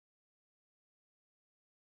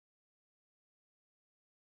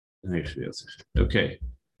Okay,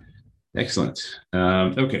 excellent.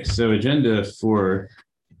 Okay, so agenda for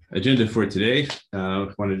today. I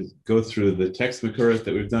want to go through the text Makurat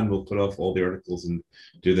that we've done. We'll put off all the articles and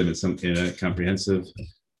do them in a comprehensive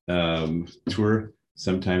tour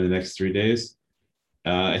sometime in the next 3 days.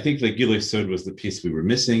 I think the Gilui Sod was the piece we were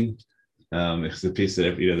missing. It's the piece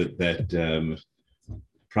that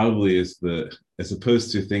probably is as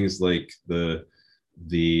opposed to things like the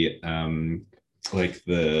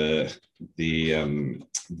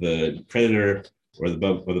predator or the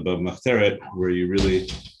bab machteret, where you really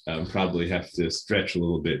probably have to stretch a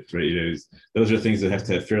little bit, right? Those are things that have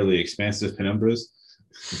to have fairly expansive penumbras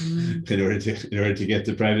in order to get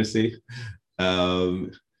to privacy. The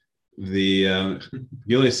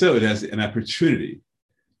Gilui Sod has an opportunity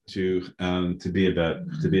to be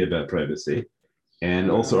about privacy,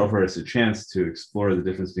 and also offer us a chance to explore the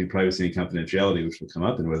difference between privacy and confidentiality, which will come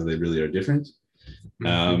up, and whether they really are different.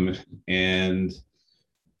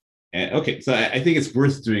 Okay, so I think it's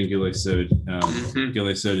worth doing Gilui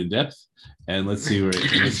Sod in depth, and let's see where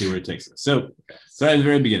it takes us. So at the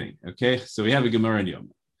very beginning, okay. So we have a Gemara in Yom.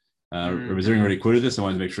 Reserving already quoted this. I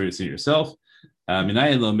wanted to make sure you've seen it yourself. I think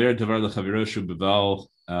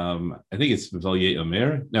it's Val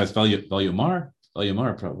Omer. No, it's Val Yomar. Val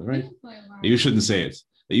Yomar, probably, right? You shouldn't say it.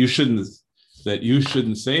 That you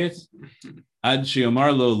shouldn't say it. Ad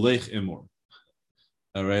Shiomar lo lech emor.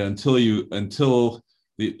 All right, until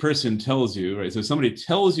the person tells you, right? So if somebody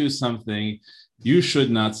tells you something, you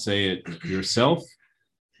should not say it yourself,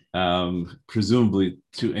 presumably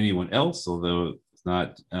to anyone else, although it's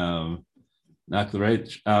not the right.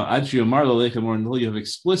 Ad Shiomar lo lech emor, until you have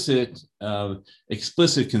explicit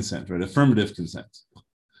consent, right? Affirmative consent.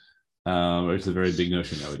 It's a very big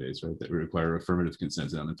notion nowadays, right? That we require affirmative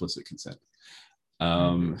consent and implicit consent.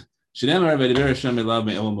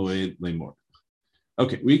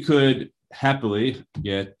 Okay, we could happily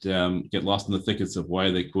get lost in the thickets of why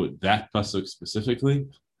they quote that pasuk specifically.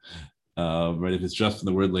 Right? If it's just from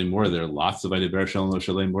the word lemor, there are lots of Vaydeber Shalom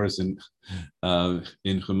Moshe lemors in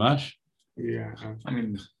Chumash. Yeah, I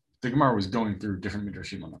mean, the Gemara was going through different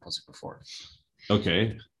midrashim on that pasuk before.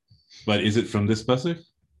 Okay, but is it from this pasuk?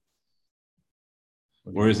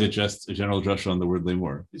 Or is it just a general drush on the word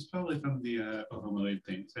lemor? It's probably from the Ohomoid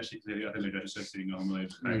thing, especially because the other midrash is associating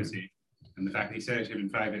Ohomoid privacy. And the fact that he said it to him in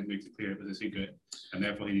private makes it clear it was a secret, and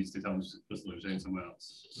therefore he needs to tell him explicitly or saying someone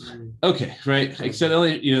else. Okay, right. Except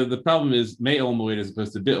only, the problem is may Ohomoid as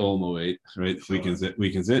opposed to bit Ohomoid, right? Sure. Weakens it,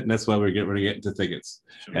 and that's why we're going to get into thickets.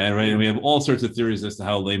 Sure. And right, and we have all sorts of theories as to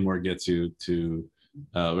how lemor gets to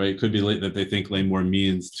right. It could be that they think lemor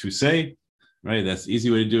means to say, right? That's the easy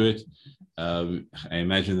way to do it. I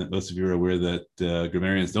imagine that most of you are aware that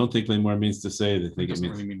grammarians don't think lemor means to say. They think it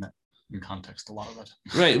means really mean that in context. A lot of it,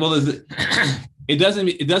 right? Well, it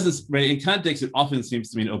doesn't. Right, in context, it often seems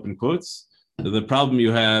to mean open quotes. The problem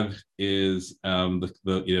you have is is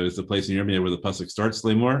the place in Yirmiyah where the pasuk starts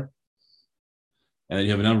lemor, and then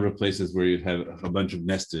you have a number of places where you have a bunch of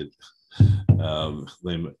nested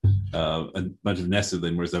lemors.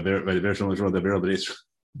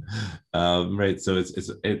 Right, so it's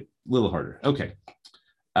a little harder. Okay,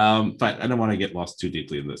 fine. I don't want to get lost too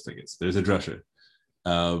deeply in those things. There's a drasha.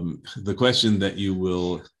 The question that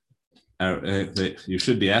you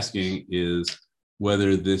should be asking is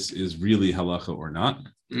whether this is really halacha or not.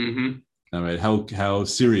 Mm-hmm. All right, how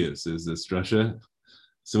serious is this drasha?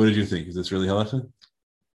 So, what did you think? Is this really halacha?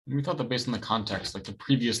 We thought that based on the context, like the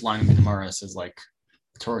previous line in the Gemara says, like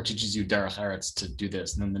Torah teaches you derech eretz to do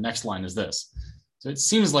this, and then the next line is this. So it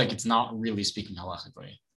seems like it's not really speaking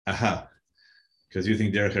halachically. Aha, because you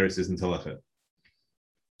think derech eretz isn't halacha.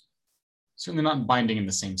 Certainly not binding in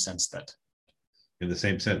the same sense that. In the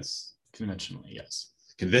same sense. Conventionally, yes.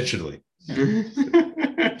 Conventionally. So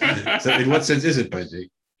in what sense is it binding?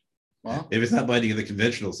 Well, if it's not binding in the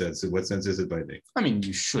conventional sense, in what sense is it binding? I mean,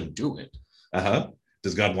 you should do it.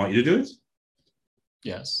 Does God want you to do it?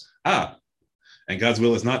 Yes. And God's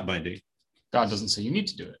will is not binding. God doesn't say you need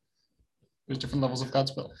to do it. There's different levels of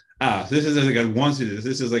God's will. This is like God wants you to do this.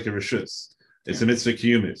 This is like a reshus. It's a mitzvah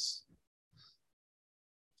kiyumis.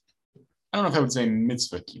 I don't know if I would say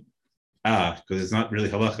mitzvah kiyum. Because it's not really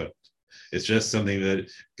halacha. It's just something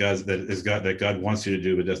that God wants you to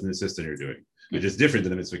do, but doesn't insist on you doing, which is different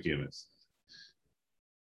than a mitzvah kiyumis.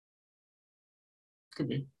 Could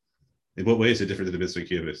be. In what way is it different than the mitzvah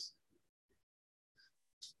kiyumis?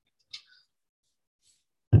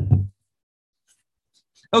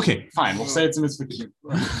 Okay, fine. We'll say it's a mitzvah kiyum.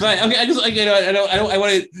 Right. Okay. I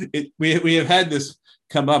want to. We have had this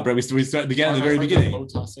come up, right? We began at the very beginning. I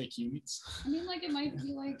mean, like it might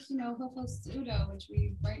be like Hilchos Sudo, which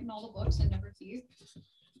we write in all the books and never keep.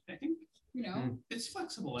 I think it's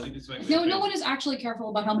flexible. I think it's like No one is actually careful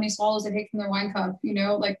about how many swallows they take from their wine cup.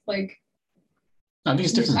 Like I think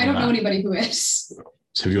it's different. I don't know anybody who is.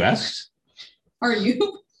 So have you asked? Are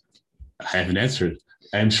you? I haven't answered.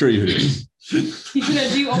 I'm sure you do.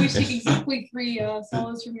 Do you always take exactly 3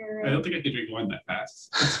 swallows from your? I don't think I could drink wine that fast.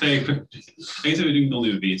 It's very quick. I guess I would drink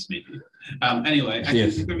only with beers, maybe. Anyway, I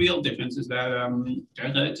think the real difference is that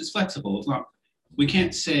it's just flexible. It's not. We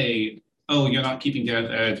can't say, "Oh, you're not keeping derech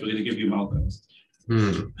eretz. We're going to give you malchus,"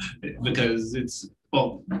 because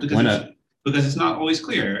Why not? Because it's not always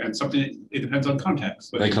clear, and something it depends on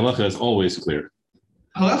context. Like halacha is always clear,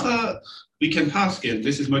 Halacha, we can paskin.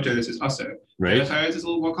 This is mutter. This is aser. right? Derech eretz is a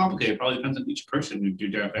little more complicated. It probably depends on each person who do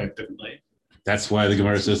derech eretz differently. That's why the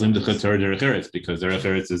Gemara says limdacha Torah derech eretz, because derech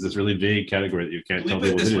eretz is this really vague category that you can't Let tell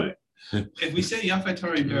me put it people this to do. way: if we say yafai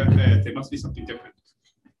Torah and derech eretz, there must be something different.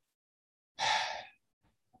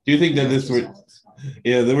 Do you think that this word,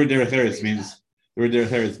 the word derech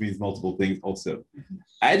eretz means multiple things also?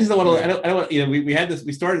 I just don't want to. I don't want. We had this.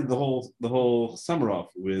 We started the whole summer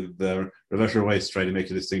off with Rav Asher Weiss trying to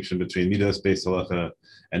make a distinction between midas based halacha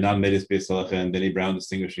and non-midas based halacha, and Benny Brown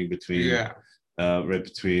distinguishing between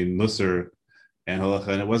between musar and halacha,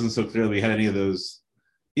 and it wasn't so clear that we had any of those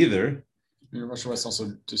either. Rav Asher Weiss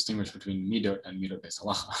also distinguished between midot and midot based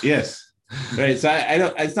halacha. Yes. Right, so I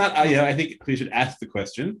don't. It's not. I think we should ask the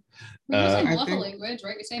question. We're using halacha language,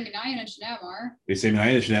 right? We say minayin and shnamar. We say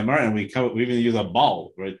minayin and shnamar, and we even use a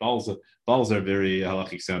ball, right? Balls are very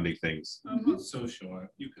halachic sounding things. I'm not so sure.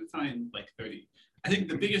 You can find like 30. I think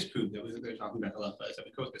the biggest proof that they're talking about halacha is that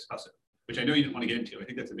we quote this pasuk, which I know you didn't want to get into. I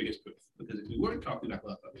think that's the biggest proof because if we weren't talking about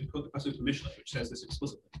halacha, we quote the pasuk from Mishlei, which says this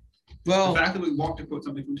explicitly. Well, the fact that we walk to quote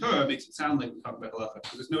something from Torah makes it sound like we're talking about halacha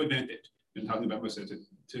because there's no advantage in talking about Musa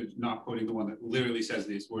to not quoting the one that literally says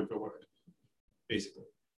this word for word, basically.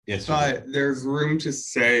 Yes, but there's room to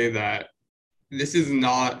say that this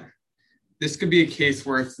could be a case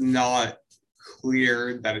where it's not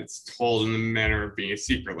clear that it's told in the manner of being a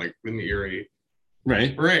secret, like when the Erie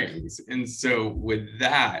rings. And so with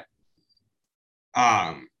that,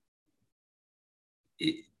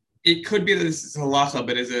 it could be that this is halacha,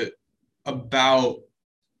 but is it about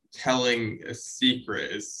telling a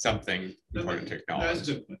secret is something important to acknowledge? That's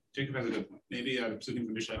a good point. Jacob has a good point. Maybe something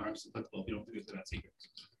from Mishlei aren't applicable if you don't think it's that secret.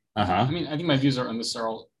 I mean, I think my views are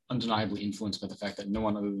undeniably influenced by the fact that no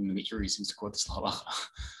one other than the Erie seems to quote this halacha.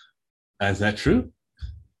 Is that true?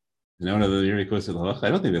 No one other than the Erie quotes the halacha? I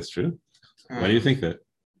don't think that's true. Why do you think that?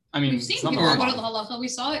 I mean, we've seen people quote the halacha. We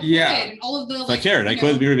saw it. Yeah, all of the. I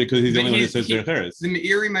quoted Meiri because he's the only one that says Derech. The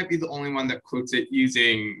Meiri might be the only one that quotes it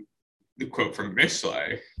using the quote from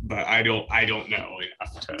Mishlei, but I don't know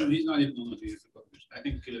enough to. He's not even the one to use the quote. I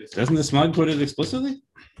think doesn't the Smog quote it explicitly?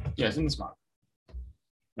 Yeah, it's in the Smog.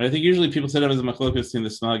 I think usually people set up as a machlokas in the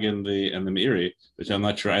Smog and the Meiri, which I'm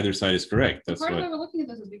not sure either side is correct. That's part of why we're looking at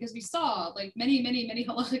this is because we saw like many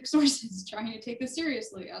halachic sources trying to take this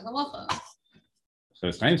seriously as halacha. So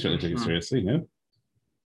it's fine to certainly take it seriously, no?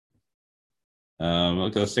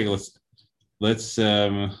 Okay, let's take a let's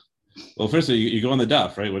well, first of all, you go on the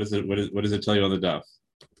daf, right? What does it tell you on the daf?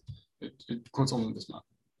 It quotes only the Smog.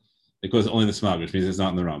 It quotes only the Smog, which means it's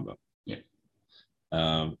not in the Rambam. Yeah.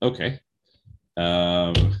 Okay.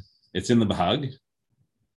 It's in the Bahag.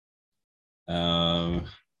 I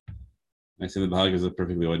say the Bahag is a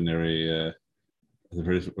perfectly ordinary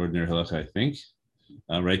halacha, I think.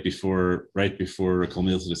 Right before Kol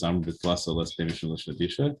Milsa Disam B'Tlasa Less Bemishin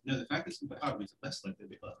L'Shnadisha. No, the fact it's in the Bahag makes it less likely to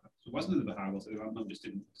be halacha. If it wasn't in the Bahag, also the Rambam just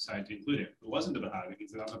didn't decide to include it. If it wasn't in the Bahag, it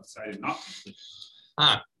means the Rambam decided not to include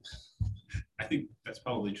it. I think that's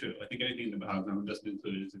probably true. I think anything in the Bahag Rambam doesn't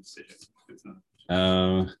include it is a decision. It's not.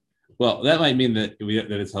 Well, that might mean that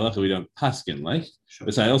it's halacha we don't paskin, like. Sure.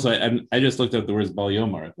 Besides, I just looked up the words Bal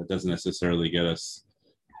Yomar. That doesn't necessarily get us.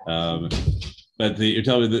 But you're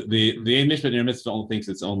telling me the Ein Mishpat Ner Mitzvah only thinks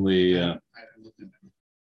it's only. I looked at that.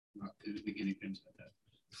 Not the beginning things like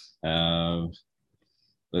that.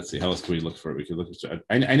 Let's see. How else can we look for it? We could look at.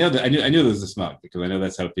 I know that I knew there was a Smog because I know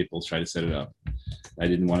that's how people try to set it up. I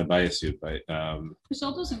didn't want to bias you, but.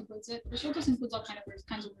 Rishaltos includes it. Rishaltos includes all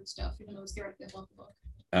kinds of weird stuff, even though it's theoretically a halacha book.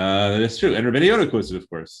 That is true, and Rabbi Yoda quotes it, of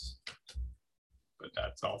course. But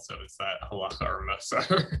that's also is that halacha or musa?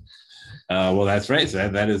 Well, that's right. So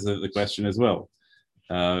that is the question as well,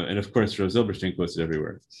 and of course, Rav Zilberstein quotes it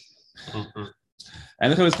everywhere, and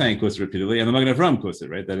the Chavis Chaim quotes it repeatedly, and the Magen Avraham quotes it.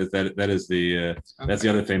 Right, that's the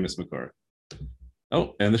other famous makor.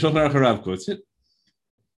 Oh, and the Shulchan Aruch Harav quotes it.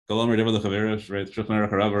 Kol Omer Devar L'Chavero, right? Shulchan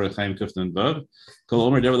Aruch Harav or Chaim Kuftan Vav. Kol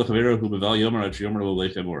Omer Devar L'Chavero Hu Beval Yomer Ad Yomer Lo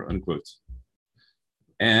Leichem Or unquote.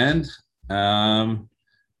 And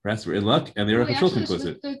perhaps we're in luck, and the Well, Aruch actually, HaShulchan quotes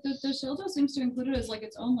it. the Shilta seems to include it as like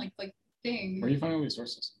its own like thing. Where are you finding all these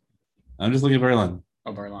sources? I'm just looking at Bar-Ilan.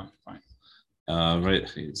 Oh, Bar-Ilan, fine. Right.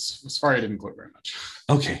 Safari didn't quote very much.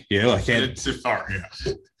 Okay. Yeah, well, I can't. It's too far, yeah.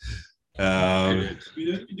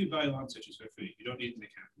 You don't do Bar-Ilan searches for free. You don't need an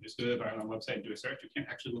account. You just go to the Bar-Ilan website and do a search. You can't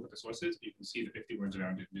actually look at the sources, but you can see the 50 words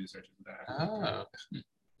around it and do the searches with that.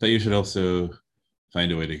 But you should also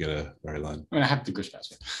find a way to get a Bar-Ilan. I mean, I have the Gush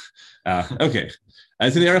password. Okay.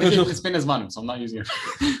 It's in the Aruch HaShulchan. It's been as money, so I'm not using it.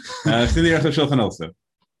 It's in the Aruch HaShulchan also.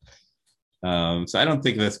 So I don't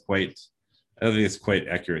think it's quite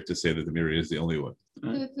accurate to say that the Miri is the only one.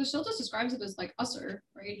 The Shilta describes it as like usser,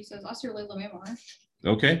 right? He says usser leila memar.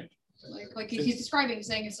 Okay. Like he's describing,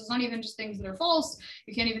 saying it's not even just things that are false.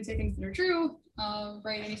 You can't even say things that are true,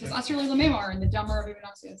 right? And he says asir leila memar and the dumber of Ibn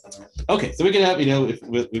Asi, etc. Okay, so we can have, if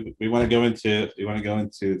we want to go into,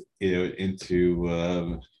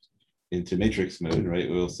 into matrix mode, right?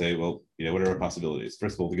 We'll say, well, what are our possibilities?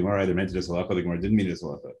 First of all, the Gemara either meant it as halacha, the Gemara didn't mean it as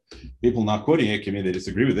halacha. People not quoting it can mean they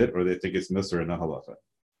disagree with it, or they think it's musar and not halacha.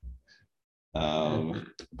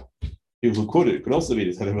 People who quote it could also mean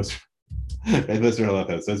it's musar.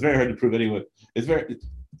 Halacha. So it's very hard to prove anyone.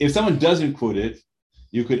 If someone doesn't quote it,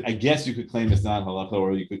 I guess you could claim it's not halacha,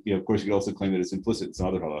 or you could, of course, you could also claim that it's implicit in some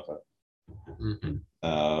other halacha.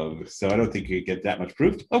 So I don't think you get that much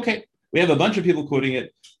proof. Okay, we have a bunch of people quoting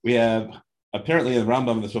it. We have apparently the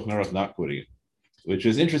Rambam and the Shulchan Aruch not quoting it, which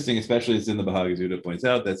is interesting, especially as in the Bahag Yehuda points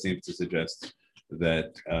out. That seems to suggest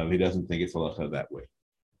that he doesn't think it's halacha that way.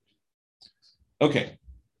 Okay.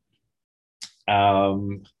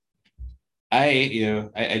 I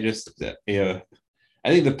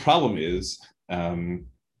think the problem is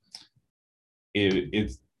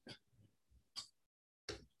it's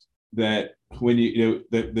that when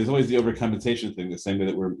there's always the overcompensation thing, the same way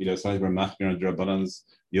that we're sometimes we're machmir on Rabbanans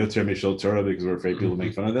yoter mishal Torah because we're afraid people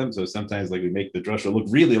make fun of them. So sometimes like we make the drasha look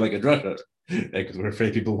really like a drasha because we're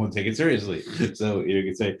afraid people won't take it seriously. So you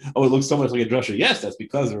can say, oh, it looks so much like a drasha. Yes, that's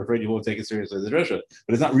because we're afraid you won't take it seriously as a drasha,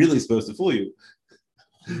 but it's not really supposed to fool you.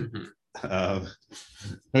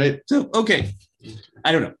 Right. So okay,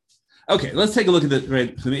 I don't know. Okay, let's take a look at the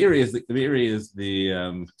right. So the Meiri is the Meiri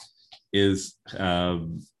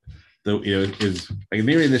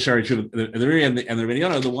and the Shari Tshuva, the Meiri and the Rebbeinu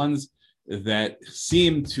are the ones that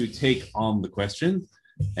seem to take on the question,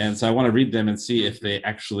 and so I want to read them and see if they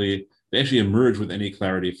actually emerge with any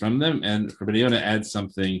clarity from them. And Rebbeinu adds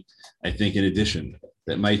something, I think, in addition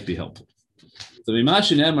that might be helpful. So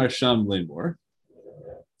Mimashin Emar Sham Lemor.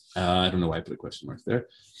 I don't know why I put a question mark there.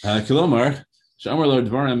 Kilomar, Shamar Lord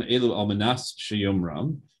Dvarim Elu Almanas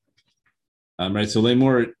Sheyomram. Right, so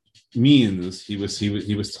Lemor means he was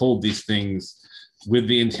told these things with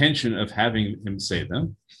the intention of having him say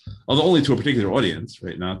them, although only to a particular audience,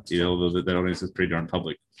 right? Not although that audience is pretty darn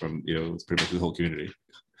public from it's pretty much the whole community.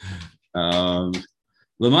 Lamadu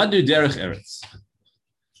derech eretz.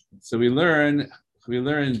 So we learn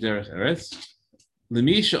derech eretz.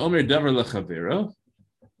 Lemisha omer davar lachavero.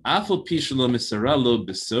 Afal pishalo misara lo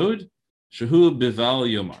besod, shahu bival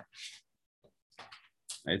yomar.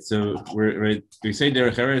 Right, so we say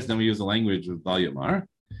derech eretz, then we use the language of bal yomar.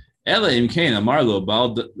 Ela imkein amar lo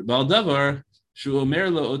bal davar shu omer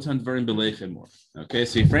lo otan dvarim belechem more. Okay,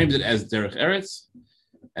 so he frames it as derech eretz,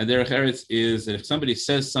 and derech eretz is that if somebody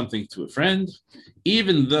says something to a friend,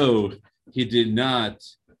 even though he did not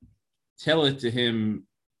tell it to him.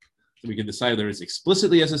 We can decide whether it's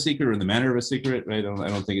explicitly as a secret or in the manner of a secret, right? I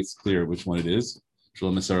don't think it's clear which one it is.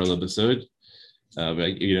 But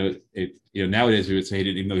nowadays we would say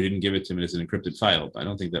even though he didn't give it to him as an encrypted file, but I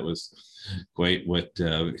don't think that was quite what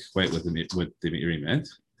the Meiri meant.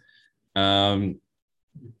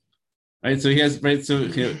 Right, so he has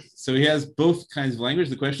so he has both kinds of language.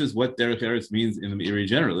 The question is what derech eretz means in the Meiri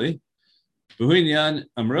generally.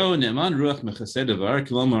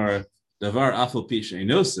 Davar afal pish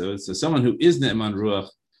einoso. So someone who is ne'eman ruach,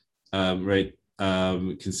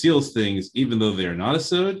 conceals things even though they are not a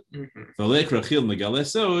sod. V'alek rachil megale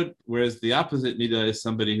sod. Whereas the opposite nida is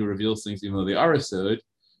somebody who reveals things even though they are a sod,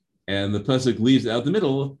 and the pasuk leaves out the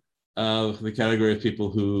middle of the category of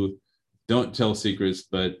people who don't tell secrets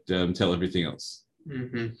but tell everything else.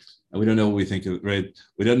 And we don't know what we think of. Right?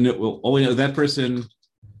 We don't know. Well, all we know that person.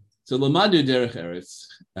 So lamadu derech eretz.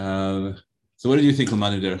 So what do you think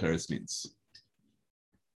Lamanu Derech Eretz means?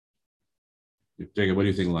 Jacob, what do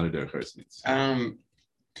you think Lamanu Derech Eretz means?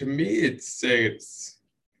 To me, it's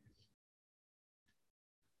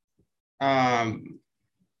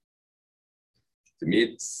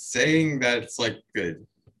saying that it's like a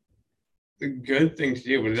good thing to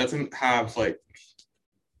do, but it doesn't have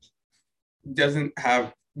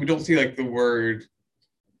we don't see like the word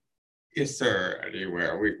Isser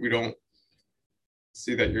anywhere. We don't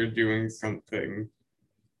see that you're doing something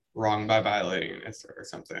wrong by violating an Isser or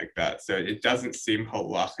something like that. So it doesn't seem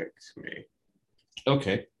halachic to me.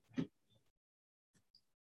 Okay.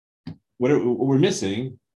 What we're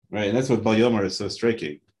missing, right? And that's what Bal Yomar is so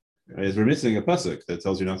striking, right? Is we're missing a pasuk that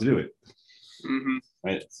tells you not to do it, Mm-hmm.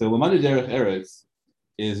 right? So Lamanu Derech Eretz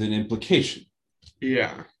is an implication,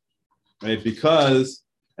 Yeah. right? Because,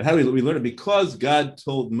 and how do we learn it? Because God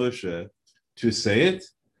told Moshe to say it,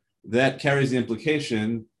 that carries the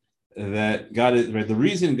implication that God is, right? The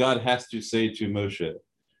reason God has to say to Moshe,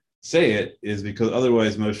 say it, is because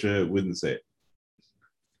otherwise Moshe wouldn't say it.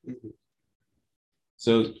 Mhm.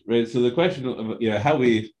 So, right. So the question of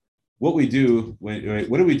what we do when, right,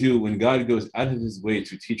 what do we do when God goes out of His way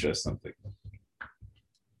to teach us something?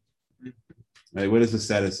 Right. What is the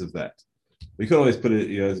status of that? We could always put it,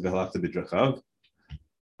 as behalach to bidrachav,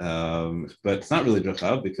 but it's not really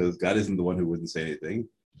drachav because God isn't the one who wouldn't say anything.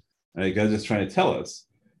 Right. God's just trying to tell us.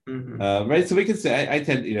 Mm-hmm. Right. So we could say, I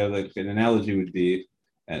tend, like an analogy would be,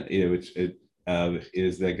 and which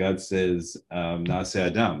is that God says, "Naaseh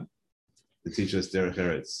Adam," to teach us derech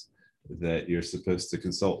eretz, that you're supposed to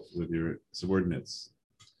consult with your subordinates.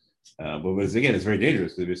 But again, it's very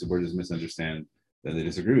dangerous because if your subordinates misunderstand, then they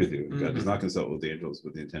disagree with you. God does not consult with the angels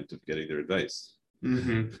with the intent of getting their advice.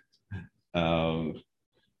 Mm-hmm.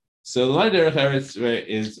 So the line of derech eretz,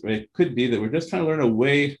 right, could be that we're just trying to learn a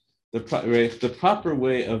way, the proper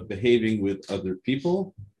way of behaving with other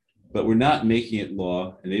people, but we're not making it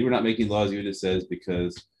law. And maybe we're not making law, as Yehuda says,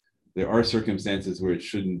 because there are circumstances where it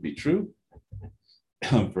shouldn't be true.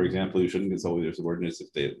 For example, you shouldn't consult with your subordinates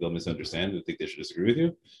if they'll misunderstand and think they should disagree with you.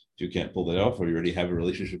 If you can't pull that off, or you already have a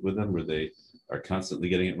relationship with them where they are constantly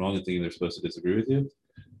getting it wrong and thinking they're supposed to disagree with you.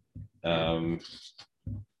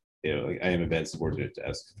 Like I am a bad subordinate to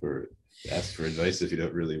ask for advice if you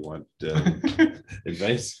don't really want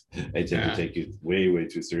advice. I tend to take it way, way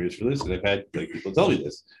too serious for this, and I've had people tell me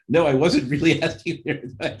this. No, I wasn't really asking their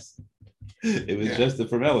advice. It was just a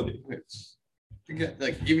formality.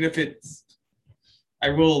 Even if it's, I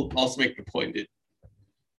will also make the point that,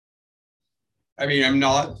 I'm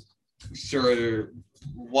not sure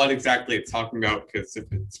what exactly it's talking about, because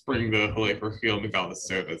if it's bring the Halei Field Megal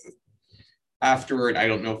service afterward, I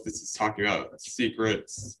don't know if this is talking about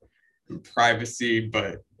secrets and privacy,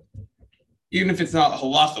 but even if it's not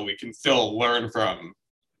halacha, we can still learn from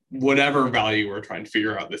whatever value we're trying to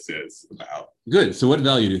figure out this is about. Good. So what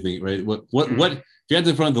value do you think, right? What if you had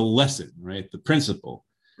in front of the lesson, right? The principle,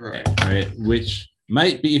 Right. Which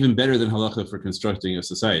might be even better than halacha for constructing a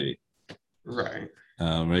society. Right.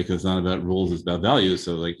 Right. Because it's not about rules, it's about values.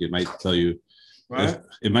 So it might tell you, What?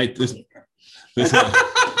 it might, this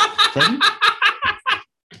pardon?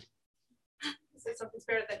 Say something's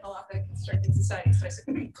better than halacha constructing society, so I said,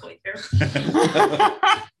 be clear.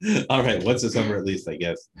 All right, once a summer at least, I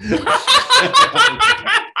guess.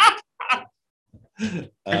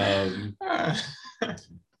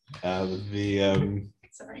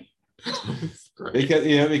 Sorry. Because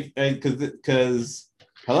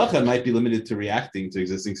halacha might be limited to reacting to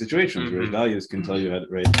existing situations, whereas values can tell you how to,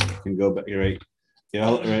 can go back, right?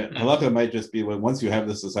 Halacha might just be once you have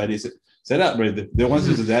the society set up, right? The ones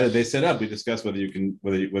there's the data they set up, we discuss whether you can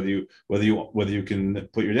put your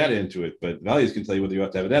data into it, but values can tell you whether you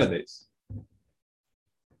have to have a database.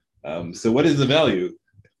 So what is the value?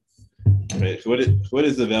 Right? What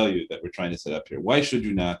is the value that we're trying to set up here? Why should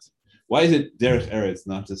you not? Why is it derech eretz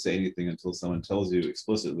not to say anything until someone tells you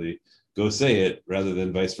explicitly, go say it, rather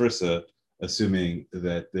than vice versa, assuming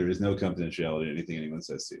that there is no confidentiality in anything anyone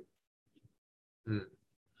says to you?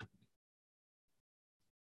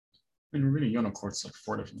 We're reading Yonah Court's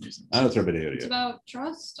 4 different reasons. I don't know if It's about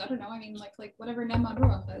trust. I don't know. Like whatever Ne'eman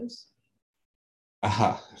Ruach is.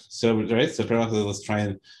 Aha. So let's try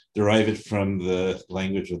and derive it from the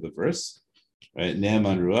language of the verse, right?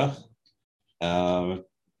 Ne'eman Ruach.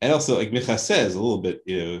 And also, like Micha says, a little bit,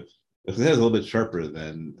 Micha says a little bit sharper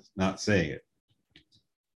than not saying it.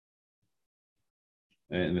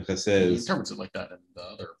 And Micha says, He interprets it like that in the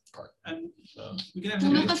other part. And we can have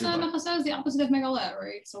Mecha is the opposite of Megalet,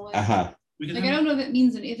 right? So aha. we can I have, don't know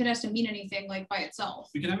if it has to mean anything by itself.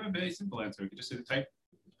 we can have a very simple answer. We could just say the type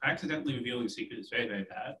accidentally revealing a secret is very, very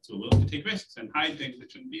bad. So we're willing to take risks and hide things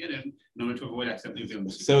that shouldn't be in it in order to avoid accidentally revealing the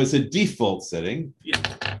secret. So it's a default setting. Yeah.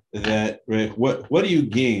 That, right? What do you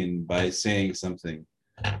gain by saying something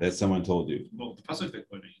that someone told you? Well, the pasuk that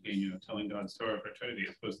again, telling God's Torah for eternity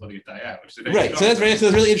as opposed to letting it die out, which is a Right. So that's right. So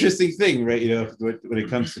it's a really interesting thing, right? When it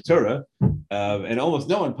comes to Torah, and almost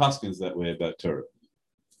no one paskins that way about Torah.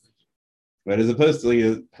 right? As opposed to like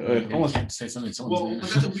You almost. can't say something. Well, Someone's but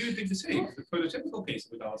that's a weird thing to say. The prototypical case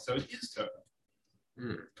of a dollar sode is Torah.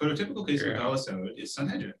 Hmm. Prototypical case of a Yeah. dollar sode is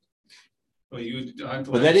Sanhedrin. Well, you.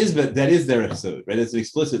 But that is their episode, right? It's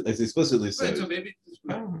explicitly Right, so. so maybe.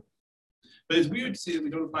 But it's weird to say that we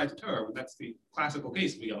don't apply to Torah when that's the classical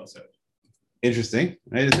case of a dollar sode. Interesting,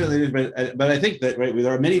 right? It certainly is, but I think that right,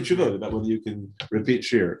 there are many truvot about whether you can repeat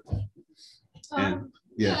shir. And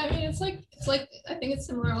Yeah, I mean, it's like I think it's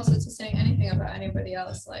similar also to saying anything about anybody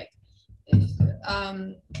else. Like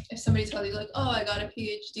if somebody tells you like, oh, I got a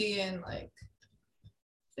PhD in like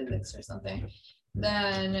physics or something,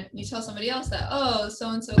 then you tell somebody else that, oh, so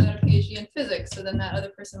and so got a PhD in physics, so then that other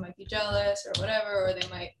person might be jealous or whatever, or they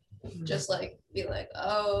might just like be like,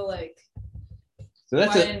 oh, like so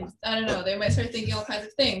that's why it. didn't, I don't know, they might start thinking all kinds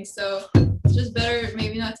of things. So it's just better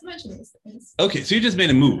maybe not to mention these things. Okay, so you just made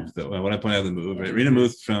a move, though. I want to point out the move, right? Rena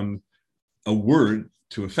moved from a word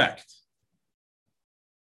to a fact.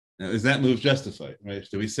 Now, is that move justified, right?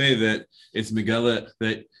 Do we say that it's Megillah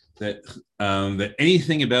that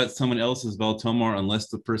anything about someone else is Baal Tomar unless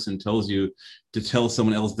the person tells you to tell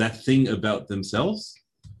someone else that thing about themselves?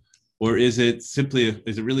 Or is it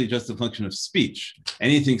really just a function of speech?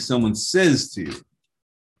 Anything someone says to you?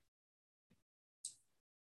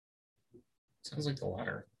 sounds like the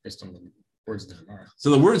latter, based on the words of the Gemara. So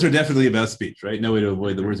the words are definitely about speech, right? No way to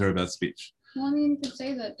avoid the words are about speech. Well, I mean, you could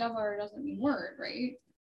say that davar doesn't mean word, right?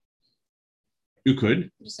 You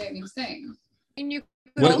could. You just say it means thing. And you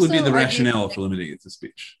could What would be also the argue rationale that for limiting it to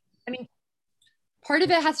speech? part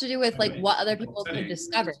of it has to do with like Anyway, what other people setting could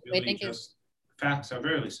discover. is I really think is just- facts are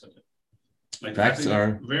rarely so. Like Facts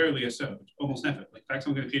are- rarely a so, almost never. Like facts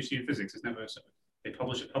on getting a PhD in physics is never a so. They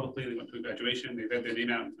publish it publicly. They went through graduation. They read their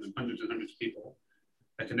name out in front of hundreds and hundreds of people.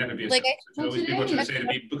 That can never be a Like, so. So always people are trying to say to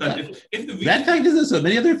me because if the That fact is so.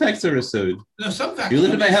 Many other facts are a sod. no some facts You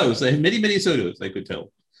live in my are so. house. I have many sodas, I could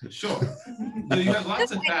tell. Sure. So you have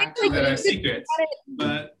lots of facts that are secrets,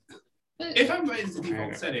 but But if I'm right as the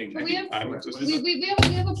default setting, But I we think- have- what is we, it?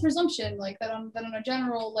 we have a presumption like that on a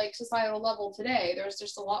general like societal level today, there's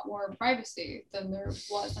just a lot more privacy than there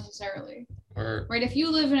was necessarily. Or Right? If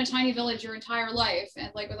you live in a tiny village your entire life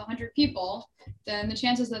and like with 100 people, then the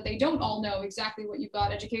chances that they don't all know exactly what you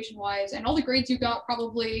got education wise and all the grades you got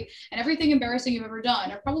probably and everything embarrassing you've ever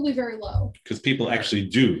done are probably very low. Because people actually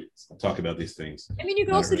do talk about these things. I mean, you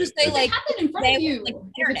could also just say It like, happen in front they of you like if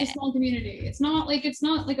it's internet. a small community. It's not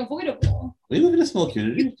like avoidable. We live in a small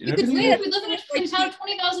community. You could We say live it. in a town of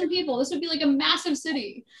 20,000 people. This would be like a massive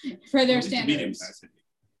city for their At least a medium-sized standards. city.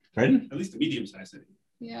 Pardon? At least a medium-sized city.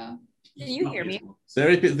 Yeah. Can you Not hear me? reasonable. So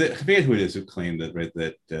I forget who it is who claimed that, right?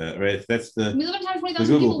 Right. That's the. We live in a town of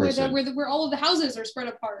 20,000 Google people where, person. where all of the houses are spread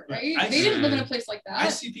apart, right? I They didn't live in a see- place like I that.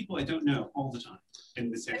 see people I don't know all the time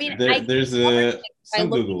in the same. I mean, area. There's I some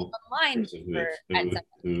looked Google online person for at some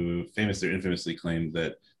who famously or infamously claimed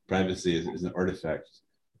that privacy is an artifact,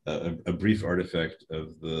 a brief artifact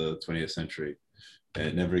of the 20th century. And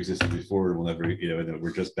it never existed before. We'll never, and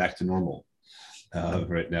we're just back to normal.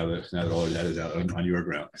 Right now that all of that is out on your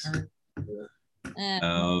grounds.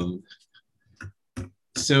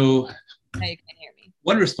 So now you can hear me.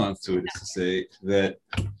 one response to it is to say that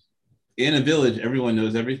in a village, everyone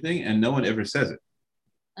knows everything and no one ever says it.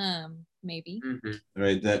 Maybe.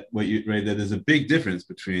 Right, that there's a big difference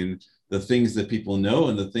between the things that people know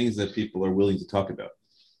and the things that people are willing to talk about.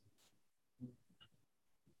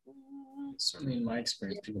 Certainly, in my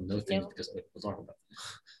experience, people know things because they will talk about them.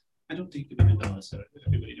 I don't think even Dallas said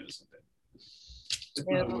everybody knows something. It's not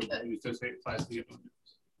a Yeah. word we associate applies to everyone.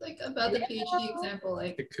 Like about the PhD example,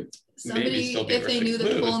 like it could somebody, maybe still be if they knew the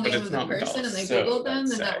Rick full Lewis, but name it's of the not person and they so Googled them, let's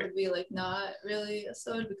then that say. would be like not really a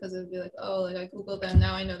sode because it would be like, oh, like I Googled them,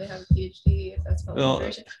 now I know they have a PhD if that's public Well,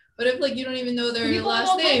 information. But if like you don't even know their People have last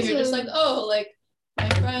all name, kinds you're just of- like, oh, like my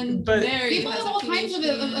friend But- Mary People has have a all kinds of,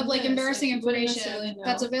 PhD in like this, embarrassing you wouldn't necessarily information know.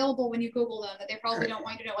 that's available when you Google them that they probably Right. don't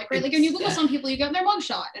want you to know. Like, right, like when you Google some people, you get their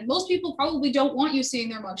mugshot, and most people probably don't want you seeing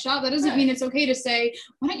their mugshot. That doesn't mean it's okay to say,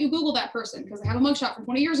 why don't you Google that person because they have a mugshot from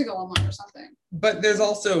 20 years ago online or something. But there's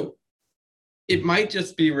also, it might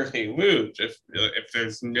just be really loose if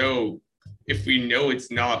we know it's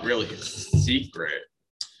not really a secret,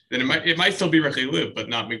 then it might still be really loose, but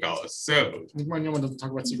not Megala. So No one doesn't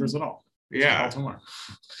talk about secrets at all. yeah, Tomorrow.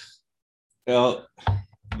 Well,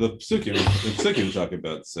 the psukim talk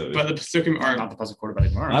about so. but the Pesukim Not are the puzzle quoted by the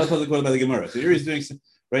Gemara. Not a public quote by the Gemara. So Meiri is doing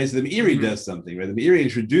right. So the Meiri does something, right? The Meiri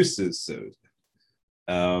introduces sod.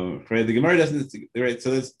 Right. The Gemara doesn't. Right.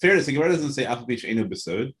 So it's fair to say Gemara doesn't say Afal Pish Eino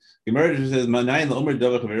Besod. Gemara just says Manayin LaOmer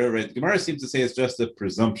Davach Avera. Right. The Gemara seems to say it's just a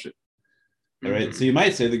presumption. All right. So you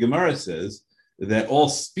might say the Gemara says that all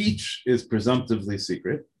speech is presumptively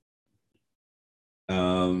secret.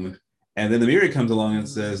 And then the Miri comes along and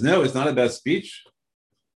says, no, it's not about speech,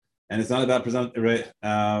 and it's not about right,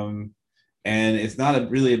 and it's not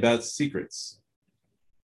really about secrets.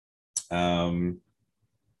 I mean,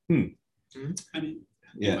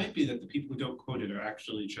 Yeah. it might be that the people who don't quote it are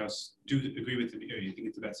actually just do agree with the theory. You think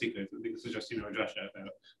it's about secrets. I think it's just, a drasha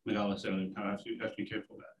about Megala Sod and how you have to be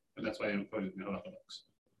careful about it. And that's why they don't quote it in the halacha books.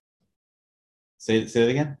 Say it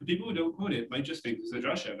again. The people who don't quote it might just think it's a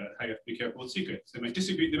drasha about how you have to be careful with secrets. They might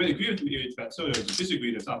disagree. They might agree with the theory it's about soda, but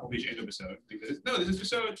disagree that it's not Mish Endo Besod. No, this is for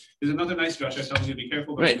soda. There's another nice drasha telling you to be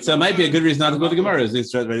careful. Right. So it might be a good reason not to go to the Gemara.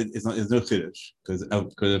 It's no chiddush because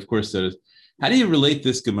of course there's. How do you relate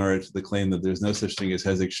this Gemara to the claim that there's no such thing as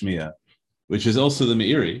Hezek Shmiya, which is also the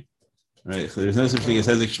Meiri, right? So there's no such thing as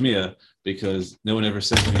Hezek Shmiya because no one ever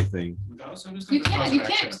says anything. You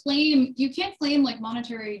can't claim like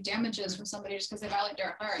monetary damages from somebody just because they violate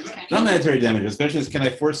derech eretz. Not monetary damages. The question is, can I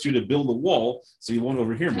force you to build a wall so you won't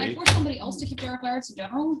overhear Can me? I force somebody else to keep derech eretz in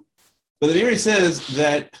general? But the Meiri says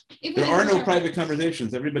that If there we are no derech private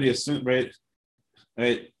conversations. Everybody assumes, right?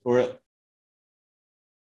 Or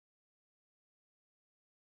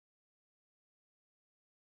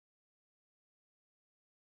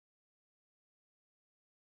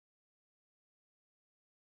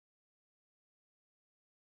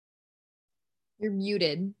You're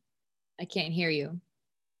muted. I can't hear you.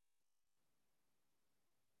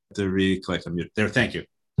 to recollect on mute there. Thank you.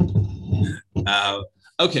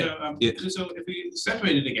 Okay. So if we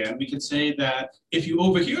separate it again, we could say that if you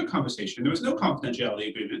overhear a conversation, there was no confidentiality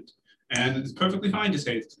agreement, and it's perfectly fine to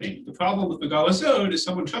say it's the thing. The problem with Megala Sod is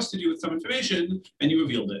someone trusted you with some information and you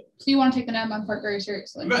revealed it. So you want to take the Naaman part very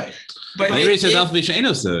seriously. Right. But the Meiri says Alpha Mish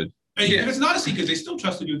Eno Sod. And if it's not a secret, they still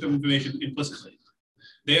trusted you with the information implicitly.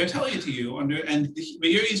 They are telling it to you and the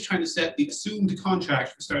Meiri is trying to set the assumed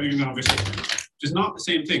contract for starting a conversation, which is not the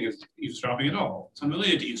same thing as eavesdropping at all. It's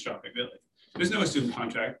unrelated to eavesdropping, really. There's no assumed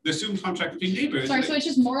contract. The assumed contract between neighbors. Sorry, so it's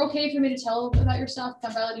just more okay for me to tell about your stuff if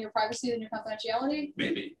I'm violating your privacy than your confidentiality?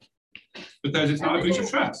 Maybe. Because it's not a breach of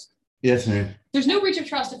trust. Yes, Mary. There's no breach of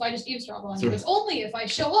trust if I just eavesdrop on you. Sure. It's only if I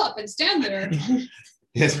show up and stand there.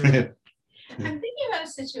 Yes, ma'am. I'm thinking about a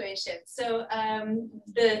situation. So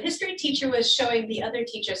the history teacher was showing the other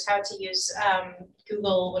teachers how to use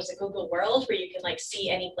Google, what is it, Google World, where you can like see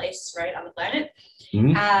any place right on the planet.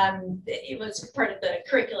 Mhm. It was part of the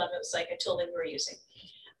curriculum. It was like a tool that we were using.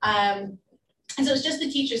 And so it's just the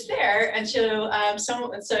teachers there. And so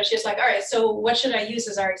so she was like, all right, so what should I use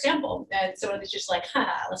as our example? And so one of the teachers like,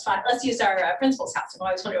 let's use our principal's house. I've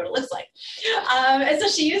always wondered what it looks like. And so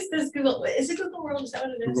she used this Google, is it Google World? Is that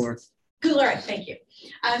what it is? Google Earth. Google Earth, thank you.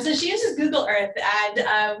 So she uses Google Earth,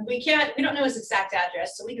 and we don't know his exact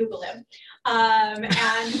address, so we Google him.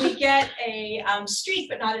 And we get a street,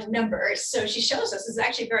 but not a number. So she shows us, this is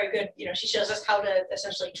actually very good, she shows us how to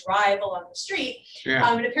essentially drive along the street. Yeah.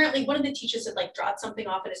 And apparently one of the teachers had like drawn something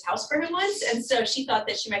off at his house for him once. And so she thought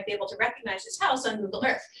that she might be able to recognize his house on Google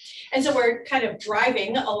Earth. And so we're kind of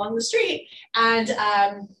driving along the street, and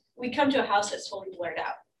we come to a house that's fully blurred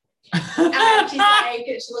out. And she's like,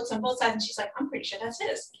 she looks on both sides and she's like, I'm pretty sure that's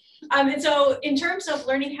his. And so in terms of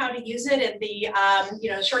learning how to use it and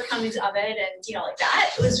the shortcomings of it and like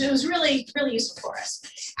that, it was really, really useful for us.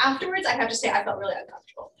 Afterwards, I have to say I felt really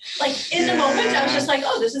uncomfortable. Like in the moment, I was just like,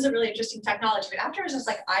 oh, this is a really interesting technology. But afterwards, I was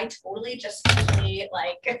like, I totally just really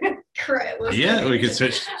like Yeah, we could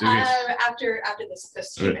switch. after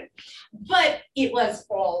this treatment. But it was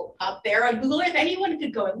all up there on Google Earth. Anyone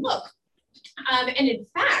could go and look. And in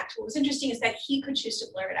fact, what was interesting is that he could choose to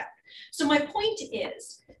blur it out. So my point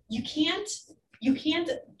is, you can't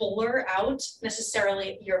blur out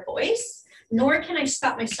necessarily your voice, nor can I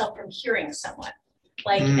stop myself from hearing someone.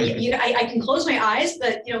 Like I can close my eyes,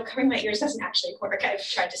 but covering my ears doesn't actually work. I've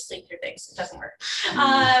tried to sleep through things; it doesn't work.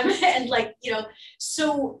 And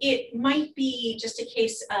so it might be just a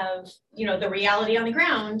case of the reality on the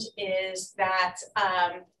ground is that.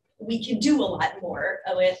 We can do a lot more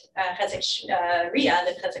with Hezek Ria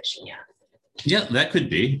than Hezek Shmiya. Yeah, that could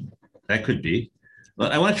be.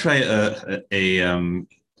 But I want to try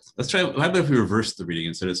let's try, how about if we reverse the reading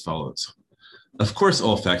and said as follows. Of course,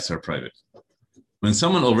 all facts are private. When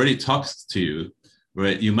someone already talks to you,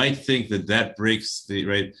 right, you might think that breaks the,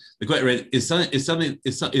 right, is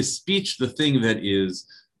speech the thing that is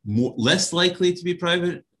less likely to be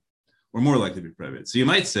private or more likely to be private? So you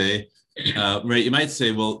might say, right, you might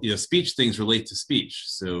say, well, speech things relate to speech.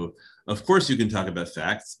 So of course you can talk about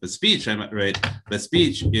facts, but speech, but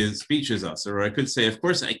speech is us. Or I could say, of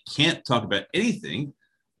course, I can't talk about anything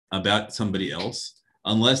about somebody else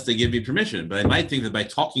unless they give me permission. But I might think that by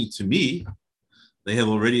talking to me, they have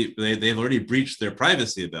already breached their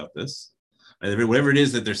privacy about this. Right? Whatever it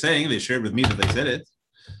is that they're saying, they shared with me that they said it.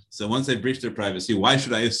 So once they've breached their privacy, why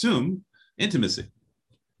should I assume intimacy?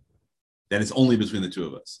 That it's only between the two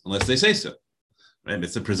of us, unless they say so. Right?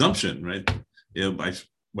 It's a presumption, right?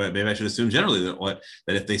 Maybe I should assume generally that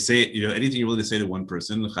if they say, anything you're willing to say to one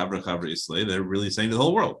person, they're really saying to the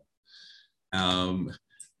whole world.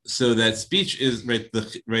 So that speech is right.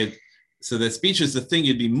 So that speech is the thing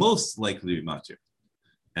you'd be most likely to be matir.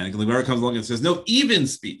 And the Gemara comes along and says, no, even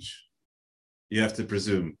speech, you have to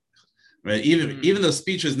presume, right? Even though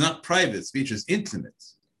speech is not private, speech is intimate.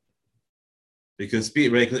 Because speech,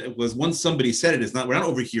 right? It was once somebody said it, we're not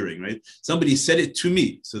overhearing, right? Somebody said it to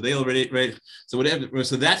me, so they already, right? So whatever.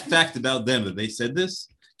 So that fact about them that they said this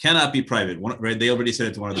cannot be private, right? They already said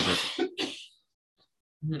it to one other person.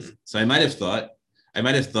 So I might have thought,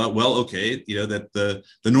 well, okay, that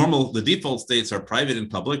the default states are private and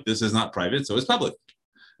public. This is not private, so it's public.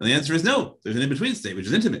 And the answer is no. There's an in-between state, which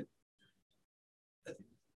is intimate.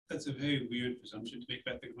 That's a very weird presumption to make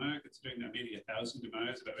about the Gemara, considering there are maybe 1,000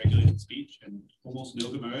 Gemaras about regulating speech and almost no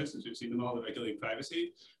Gemaras, since we've seen them all, that regulate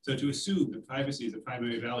privacy. So to assume that privacy is a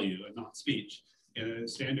primary value and not speech in a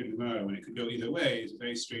standard Gemara, when it could go either way, is a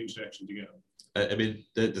very strange direction to go. I mean,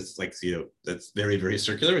 that's like, that's very, very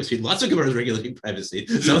circular. We've seen lots of Gemaras regulating privacy.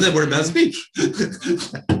 Some of them were about speech. There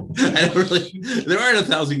aren't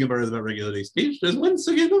 1,000 Gemaras about regulating speech. There's one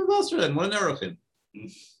Sugya Basra and one Erochin.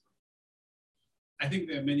 I think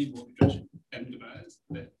there are many more traditions and Gemaras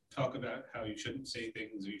that talk about how you shouldn't say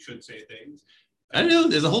things or you should say things. I don't know.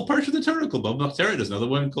 There's a whole part of the Torah called Bab Nachtera. There's another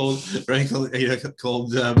one called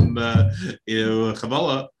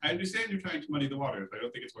Kabbalah. I understand you're trying to muddy the waters, but I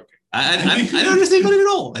don't think it's working. I don't understand it at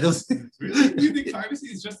all. I don't. Really? Do you think privacy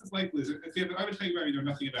is just as likely? If you have an arbitrary Gemara you know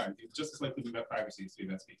nothing about it, it's just as likely to be about privacy as to be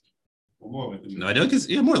about speech, or more likely. No, I don't.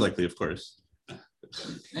 More likely, of course.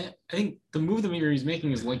 I think the move that he's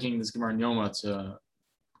making is linking this Gemara Yoma to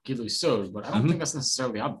Gilui Sod, but I don't think that's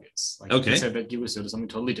necessarily obvious. Like, okay. They said that Gilui Sod is something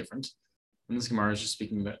totally different. And this Gemara is just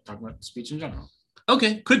talking about speech in general.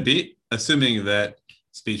 Okay, could be, assuming that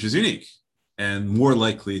speech is unique and more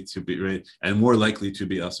likely to be right and more likely to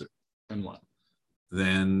be usher. Than what?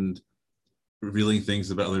 Than revealing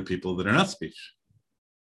things about other people that are not speech.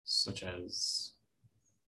 Such as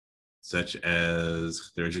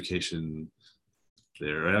their education,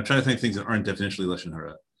 I'm trying to think of things that aren't definitionally Lashon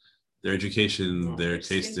Hara. Their education, their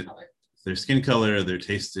taste in their skin color, their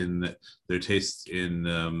taste in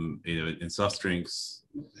in soft drinks.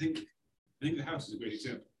 I think the house is a great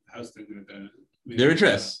example. The house thing that their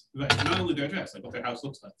address. Right, not only their address, like what their house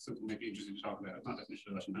looks like. Something might be interesting to talk about. It's not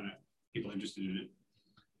definitionally Lashon Hara. People are interested in it.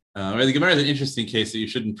 Right, the Gemara is an interesting case that you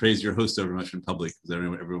shouldn't praise your host over much in public because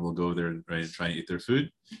everyone will go there and try and eat their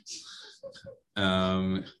food.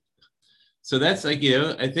 So that's like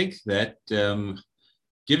I think that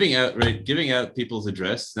giving out people's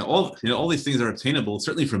address. Now all these things are obtainable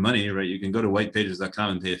certainly for money, right? You can go to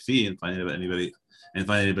whitepages.com and pay a fee and find out about anybody and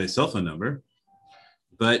find anybody's cell phone number.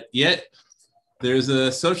 But yet there's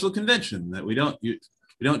a social convention that we don't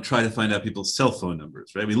try to find out people's cell phone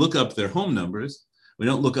numbers, right? We look up their home numbers. We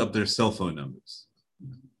don't look up their cell phone numbers.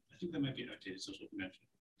 I think that might be an outdated social convention.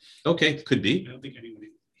 Okay, could be. I don't think anybody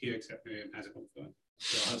here except Miriam has a home phone.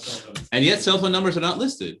 So cell phones. And yet cell phone numbers are not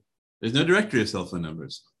listed. There's no directory of cell phone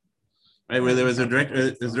numbers. Right, where there was there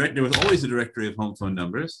was always a directory of home phone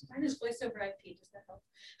numbers. Mine is voice over IP, does that help?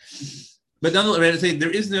 But nonetheless, right, there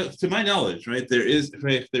is no, to my knowledge, right, there is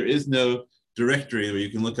no directory where you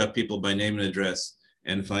can look up people by name and address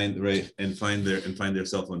and find their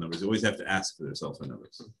cell phone numbers. You always have to ask for their cell phone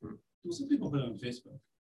numbers. Well, some people put it on Facebook.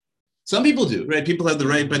 Some people do, right? People have the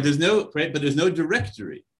right, but there's no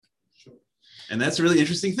directory. Sure. And that's a really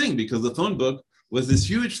interesting thing because the phone book was this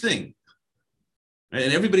huge thing, right?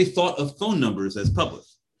 And everybody thought of phone numbers as public,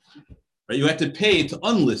 right? You had to pay to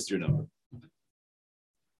unlist your number,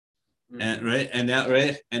 and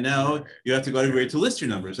now you have to go everywhere to list your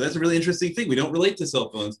number. So that's a really interesting thing. We don't relate to cell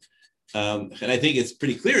phones, and I think it's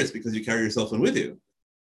pretty clear it's because you carry your cell phone with you,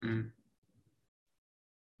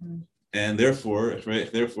 and therefore,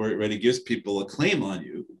 it gives people a claim on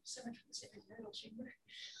you.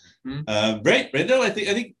 Right. No, I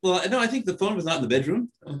think the phone was not in the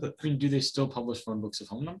bedroom. I mean, do they still publish phone books of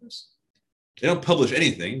home numbers? They don't publish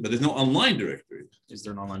anything, but there's no online directory. Is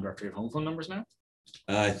there an online directory of home phone numbers now?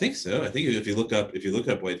 I think so. I think if you look up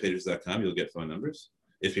whitepages.com, you'll get phone numbers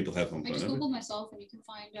if people have home I phone just numbers. Googled myself, and you can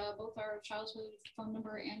find both our childhood phone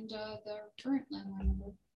number and the current landline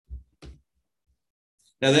number.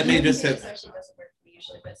 Now that may just This have actually doesn't work for me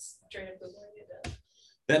usually, but straight up Googling it does.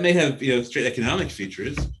 that may have straight economic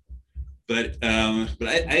features, but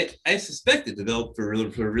I suspect it developed for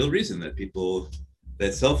a real reason that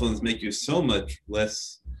that cell phones make you so much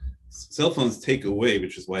less. Cell phones take away,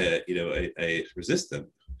 which is why I resist them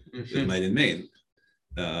with might and main.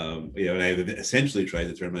 And I've essentially tried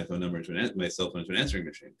to turn my phone number into my cell phone into an answering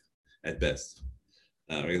machine, at best.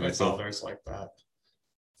 My father's like that.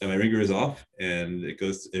 And my ringer is off, and it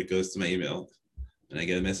goes to my email, and I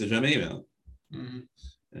get a message on my email. Mm-hmm.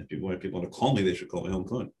 And if people want to call me, they should call my home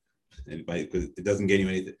phone. And because it doesn't get you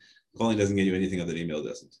anything, calling doesn't get you anything that email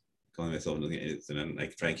doesn't. Calling myself doesn't get anything, and I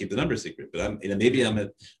try and keep the number secret. But maybe I'm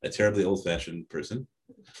a terribly old-fashioned person.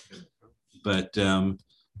 But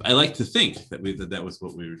I like to think that was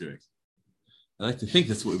what we were doing. I like to think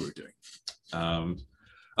that's what we were doing.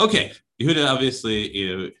 Okay, Yehuda obviously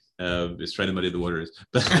is trying to muddy the waters.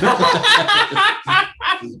 But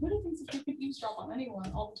What are things that you could eavesdrop on anyone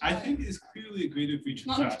all the I time? think it's clearly a greater breach of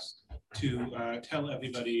Not- trust to tell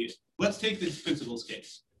everybody, let's take this principal's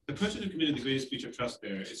case. The person who committed the greatest breach of trust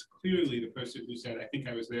there is clearly the person who said, I think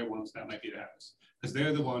I was there once, that might be the house. Because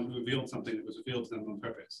they're the one who revealed something that was revealed to them on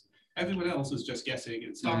purpose. Everyone else is just guessing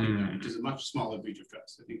and stalking them, which is a much smaller breach of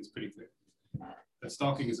trust. I think it's pretty clear. That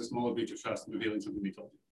stalking is a smaller breach of trust than revealing something they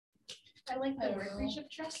told you. I like I the don't word know. breach of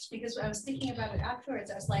trust because I was thinking about it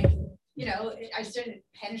afterwards. I was like, I started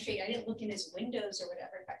penetrating. I didn't look in his windows or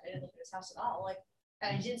whatever. In fact, I didn't look at his house at all.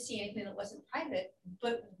 And I didn't see anything that wasn't private.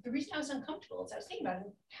 But the reason I was uncomfortable is I was thinking about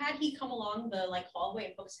it. Had he come along the hallway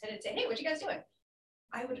and poked his head and say, "Hey, what you guys doing?"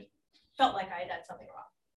 I would have felt like I had done something wrong.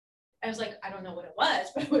 I was like, I don't know what it was,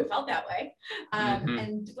 but it would have felt that way.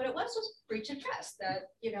 And what it was breach of trust. That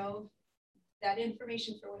that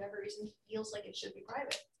information for whatever reason feels like it should be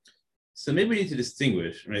private. So maybe we need to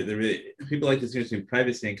distinguish, right? People like to distinguish between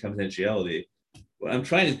privacy and confidentiality. What I'm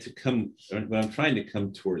trying to come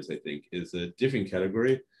towards, I think, is a different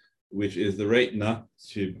category, which is the right not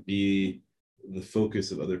to be the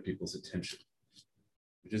focus of other people's attention,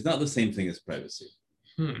 which is not the same thing as privacy.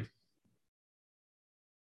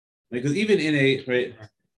 Because even in a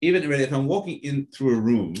if I'm walking in through a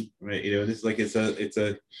room, right, this like it's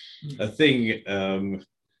a thing.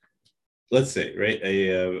 Let's say, right,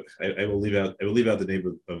 I will leave out the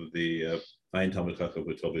name of the fine Talmud Chacham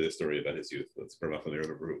who told me the story about his youth. Let's burn off on there,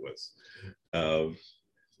 whoever it was.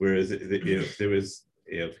 Whereas there was,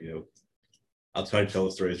 I'll try to tell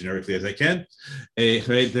the story as generically as I can.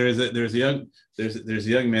 There's a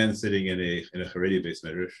young man sitting in a Haredi based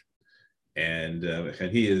medrash, and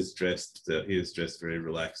he is dressed very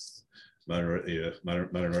relaxed,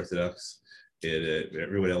 modern Orthodox.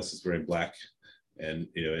 Everyone else is wearing black, and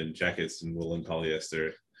in jackets and woolen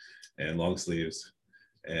polyester and long sleeves,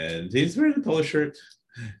 and he's wearing a polo shirt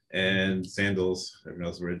and sandals. Everyone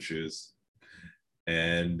else wearing shoes,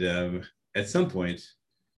 and at some point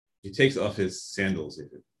he takes off his sandals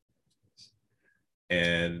even,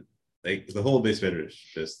 and the whole base medrash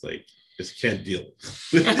just can't deal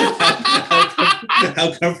with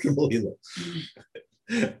how comfortable he looks.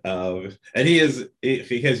 And he has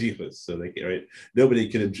yichus, so right, nobody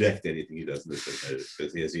can object to anything he does in this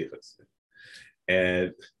because he has yichus.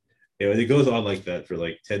 And it goes on like that for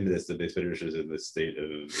 10 minutes. The base medrash is in this state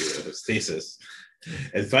of stasis,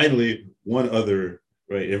 and finally one other,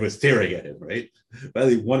 right, it was staring at him, right.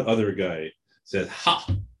 Finally, one other guy says "Ha,"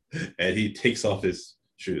 and he takes off his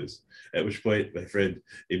shoes. At which point, my friend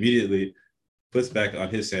immediately puts back on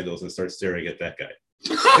his sandals and starts staring at that guy.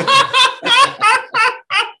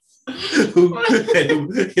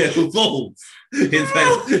 who folds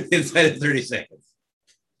inside of 30 seconds.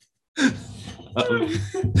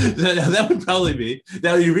 That would probably be.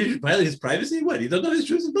 Now you violate his privacy? What? You don't know his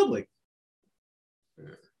shoes in public.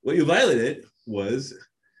 What you violated was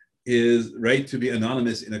his right to be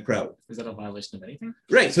anonymous in a crowd. Is that a violation of anything?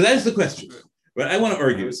 Right. So that's the question. But I want to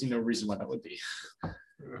argue. I see no reason why that would be.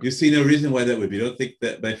 You see no reason why that would be. You don't think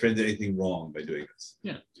that my friend did anything wrong by doing this.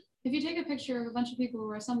 Yeah. If you take a picture of a bunch of people who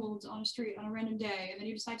are assembled on a street on a random day, and then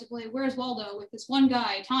you decide to play Where's Waldo with this one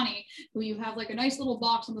guy, Tani, who you have a nice little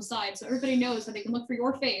box on the side so everybody knows that they can look for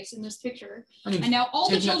your face in this picture. And now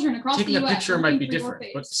all the children across the taking US a picture are might looking be for your different,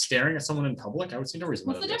 face. but staring at someone in public, I would see no reason.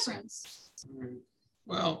 What's the difference?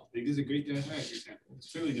 Well, I think there's a great example.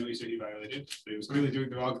 It's clearly no reason he violated. So he was clearly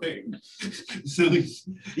doing the wrong thing. So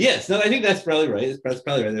yes, no, I think that's probably right. That's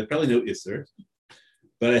probably right. There's probably no isser,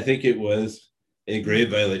 but I think it was a grave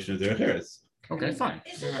violation of their affairs. Okay, fine.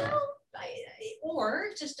 Is it though? Or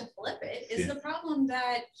just to flip it, is the problem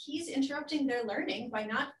that he's interrupting their learning by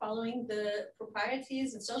not following the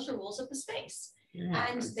proprieties and social rules of the space.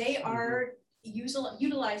 And they are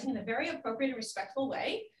utilizing in a very appropriate and respectful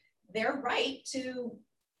way their right to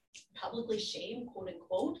publicly shame, quote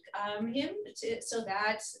unquote, him so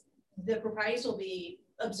that the proprieties will be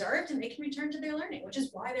observed and they can return to their learning, which is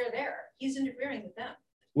why they're there. He's interfering with them.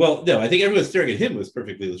 Well, no, I think everyone staring at him was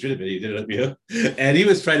perfectly legitimate. He did it, and he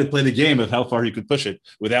was trying to play the game of how far he could push it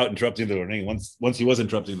without interrupting the learning. Once he was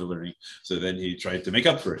interrupting the learning, so then he tried to make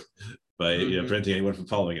up for it by preventing anyone from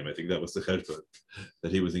following him. I think that was the cheshbon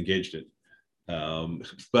that he was engaged in.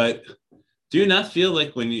 But do you not feel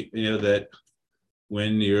like when that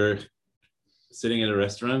when you're sitting at a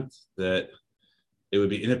restaurant that it would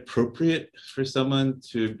be inappropriate for someone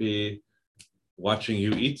to be watching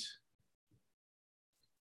you eat?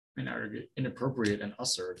 I mean, inappropriate and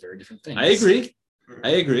usher are very different things. I agree.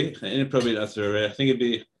 Inappropriate usher, right? I think it'd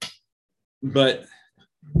be, but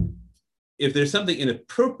if there's something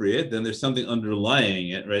inappropriate, then there's something underlying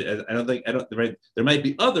it, right? Right? There might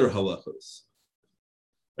be other halachos,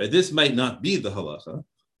 right? This might not be the halacha,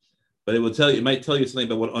 but it might tell you something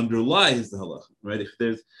about what underlies the halacha, right?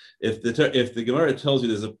 If the Gemara tells you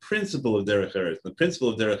there's a principle of derech eretz, the principle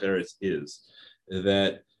of derech eretz is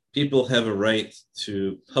that people have a right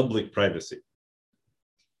to public privacy.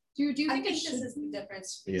 Do you I think think it this should? is the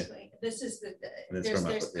difference Yeah. between, this is the, That's there's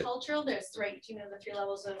Ramach, yeah. cultural, there's right, the 3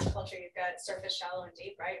 levels of culture. You've got surface, shallow, and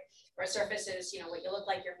deep, right? Where surface is, what you look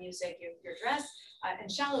like, your music, your dress,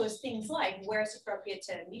 and shallow is things like where it's appropriate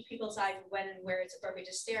to meet people's eyes, when and where it's appropriate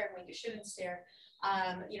to stare and when you shouldn't stare.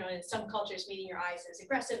 In some cultures, meeting your eyes is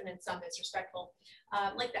aggressive, and in some it's respectful,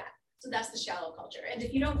 like that. So that's the shallow culture. And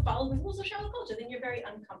if you don't follow the rules of shallow culture, then you're very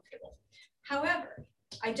uncomfortable. However,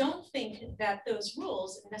 I don't think that those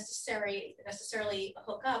rules necessarily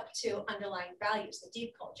hook up to underlying values, the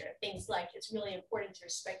deep culture, things like it's really important to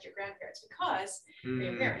respect your grandparents or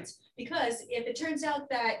your parents, because if it turns out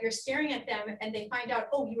that you're staring at them and they find out,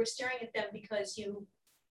 oh, you were staring at them because you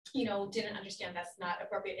didn't understand that's not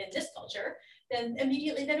appropriate in this culture, then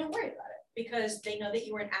immediately they don't worry about it because they know that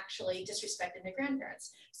you weren't actually disrespecting their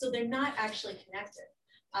grandparents. So they're not actually connected.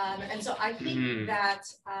 And so I think that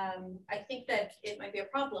it might be a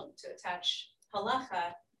problem to attach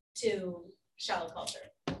halacha to shallow culture.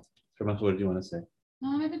 Ramach, what do you want to say?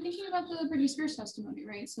 I've been thinking about the Britney Spears testimony,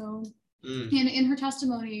 right? So in her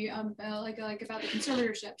testimony, like about the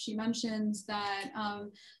conservatorship, she mentions that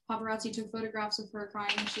paparazzi took photographs of her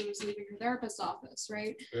crying when she was leaving her therapist's office,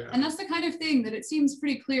 right? Yeah. And that's the kind of thing that it seems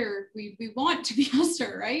pretty clear we want to be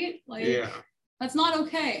usher, right? Like, that's not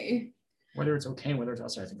okay. Whether it's okay and whether it's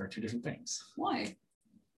usher, I think are two different things. Why?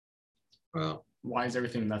 Well, Why is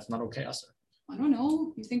everything that's not okay usher? I don't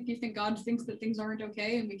know. You think God thinks that things aren't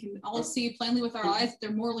okay, and we can all see plainly with our eyes that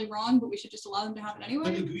they're morally wrong, but we should just allow them to happen Like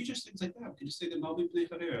anyway? egregious things like that. We can just say them all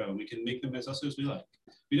and we can make them as us as we like.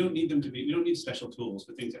 We don't need them to be. We don't need special tools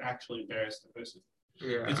for things that actually embarrass the person.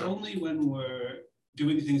 yeah. It's only when we're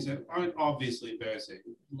doing things that aren't obviously embarrassing,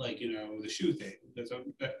 like the shoe thing.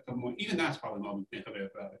 Even that's probably not about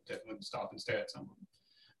it. That would stop and stare at someone.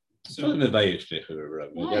 So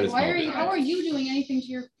Why? How are you doing anything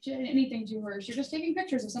to her? You're just taking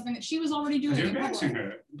pictures of something that she was already doing you're in embarrassing public.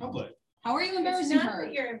 her in public. How are you It's embarrassing not her?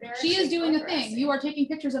 that you're embarrassing She is doing a or thing. You are taking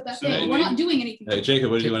pictures of that So thing. We're not doing anything. Hey,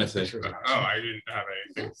 Jacob, what do you want to say? I didn't have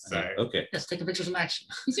anything to say. Okay. Yes, taking pictures in action.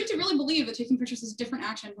 You seem to really believe that taking pictures is a different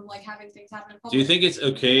action from like having things happen in public. Do you think it's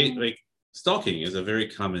okay? Like stalking is a very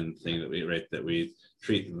common thing that we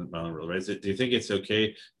treat in the modern world, right? Do you think it's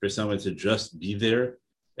okay for someone to just be there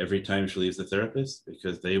every time she leaves the therapist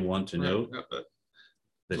because they want to know that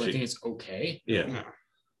Do I think it's okay? Yeah. No.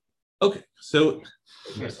 Okay. So.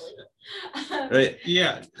 Right.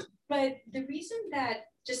 Yeah. But the reason that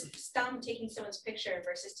just taking someone's picture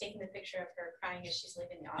versus taking the picture of her crying as she's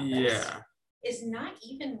leaving the office is not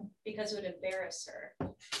even because it would embarrass her.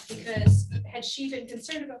 Because had she been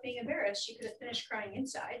concerned about being embarrassed, she could have finished crying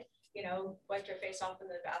inside, wiped her face off in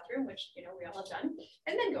the bathroom, which we all have done,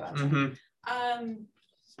 and then go outside.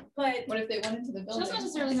 But what if they went into the She building? doesn't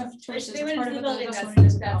necessarily have choices. if they It's went part into of the what building, testimony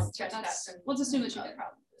is that's about. trespass. And Let's assume that she another did.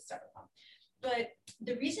 problem, the styrofoam. But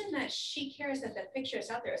the reason that she cares that that picture is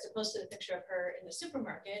out there, as opposed to the picture of her in the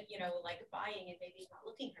supermarket, like buying and maybe not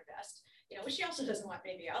looking her best, which she also doesn't want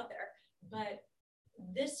maybe out there. But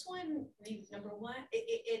this one, number one,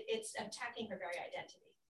 it's attacking her very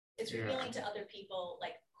identity. It's revealing to other people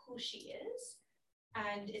like who she is.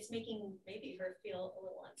 And it's making maybe her feel a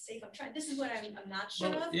little unsafe. This is what I'm not sure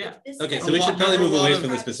of. Yeah. Okay, so we should probably move away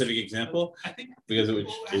from the specific example I think because it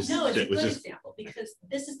No, it's a good example because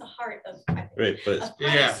this is the heart of right, but of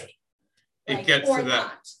privacy. It gets to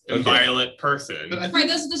that violent person. Right.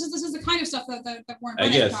 This is the kind of stuff that Warren I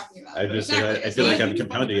Bennett guess is talking about. I just Exactly. I feel like I'm think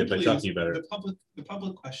compounding it by talking about it. The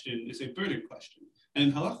public question is a burden question. And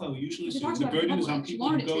in halacha, we usually She assume talks the about it in burden is on public. She people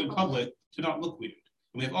who wanted it to go be in public to not look weird.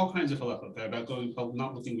 And we have all kinds of halacha that are about going public,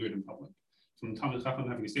 not looking weird in public. from Talmud Chacham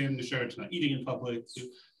having to stand in the church, not eating in public.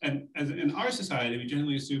 And as in our society, we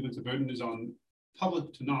generally assume that the burden is on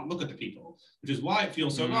public to not look at the people, which is why it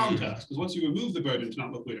feels so wrong to us. Because once you remove the burden to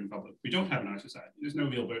not look weird in public, we don't have in our society. There's no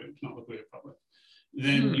real burden to not look weird in public.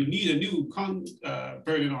 Then you need a new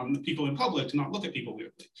burden on the people in public to not look at people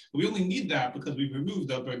weirdly. But we only need that because we've removed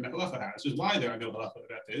the burden that halacha has, which is why there are no halacha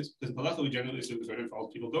about this, because in halacha we generally assume the burden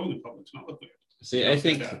falls people going in public to not look weird. See, I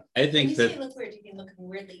think When you say that look weird, you mean looking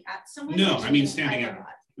weirdly at someone? No, or do I you mean standing either out. or?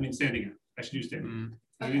 I mean standing out. I should use standing.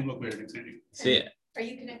 I didn't look weird in standing out. see, Are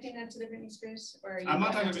you connecting that to the Britney Spears or? Are you I'm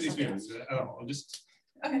not going talking about to something experience at all. I'm just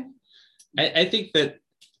Okay. I think that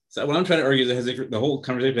so what I'm trying to argue is that the whole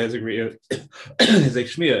conversation has agreed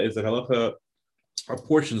Shmiya is that halacha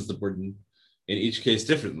apportions the burden in each case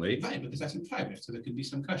differently. right, because that's in private, so there could be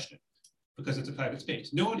some question because it's a private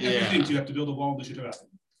space. No one ever Yeah. thinks you have to build a wall in the Shutterabim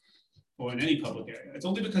or in any public area. It's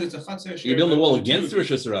only because it's a chatzar. You build a wall against the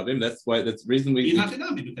Rosh Hashanah. That's the reason we. You're not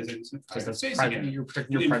denominated because it's a Because private that's space private, again. you're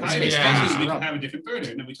protecting your In private private space. Yeah. spaces, we Yeah. can have a different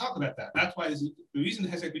burden, and we talk about that. That's why the reason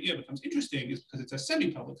Hesek B'Iyah becomes interesting is because it's a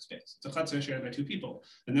semi-public space. It's a chatzar shared by two people,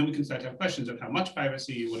 and then we can start to have questions of how much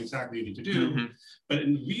privacy, what exactly you need to do. Mhm. But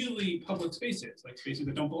in really public spaces, like spaces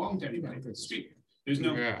that don't belong to anybody, like the street, there's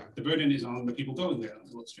no. Yeah. The burden is on the people going there not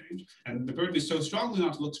to look strange, and the burden is so strongly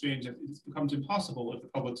not to look strange that it becomes impossible if the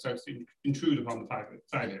public starts to intrude upon the private,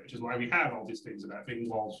 which is why we have all these things about big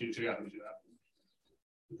walls. Because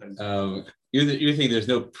You think there's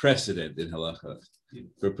no precedent in halacha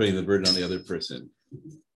for putting the burden on the other person.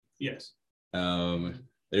 yes.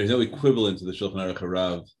 There's no equivalent to the Shulchan Aruch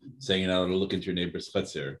Harav saying you're not allowed to look into your neighbor's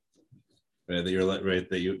chutzner. Right, that you're right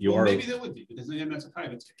that you Well, are. maybe there would be, because again, that's a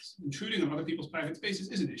private space. Intruding on other people's private spaces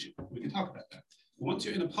is an issue. We can talk about that. Once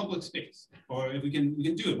you're in a public space, or if we can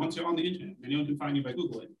do it, once you're on the internet, anyone can find you by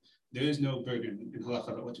Googling, there is no burden in halacha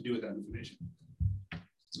about what to do with that information.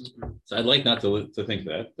 So I'd like not to think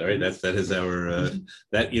that. All right, that is our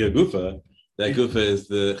that gufa. That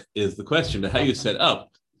gufa is the question. But how you set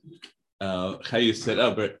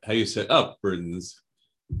up burdens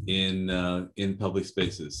in public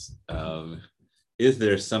spaces. Is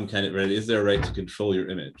there some kind of right? Is there a right to control your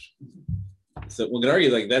image? So we can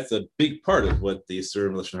argue like that's a big part of what the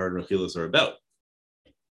Surim, Lashon Hara, and Rechilos are about.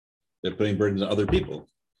 They're putting burdens on other people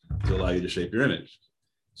to allow you to shape your image.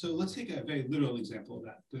 So let's take a very literal example of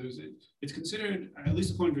that. It's considered, at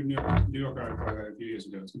least according to New York article a few years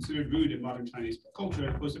ago, it's considered rude in modern Chinese culture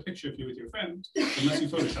to post a picture of you with your friends unless you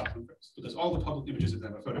Photoshop them first, because all the public images of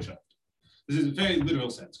them are Photoshopped. This is a very literal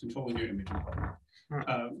sense, controlling your image in public.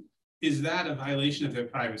 Is that a violation of their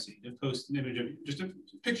privacy to post an image of you, just a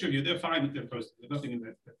picture of you? They're fine if they're posting. There's nothing in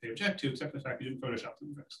that they object to except the fact you didn't Photoshop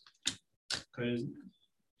them first. Because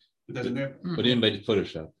in their What do you mean by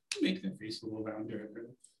Photoshop? make their face a little rounder,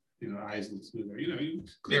 eyes a little smoother. You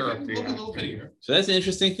Clear make up them the look a little prettier. So that's an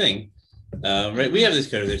interesting thing, right? We have this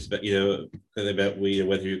conversation about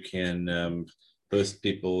whether you can post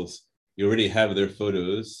people's. You already have their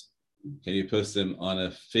photos. Can you post them on a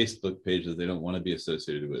Facebook page that they don't want to be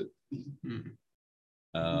associated with?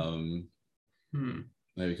 Maybe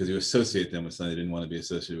because you associate them with something they didn't want to be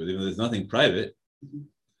associated with, even though there's nothing private.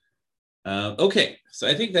 Okay, so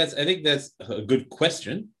I think that's a good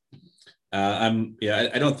question. I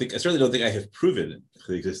certainly don't think I have proven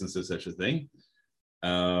the existence of such a thing.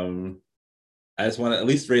 I just want to at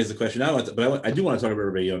least raise the question. I do want to talk about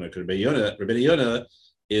Rabbi Yonah, because Rabbi Yonah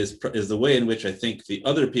is the way in which I think the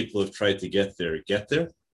other people have tried to get there.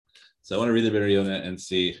 So I want to read the Rabbi Yonah and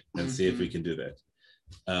see if we can do that.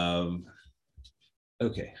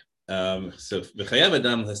 Okay. So v'chayav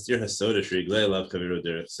adam hastir hasoda sheriglei alav chaviro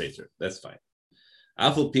derech seiter. That's fine.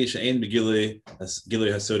 Afal pi she'ein begilui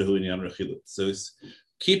hasoda hu inyan rechilut. So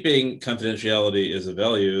keeping confidentiality is a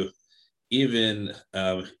value, even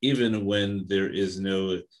when there is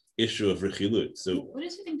no issue of rechilut. So what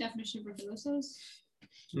does he think definition of rechilut is?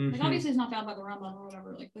 Like obviously it's not found by the Rambam or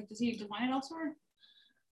whatever. Like does he define it elsewhere?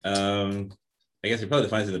 I guess he probably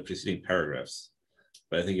defines it in the preceding paragraphs.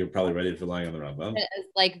 But I think you're probably ready for relying on the Rambam. As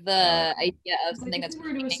like the idea of something Like, that's. if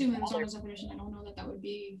we were to assume that it's Rambam's definition, I don't know that would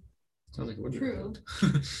be Sounds like it would be. true.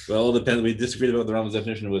 Well, it depends. We disagreed about what the Rambam's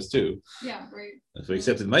definition was too. Yeah, right. If we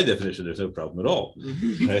accepted my definition, there's no problem at all,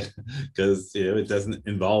 right? Because it doesn't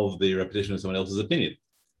involve the repetition of someone else's opinion.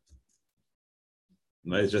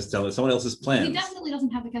 Right? It's just telling someone else's plans. He definitely doesn't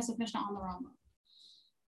have the Kesef Mishnah on the Rambam.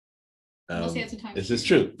 Unless he has some time. This is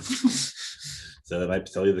true. So that might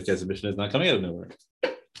tell you the Kesef Mishnah is not coming out of nowhere.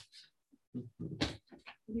 Would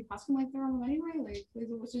he possibly like the Rambam anyway? Like,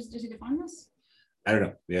 does he define this? I don't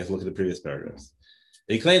know. We have to look at the previous paragraphs.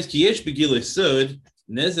 He claims ki yesh begilui sod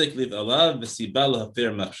nezek liv alav v'siba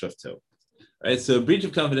lahafer machshavto. Right. So breach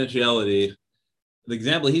of confidentiality the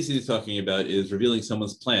example he's talking about is revealing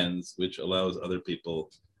someone's plans, which allows other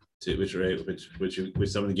people to,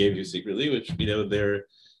 which someone gave you secretly, which they're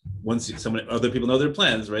once other people know their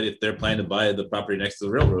plans, right? If they're planning to buy the property next to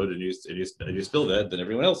the railroad and you spill that, then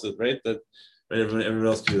everyone else is right. Everyone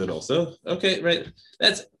else can do that also. Okay, right.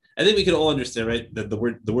 I think we can all understand, right, that the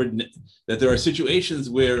word that there are situations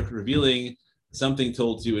where revealing something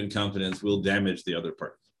told to you in confidence will damage the other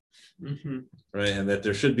party, right, and that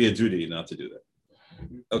there should be a duty not to do that.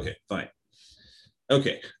 Okay, fine.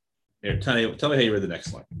 Okay, here, tell me how you read the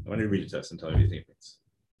next line. I want you to read it to us and tell me what you think it means.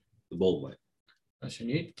 The bold line.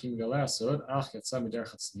 השנית, כי מגלה הסוד, אך יצא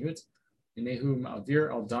מדרך הצניעות, הנה הוא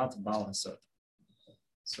מעביר על דעת בעל הסוד.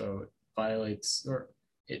 So it violates, or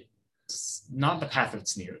it's not the path of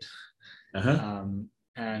tzniut.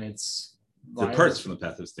 And it's departs from the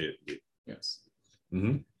path of tzniut. Yes.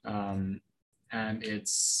 Mm-hmm. And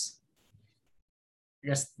it's, I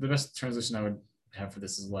guess the best translation I would have for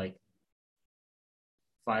this is like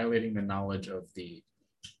violating the knowledge of the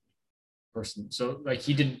person. So like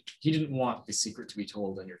he didn't want the secret to be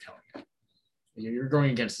told, and you're telling it. You're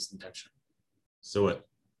going against his intention. So what?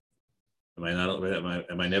 Am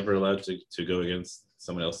I never allowed to go against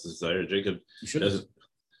someone else's desire? Jacob doesn't.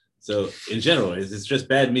 So in general, it's just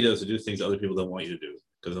bad midos to do things other people don't want you to do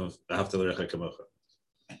because of haftal kamocha.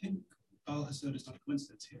 I think Baal Hasod is not a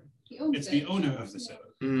coincidence here. It's the owner of the sod.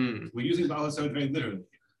 We're using Baal Hasod very literally.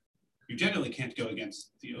 You generally can't go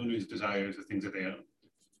against the owner's desires or things that they own.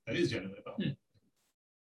 That is generally a Baal.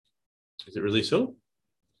 Is it really so?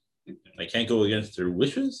 I can't go against their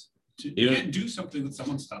wishes? You can't do something with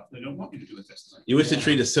someone's stuff they don't want you to do with this. You wish to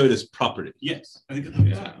treat a sod as property. Yes, I think that's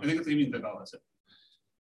what you mean by Baal Hasod.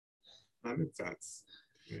 That makes sense.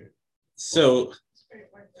 So,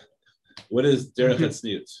 what is derech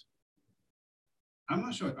hatzniut? I'm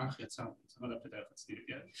not sure what Ach Yatzah means. I'm not up to derech hatzniut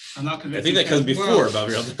yet. I'm not convinced. I think that comes before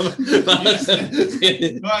Bavril. No,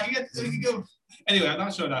 we can go. Anyway, I'm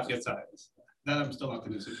not sure what Ach Yatzah is. That I'm still not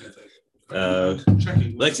convinced to translate.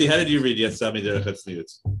 Checking. Lexi, how did you read Yatzami derech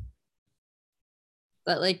hatzniut?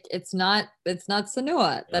 But like it's not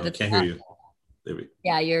sanua. That it's can't not, hear you. There we go.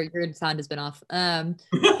 Yeah, your sound has been off.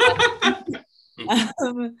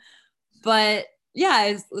 But yeah,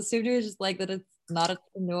 I assumed it was just like that it's not a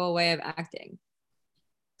sanua way of acting.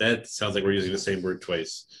 That sounds like we're using the same word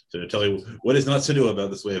twice. So to tell you what is not sanua about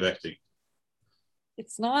this way of acting.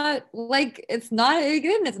 It's not good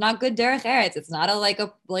derech eretz. It's not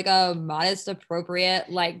a modest, appropriate,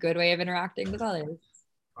 like good way of interacting with others.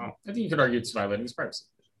 I think you could argue it's violating his privacy.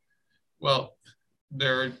 Well,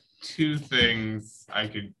 there are two things I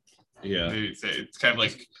could maybe say. It's kind of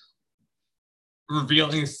like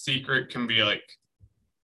revealing a secret can be like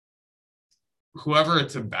whoever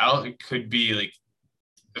it's about, it could be like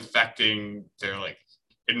affecting their like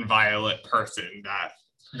inviolate person,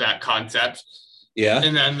 that concept. Yeah.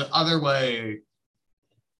 And then the other way,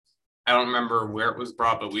 I don't remember where it was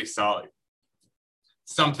brought, but we saw like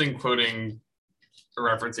something quoting or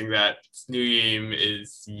referencing that Snuyim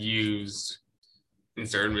is used in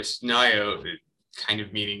certain Mishnayot, kind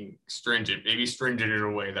of meaning stringent, maybe stringent in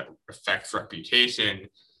a way that affects reputation,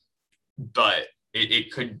 but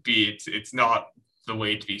it could be, it's not the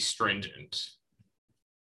way to be stringent.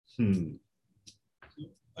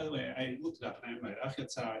 By the way, I looked it up and I'm right. Ach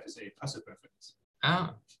Yatzah is a pasuk reference.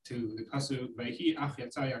 To the pasuk Vayhi Ach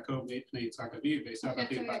Yatzah Yaakov Me'pnei Yitzhak Aviv V'esav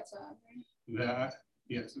Achiv Bat.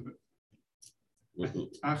 Yes.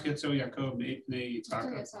 Ach Yatzah Yaakov Me'pnei Yitzhak.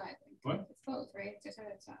 What? It's both, right?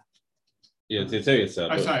 Yeah, it's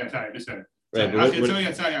Yatzah. I'm sorry, I misread. Right.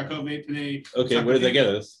 Okay, where did they get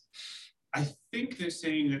us? I think they're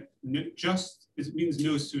saying that it means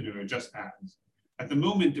no sooner or just as. At the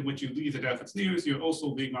moment in which you leave the derech hatzniut, you're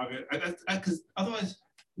also being margaret. Because otherwise,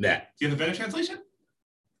 nah. Do you have a better translation?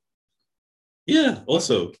 Yeah,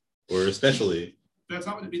 also or especially. That's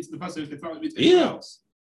not what it means in the pasuk. It's not what it means anywhere else.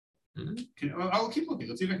 I'll keep looking.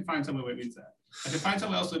 Let's see if I can find somewhere where it means that. If I can find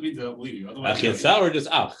somewhere else that means that, I'll believe you. Otherwise, Ach Yatzah or just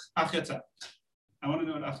Ach? Ach Yatzah. I want to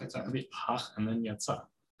know what Ach Yatzah Could be Ach and then Yatzah.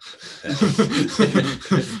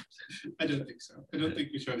 I don't think so. I don't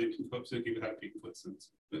think we should even quote Suki without being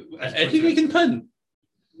footsteps. I think we can pun.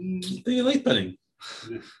 I think you like punning.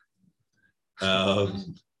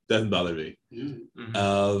 Doesn't bother me.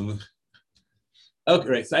 Okay,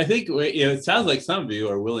 right. So I think it sounds like some of you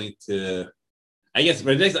are willing to. I guess,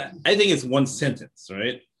 but I think it's one sentence, right?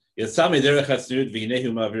 Right. This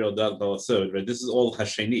is all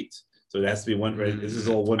hashenit, so it has to be one. Right. This is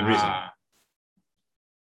all one reason.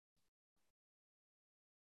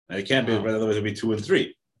 It can't be, otherwise it'll be 2 and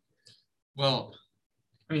 3. Well,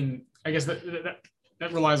 I mean, I guess that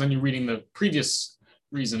relies on you reading the previous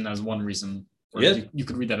reason as one reason Or Yeah. you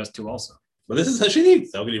could read that as 2 also. But this is Hashidit.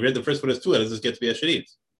 How can you read the first one as 2? How does this get to be Hashidit?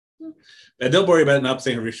 And don't worry about not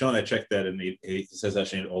saying Harishon. I checked that, and he says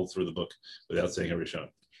Hashidit all through the book without saying Harishon.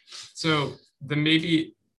 So then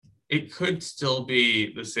maybe it could still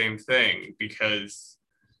be the same thing, because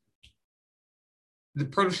the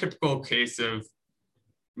prototypical case of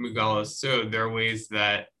Mugala, so there are ways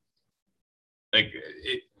that, like,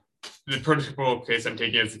 the prototypical case I'm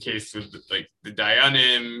taking is the case with like the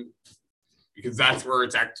Dayanim, because that's where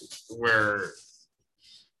it's where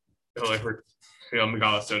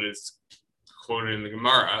Megala Soda is quoted in the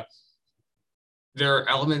Gemara. There are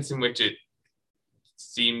elements in which it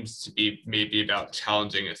seems to be maybe about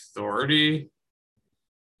challenging authority,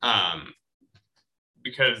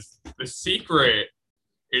 because the secret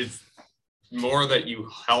is more that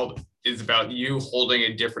is about you holding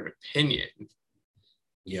a different opinion.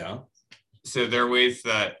 Yeah. So there are ways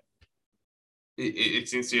that it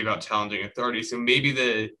seems to be about challenging authority. So maybe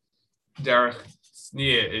the Derech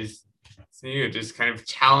Snia is just kind of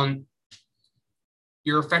challenge.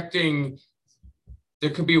 You're affecting. There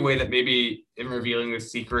could be a way that maybe in revealing the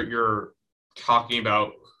secret, you're talking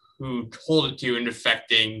about who told it to you and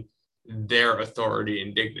affecting their authority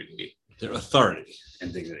and dignity. Their authority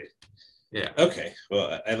and dignity. Yeah. Okay.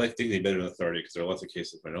 Well, I like dignity better than authority because there are lots of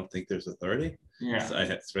cases where I don't think there's authority. Yeah. So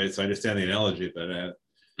right. So I understand the analogy, but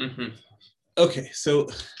Mm-hmm. Okay. So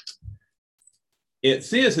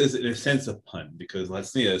Sneas is in a sense a pun because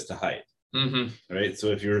Latsnia is to hide. Mm-hmm. Right. So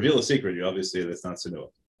if you reveal a secret, you obviously that's not Sanua.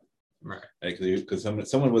 Right. Because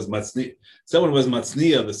someone was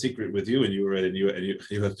matznia of the secret with you, and you were and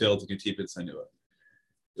you have failed to keep it Sanua.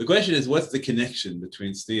 The question is, what's the connection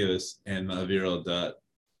between Sneas and Aviril Dat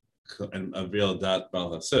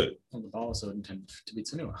Baal Hasod? Well, the Baal also intended to be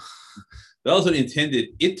Tsanua. They also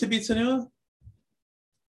intended it to be Tsanua?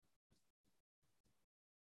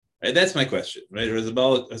 Right, that's my question, right? Or does the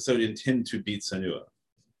Baal Hasod intend to be Tsanua?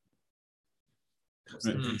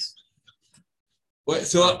 Right. Well,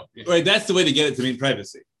 so right, that's the way to get it to mean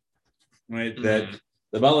privacy, right? Mm-hmm. That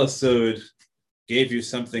the Baal Hasod gave you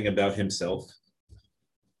something about himself,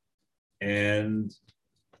 and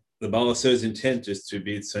the Baal Hasod's intent is to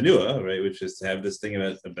be Tsanua, right? Which is to have this thing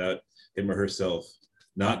about him or herself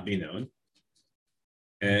not be known.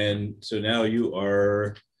 And so now you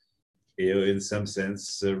are, in some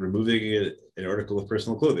sense, removing an article of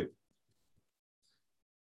personal clothing.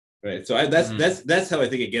 Right. So that's how I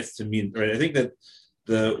think it gets to mean. Right. I think that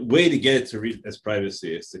the way to get it to read as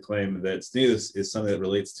privacy is to claim that sneus is something that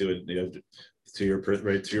relates to your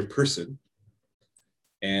person,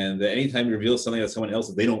 and that anytime you reveal something about someone else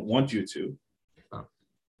that they don't want you to,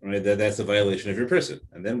 right, that's a violation of your person.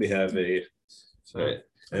 And then we have a. So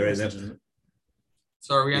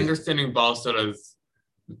are we understanding Baal Hasod as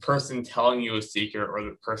the person telling you a secret or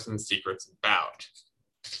the person's secret's about?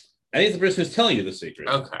 I think the person who's telling you the secret.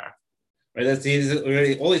 Okay. Right.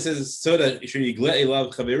 All he says is soda. Right.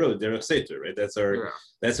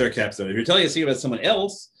 That's our capstone. If you're telling a secret about someone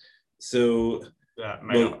else, so that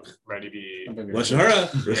might already be lashon hara,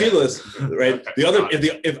 rechilas, right? Okay. The other,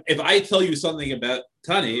 if I tell you something about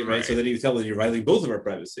Tani, right, so then you tell that you're violating both of our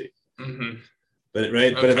privacy. Mm-hmm. But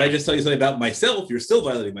right, okay. But if I just tell you something about myself, you're still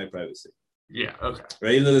violating my privacy. Yeah. Okay.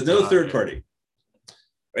 Right. Even though there's no third party.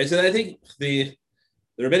 Right. So I think the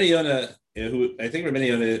Rabbeinu Yonah, who I think Rabbeinu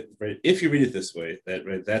Yonah, right, if you read it this way,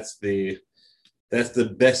 that's the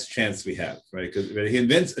best chance we have, right? Because he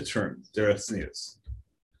invents a term, derech sneus,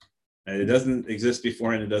 and it doesn't exist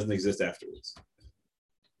before and it doesn't exist afterwards.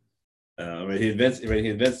 Right? He invents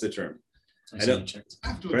the term. I don't.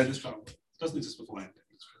 Afterwards, right? Doesn't exist beforehand.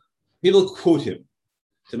 People quote him.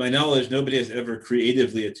 To my knowledge, nobody has ever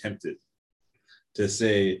creatively attempted to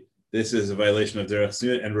say this is a violation of derech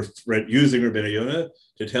sneus and using Rabbeinu Yonah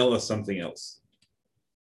to tell us something else.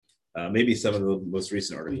 Maybe some of the most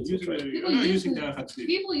recent articles. People use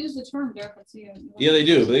the term derech sneus. Yeah, they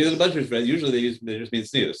do, but they use a bunch of friends. Usually they just mean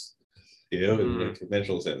sneus, in the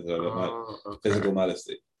conventional sense of physical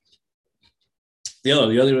modesty. The other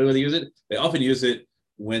way they use it, they often use it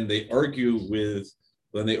when they argue with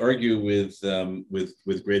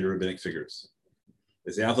greater rabbinic figures.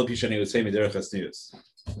 They say Alpha Pishani would say me derech sneus.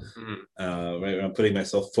 Right, I'm putting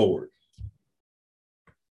myself forward.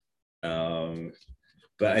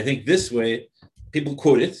 But I think this way, people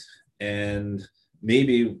quote it, and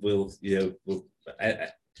maybe I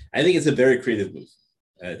think it's a very creative move.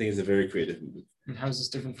 And how is this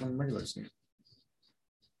different from regular sneus?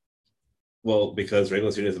 Well, because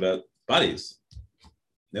regular sneus is about bodies.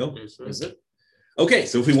 No, is it? Okay,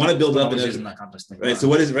 so if we want to build up in that context, right? So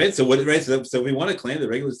what is right? So what right? So we want to claim that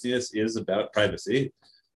regular sneus is about privacy.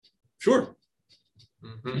 Sure.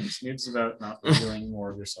 It's about not revealing more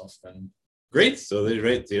of yourself than. Great. So they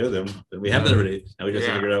right, then we have that already. Now we just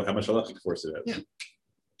have to figure out how much halachic force it has. Yeah.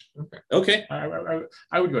 Okay.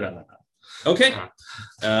 I would go down that path. Okay.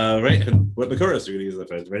 Right. And what Makoros are going to use that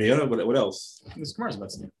for? Ready? What else? This Gemara is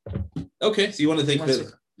about Sneer. Okay. So you want to think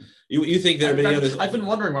that you think that I've been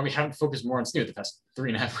wondering why we haven't focused more on Sneer the past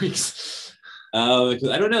 3.5 weeks. Because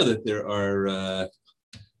I don't know that there are. I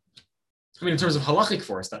mean, in terms of halachic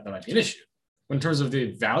force, that might be an issue. But in terms of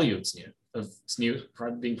the value of Sneer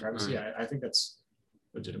being privacy, I think that's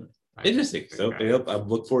legitimate. Interesting. So I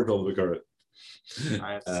look forward to all the Makoros.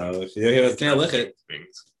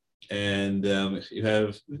 And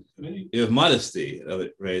you have modesty,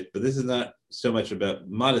 right? But this is not so much about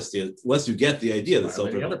modesty, unless you get the idea that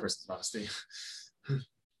the other person's modesty.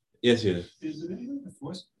 Yes, yeah. Is there any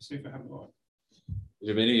force Sefer Hamor? Is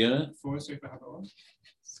there any For Sefer Hamor?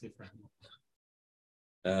 Sefer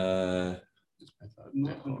Hamor. I'm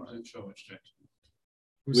not 100% sure which direction.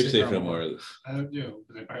 Which Sefer Hamor? I don't know,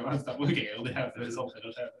 because if I want to stop looking, I only have the result. I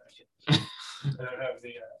don't have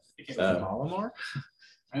the. Malamar?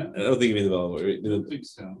 I don't think you mean the Malamar. I don't think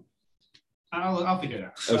so. I'll figure it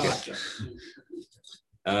out. Okay.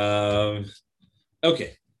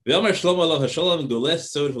 Okay. So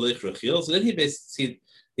then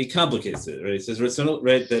he complicates it, right? He says,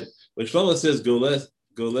 right, that when Shlomo says goles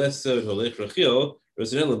sod holich rachil,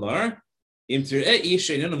 Rosanel Lamar, im tireh ish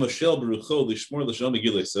einenu moshel berucho lishmor l'shalom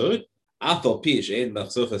begilei sod, afal pish ein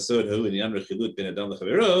machsof hasod hu in yan rechilut ben adam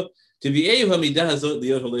lechavero, tiviehu hamidah hazot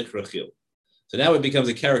liot holich rachil. So now it becomes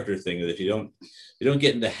a character thing that if you don't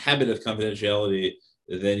get in the habit of confidentiality,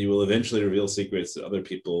 then you will eventually reveal secrets that other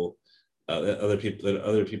people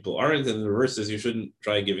aren't. And the reverse is you shouldn't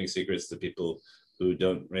try giving secrets to people who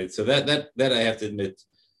don't. Right. So that I have to admit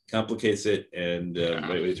complicates it, and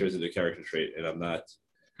right, it turns into a character trait. And I'm not.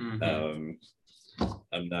 I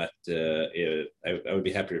would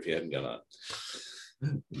be happier if you hadn't gone on.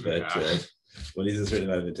 But one needs a certain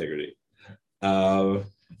amount of integrity.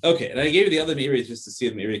 Okay, and I gave you the other Meiri just to see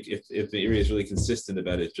if Meiri is really consistent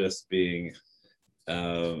about it just being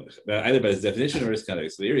either by his definition or his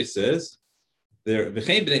context. So Meiri says there the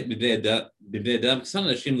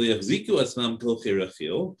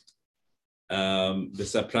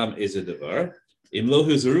sapram is a davar imlo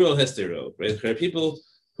huzuru hestero. Right, there are people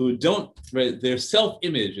who don't. Right, their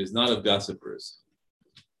self-image is not of gossipers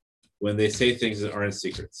when they say things that aren't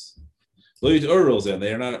secrets. Lo yid'or and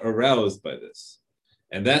they are not aroused by this.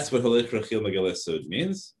 And that's what Holich Rachil Megalah Sod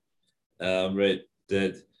means, right?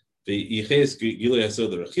 That the Yiches Gilui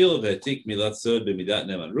Hasod Rachil V'Atik Milat Sod B'Midat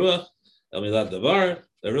Neman Ruach El Milat Davar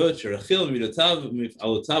Larot Sherachil Midotav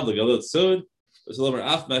Alotav Legalot Sod V'Salomer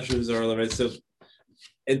Af Mashu Zar. Right. So,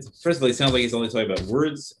 first of all, it sounds like he's only talking about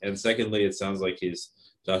words, and secondly, it sounds like he's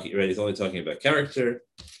talking. Right, he's only talking about character.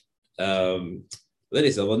 Then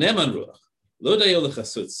he said, "Well, Neman Ruach Lo Dayo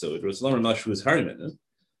Lechasot Sod V'Salomer Mashu Zharimen."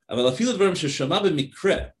 אבל אפילו דברים ששמע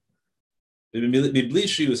במקרה, מבלי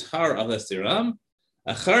שיוזהר על הסתירם,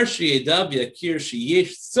 אחר שידע ויכיר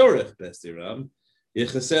שיש צורך בהסתירם,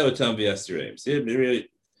 יכסה אותם ויסתירם. See,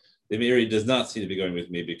 the Meiri does not seem to be going with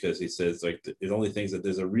me because he says like it only thinks that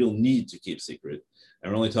there's a real need to keep secret.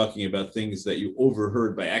 And we're only talking about things that you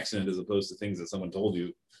overheard by accident as opposed to things that someone told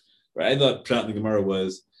you. Right? I thought Pshat in the Gemara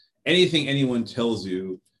was anything anyone tells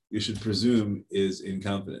you, you should presume is in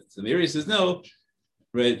confidence. And the Meiri says no.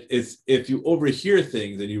 Right, it's if you overhear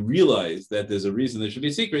things and you realize that there's a reason there should be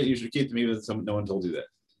a secret, you should keep them even if no one told you that.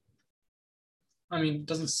 I mean, it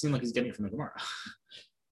doesn't seem like he's getting it from the Gemara.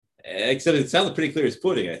 Except it sounded pretty clear as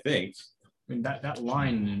pudding, I think. I mean, that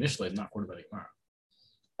line initially is not quoted by the Gemara.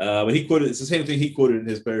 But he quoted, it's the same thing he quoted in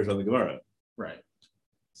his prayers on the Gemara. Right.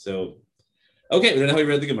 So, okay, we don't know how he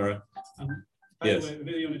read the Gemara. Yes. By the way, the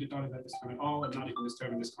video did not have this term at all, and not even this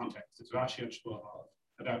term in this context. It's Rashi and Shmuel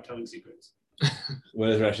about telling secrets. What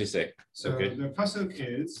does Rashi say? So the pasuk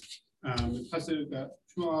is the pasuk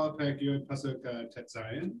Shmuel Perek Yod pasuk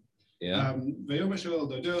Tetzayin. Yeah. Vayom Shmuel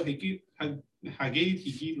Dodo Hagid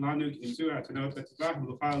Higid Lanuk Imzur Atanot Betzvah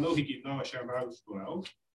Melucha Lo Higid Lo Asher Varav Shmuel.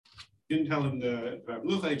 Didn't tell him the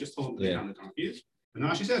Melucha, he just told him to lay down the donkeys. And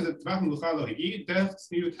now she says that Tvach Melucha Lo Higid Dech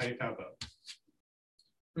Tzniut Hayitavo.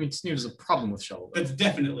 I mean, Tzniut is a problem with Shaul. That's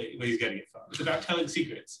definitely where he's getting it from. It's about telling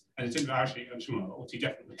secrets, and it's in Rashi and Shmuel, which he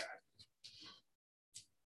definitely had.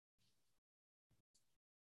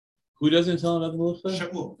 Who doesn't tell him about the Melucha?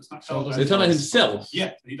 Shaul. It's not Shaul. He's talking about himself.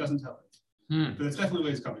 Yeah, he doesn't tell it. But that's definitely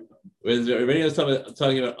where he's coming from. Whereas everybody else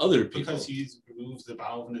talking about other people. Because he's removed the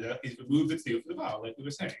vowel from the death. He's removed the tzniut from the vowel, like we were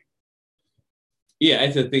saying. Yeah,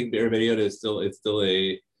 I think everybody is still a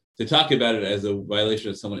to talk about it as a violation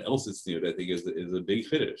of someone else's tzniut, I think is a big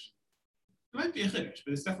finish. might be a chiddush,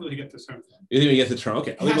 but it's definitely to get the term from. You think he gets the term?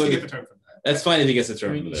 Okay, He has to get the term from that. that's fine if he gets the I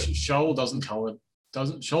term. mean, from that. Shaul doesn't tell it.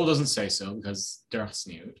 Shaul doesn't say so because derech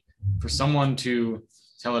sniut. For someone to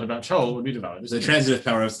tell it about Shaul would be devout. It's the transitive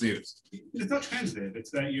power of snooze. It's not transitive.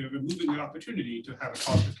 It's that you're removing the opportunity to have a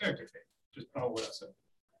positive character trait. Just follow what I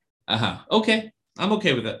said. Okay, I'm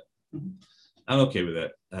okay with that. Mhm. I'm okay with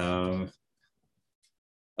that.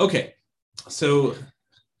 Okay, so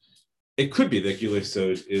it could be that Gilui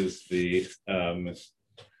Sod is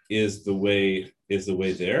the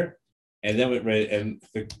way there, and then right, and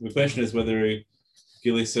the question is whether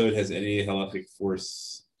Gilui Sod has any halachic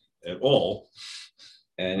force at all,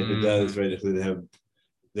 and if it does, right, does it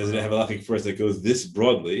have halachic force that goes this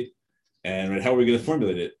broadly, and right, how are we going to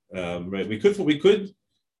formulate it? Right, we could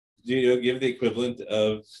give the equivalent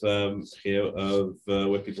of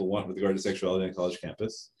what people want with regard to sexuality on a college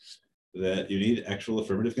campus, that you need actual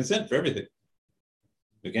affirmative consent for everything.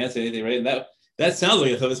 We can't say anything, right? And that sounds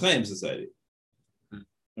like a Chavis Chaim society,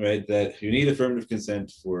 right? That you need affirmative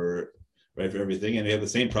consent for everything, and you have the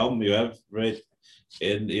same problem you have, right?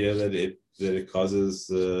 And that it causes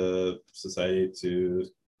society to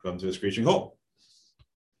come to a screeching halt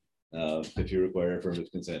if you require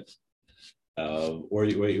affirmative consent. Or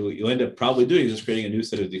you'll end up probably doing is just creating a new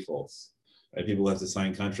set of defaults. Right? People have to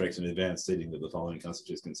sign contracts in advance stating that the following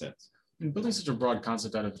constitutes consent. And building such a broad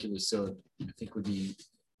concept out of Gilui Sod, I think, would be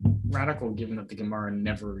radical, given that the Gemara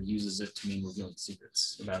never uses it to mean revealing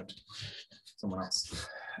secrets about someone else.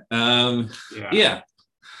 Yeah.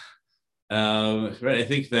 Right. I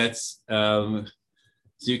think that's so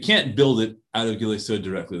you can't build it out of Gilui Sod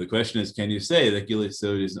directly. The question is, can you say that Gilui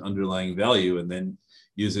Sod is an underlying value and then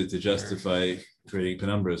use it to justify creating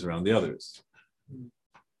penumbras around the others?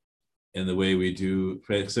 In the way we do,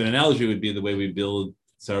 so an analogy would be the way we build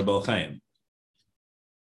Sar Bal Chaim.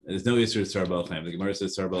 There's no issue with Sar Bal Chaim. The Gemara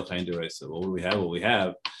says Sar Bal Chaim Deraisa. Well, what do we have? Well, we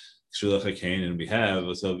have Shulach HaKain, and we have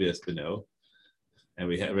Osovias Beno, and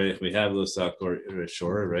we have Losak or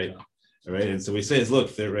Shor, right? Right, and so we say,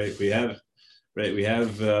 look, right, we have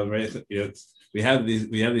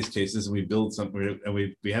these cases, and we build something, and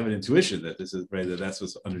we have an intuition that this is right, that's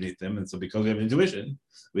what's underneath them, and so because we have an intuition,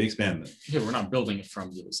 we expand them. Yeah, we're not building it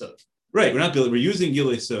from Gilui Sod. Right, we're using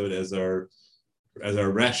Gilui Sod as our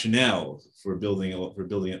rationale for building all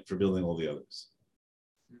the others.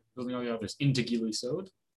 Building all the others into Gilui Sod?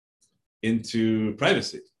 Into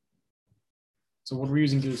privacy. So what are we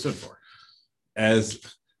using Gilui Sod for? As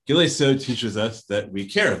Gilui Sod teaches us that we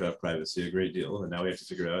care about privacy a great deal, and now we have to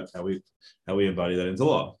figure out how we embody that into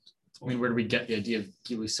law. I mean, where do we get the idea of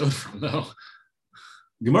Gilui Sod from, though?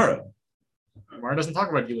 Gemara. Gemara doesn't talk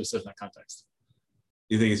about Gilui Sod in that context.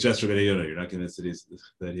 You think it's just for Rabbeinu Yonah? You're not convinced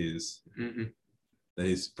that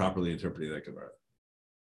he's properly interpreting that Gemara?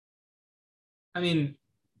 I mean,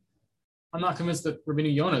 I'm not convinced that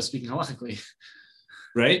Rabbeinu Yonah is speaking halachically.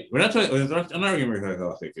 Right? I'm not arguing about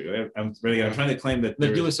halachically. I'm trying to claim that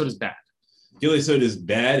Gilui Sod is bad. Gilui Sod is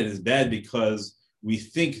bad, and it's bad because we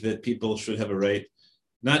think that people should have a right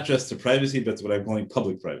not just to privacy, but to what I'm calling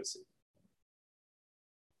public privacy.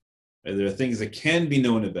 Right? There are things that can be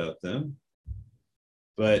known about them,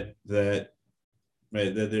 but that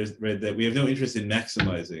we have no interest in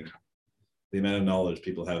maximizing the amount of knowledge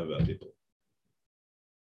people have about people.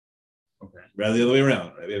 Okay. Rather the other way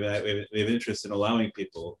around. Right? We have an interest in allowing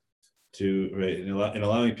people to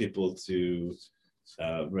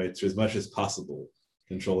to as much as possible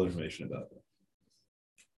control information about them.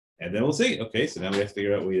 And then we'll see. Okay, so now we have to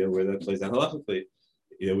figure out where that plays out halachically.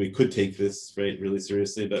 We could take this really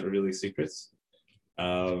seriously about revealing secrets.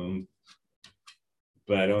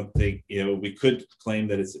 But I don't think we could claim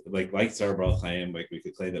that it's like Sar Bal Chaim, like we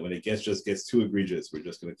could claim that when it just gets too egregious, we're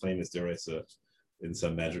just going to claim it's deraisa in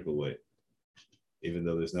some magical way, even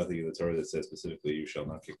though there's nothing in the Torah that says specifically you shall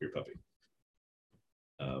not kick your puppy.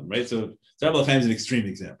 Right, so Sar Bal Chaim is an extreme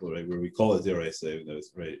example, right, where we call it deraisa,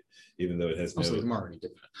 even though it has also no. The Gemara already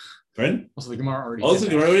did that. Pardon? Also, the Gemara already. Also,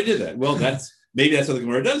 the Gemara already did that. Well, maybe that's what the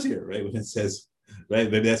Gemara does here, right? When it says,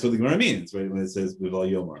 right, maybe that's what the Gemara means, right? When it says Bival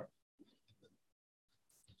Yomar.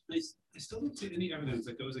 I still don't see any evidence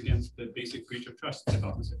that goes against the basic breach of trust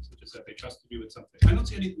hypothesis, which is that they trusted you with something. I don't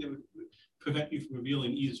see anything that would prevent you from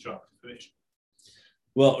revealing eavesdrop information.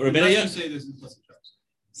 Well, Rabbeinu, say there's implicit trust.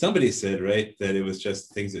 Somebody said, right, that it was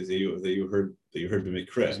just things that you heard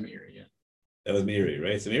b'mikra. That was Meiri, yeah. That was Meiri,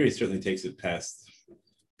 right? So Meiri certainly takes it past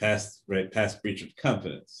breach of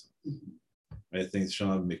confidence, right? Things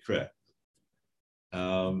shown b'mikra.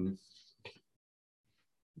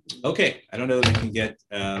 Okay, I don't know that we can get.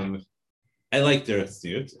 I like Derech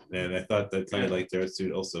Sniut, and I thought that I liked Derech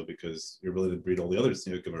Sniut also because you're willing to read all the other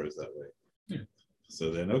Sniut Gemaras that way. Yeah. So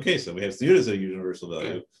then, okay, so we have snoot as a universal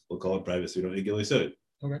value. We'll call it privacy. We don't need Gilui Sod.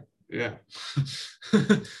 Okay. Yeah.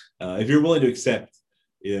 If you're willing to accept,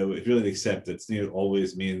 if you're willing to accept that snoot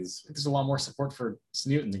always means There's a lot more support for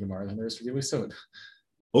snoot in the Gemara than there is for Gilui Sod.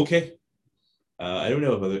 okay. I don't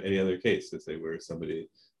know of any other case, let's say, where somebody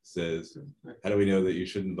says, how do we know that you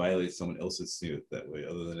shouldn't violate someone else's snoot that way,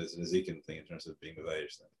 other than as an Ezekiel thing in terms of being the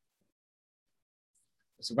Vayish?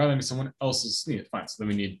 So violating someone else's snoot, fine. So then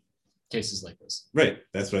we need cases like this. Right.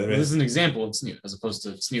 That's right. This is an example of snoot, as opposed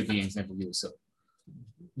to snoot being an example of Gilui Sod.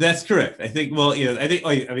 That's correct. I think. Well, I think.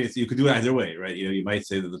 I mean, you could do it either way, right? You might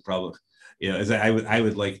say that the problem, is I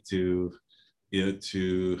would like to, I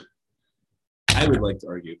would like to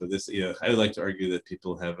argue, but this, I would like to argue that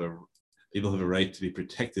people have a right to be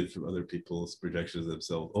protected from other people's projections of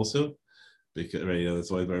themselves, also, because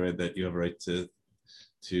that's why I read that you have a right to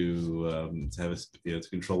have to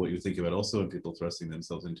control what you think about, also, and people thrusting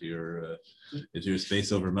themselves into your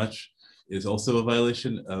space over much is also a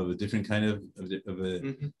violation of a different kind of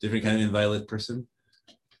different kind of inviolate person.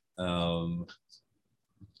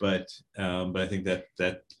 But I think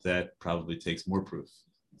that probably takes more proof.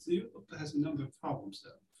 It has a number of problems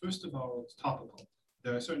though. First of all, it's topical.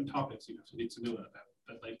 There are certain topics you have to need to know about,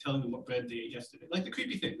 but like telling them what bread they ate yesterday, like the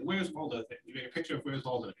creepy thing, the Where's Waldo thing. You make a picture of Where's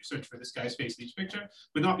Waldo, you search for this guy's face in each picture,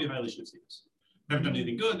 would not be a violation of sneers. They haven't done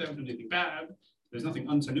anything good, they haven't done anything bad. There's nothing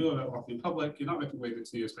untanua about walking in public. You're not making away with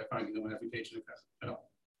sneers by finding them on every page of the at all.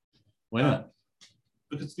 Why not?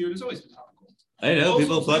 Because sneer has always been topical. I know Also,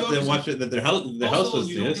 people thought they watch it that their house was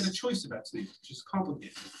you don't get a sneers. choice about sneers, which is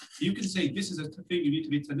complicated. You can say this is a thing you need to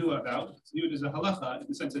be tanua about. Sneer is a halacha in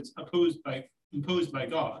the sense it's imposed by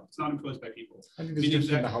God. It's not imposed by people. I think there's a difference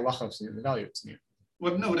between the halacha of snoot and the value of snoot.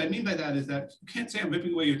 Well, no, what I mean by that is that you can't say I'm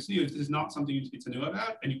ripping away your tzniut. This is not something you need to be tanua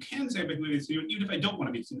about. And you can say I'm ripping away your tzniut even if I don't want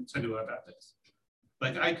to be tanua about this.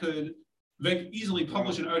 Like I could very easily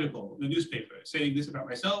publish an article in the newspaper saying this about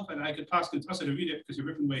myself, and I could ask us to read it because you're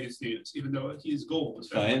ripping away his tzniut, even though his goal was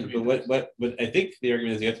Fine, but I think the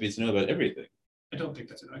argument is you have to be tanua about everything. I don't think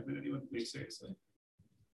that's an argument anyone makes seriously.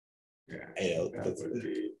 Yeah.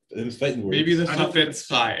 It was fighting words. Maybe the I don't think Chafetz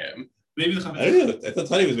Chaim. Maybe the I don't know. I thought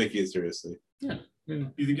Tani was making it seriously. Yeah. You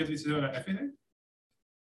think you have to be tanua about everything?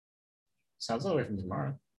 Sounds away from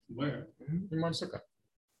Gemara. Where? Gemara Sukkah.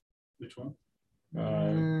 Which one?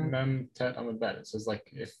 Mem Tet Amud Bet. It says like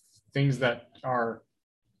if things that are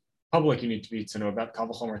public you need to be to know about, kal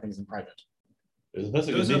v'chomer things in private. There's a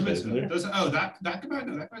message Those in are Mitzvah, mitzvah. isn't there? That Gemara,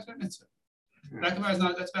 no, that Gemara's about mitzvah. That Gemara is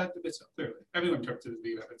not, that's about the mitzvah, clearly. Everyone interprets it as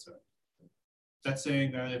being about mitzvah. That's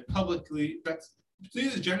saying that if publicly, that's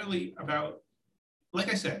is generally about,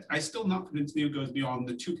 like I said, I still not convinced Neo goes beyond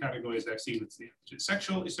the two categories that I've seen with Neo, which is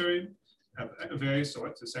sexual Isurim of various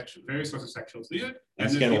sorts of sexual, Neo, And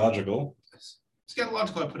scatological.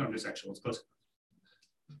 Scatological I put under sexual, it's close.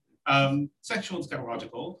 Sexual and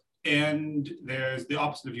scatological, and there's the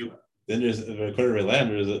opposite of Yuha. Then there's a quarter of land.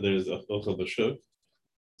 There's a local bashuk.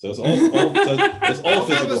 So it's all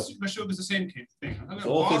physical. Bashuk is the same thing. It's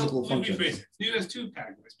all physical functions. Neo has two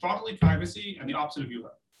categories: bodily privacy and the opposite of Yuha.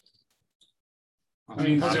 I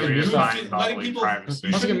mean, How do we define bodily people- privacy?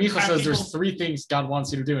 Pasuk Micha have says people- there's three things God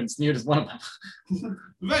wants you to do, and snoot is one of them.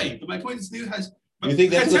 Right, but my point is, Neo has. You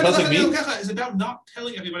think that's what Pasuk means? Is about not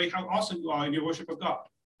telling everybody how awesome you are in your worship of God.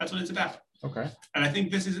 That's what it's about. Okay. And I think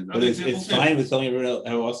this is But it's fine with telling everyone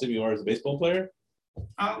how awesome you are as a baseball player.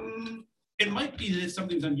 It might be that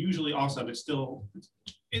something's unusually awesome. It's still.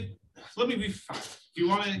 Let me be fine. If you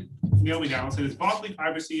want to nail me down, I'll say there's bodily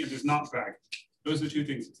privacy and there's not bragging. Those are the two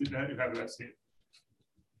things that you have about state.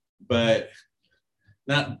 But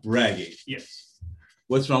not bragging. Yes,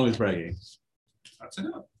 What's wrong with bragging? that's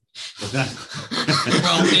enough. It's not.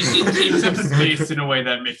 Well, it takes up space in a way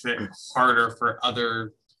that makes it harder for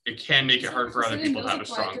it can make it hard for other people to have a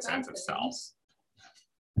strong sense of self.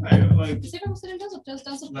 Like, The Sefer Hasidim does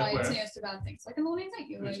apply where? to bad things, like in the one I sent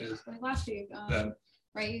you, Which like, is? like last week, Then.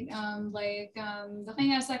 right? The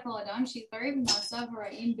thing is like Adam, she's very massive,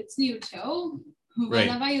 right? In Bitsniuto, Right.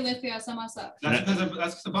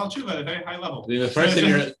 that's the Baal Tshuva at a very high level. The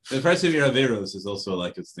first of your averos is also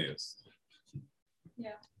like it's news.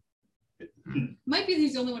 Might be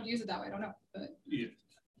he's the only one to use it that way. I don't know, but Yeah.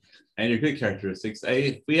 And your good characteristics.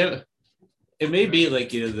 It may be like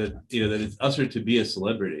that it's usher to be a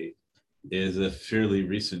celebrity is a fairly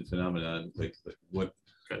recent phenomenon. Like what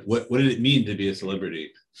did it mean to be a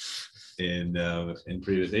celebrity in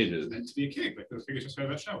previous ages? Meant to be a king, like the figures just read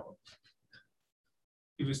about Shaul.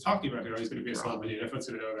 He was talking about it, he's going to be a celebrity. Everyone's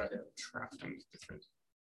going to know about him.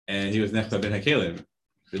 And he was Nechta ben Hakelim.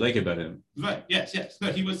 We like about him. Right. Yes. No,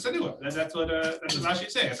 he was Sanua. That's what Rashi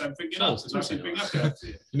is saying. That's what I'm bringing up. That's Rashi bringing up.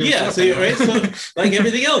 Yeah. So right. So like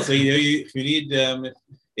everything else, so, you need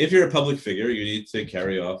if you're a public figure, you need to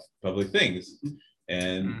carry off public things.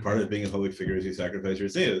 And part of being a public figure is you sacrifice your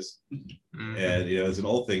zeus. And it's an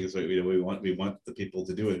old thing. So we want the people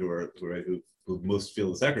to do it who most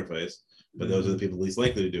feel the sacrifice, but those are the people least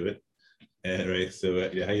likely to do it. And right. So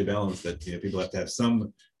how you balance that? People have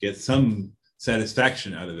to get some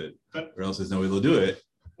satisfaction out of it, or else there's no way they'll do it.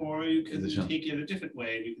 Or you can take it a different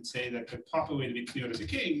way. You can say that the proper way to be cleared as a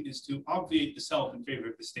king is to obviate the self in favor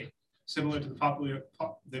of the state. Similar to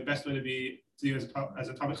the best way to be as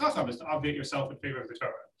a Talmid Chacham is to obviate yourself in favor of the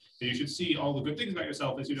Torah. And you should see all the good things about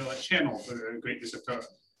yourself as like channel for the greatness of Torah.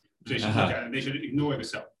 They should look at it, and they should ignore the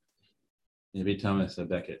self. Maybe Thomas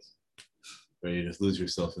Beckett, where you just lose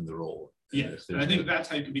yourself in the role. Yes, and I think that's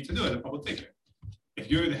how you can be to do it, a public figure. If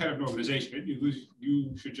you're the head of an organization,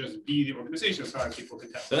 you should just be the organization as far as people can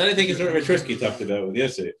tell. So that I think is what Retrisky talked about with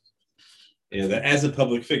Yosef. That as a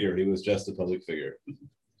public figure, he was just a public figure.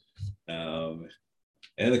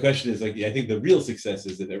 And the question is, I think the real success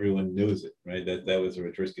is that everyone knows it, right? That was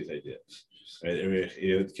Retrisky's idea, right?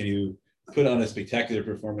 Can you put on a spectacular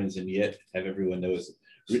performance and yet have everyone know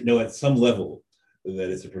at some level that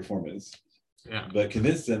it's a performance? Yeah. But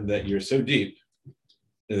convince them that you're so deep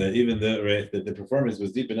that even that the performance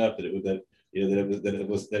was deep enough that it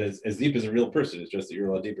was as deep as a real person. It's just that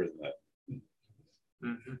you're a lot deeper than that.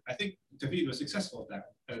 I think David was successful at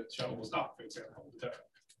that. Shaul was not, for example.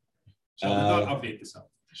 Shaul did not obviate the self.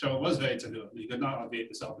 Shaul was very tzaduk, but he could not obviate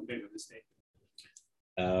the self in favor of the state.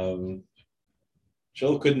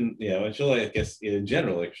 Shaul couldn't. Shaul, I guess in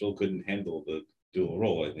general, Shaul couldn't handle the dual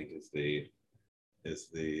role. I think is I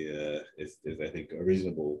think a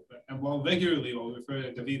reasonable. And while regularly we'll refer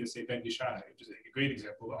to David as say Ben Yishai, which is a great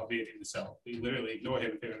example of obviating the self. We literally ignore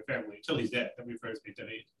him in favor of the family until he's dead. Then we refer to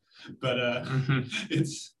David. But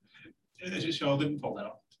it's just Shaul didn't pull that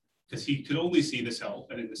off because he could only see the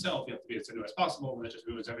self, and in the self you have to be as tzaduk as possible, and that just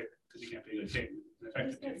ruins everything because you can't be a good king. Is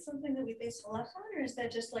that something that we base a lot on, or is that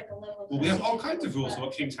just like a level? Well, we have all kinds of rules of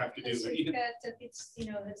what kings have to do. You've got it's his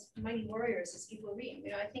mighty warriors, his Giburim.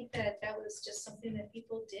 I think that was just something that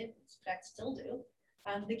people did, in fact, still do.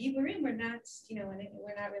 The Giburim were not,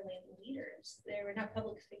 we're not really leaders. They were not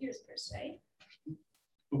public figures per se.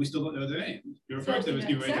 But we still don't know their names. You're referring to them as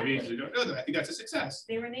Giburim, you don't know them. I think that's a success.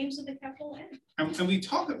 They were names with a capital N. And we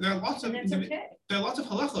talk. There are lots of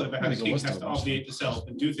halachot about how the king has to obviate the self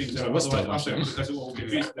and do things that are otherwise usher because it will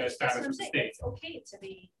increase the status of the state. It's okay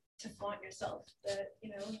to flaunt yourself.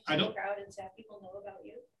 I don't. Proud and to have people know about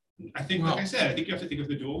you. I think, like I said, I think you have to think of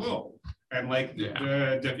the dual role. And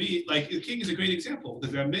David, the king is a great example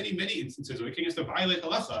because there are many, many instances where the king has to violate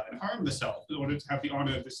halacha and harm the self in order to have the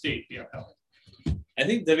honor of the state be upheld. I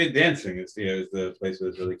think David dancing is the place where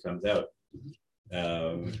this really comes out.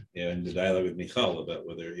 In the dialogue with Michal about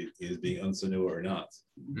whether he is being unsanu or not.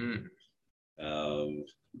 And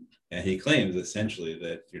he claims essentially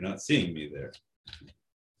that you're not seeing me there.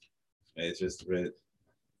 It's just that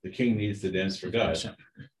the king needs to dance for God.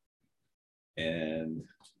 And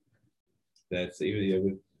that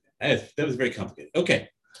was very complicated. Okay.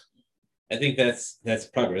 I think that's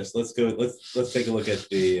progress. Let's take a look at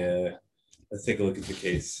the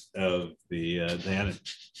case of the Dayanim.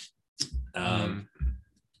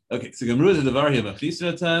 Okay, so Gamru is the Davar here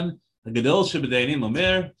Bachlisnatan, the Gadol Shebedainim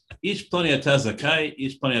Omer, each ploni ata zakai,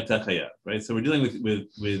 each ploni ata chayav. Right? So we're dealing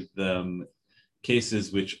with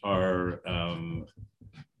cases which are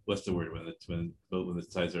what's the word when the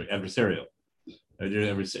sides are adversarial.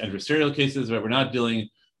 Adversarial cases, right? We're not dealing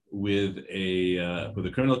with a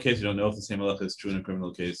criminal case. We don't know if the same halacha is true in a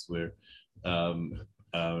criminal case where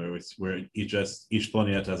each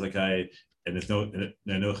ploni ata zakai and there's no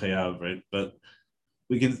chayav, right? But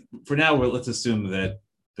we can, for now, let's assume that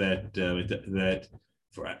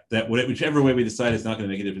whichever way we decide is not going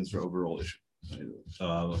to make a difference for overall issue. Right?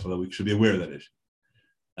 Although we should be aware of that issue.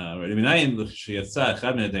 Right?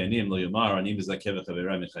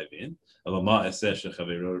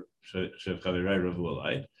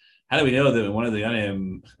 How do we know that one of the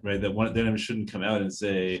Yanim, right, that one of the Yanim shouldn't come out and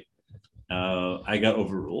say, I got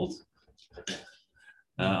overruled?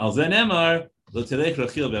 Al Zen Emar, Lo Telech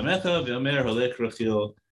Rachil B'Amecha, V'Omer Holech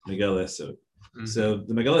Rachil Megala Esod. So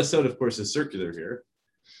the Megala Esod, of course, is circular here,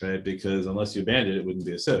 right? Because unless you abandon it, it wouldn't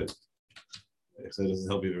be a Esod. So it doesn't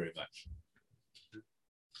help you very much.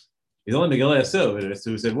 He's only Megala Esod,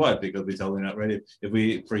 who said what? Because we tell them not right. If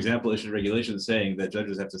we, for example, issued regulations saying that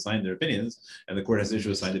judges have to sign their opinions, and the court has to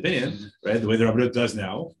issue a signed opinion, right? The way the Rabbanut does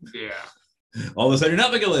now. Yeah. all of a sudden you're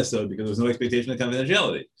not Megillah Sod because there's no expectation of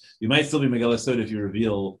confidentiality. You might still be Megillah Sod if you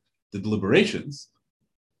reveal the deliberations,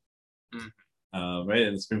 right?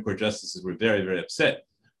 And the Supreme Court justices were very, very upset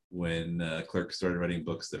when clerks started writing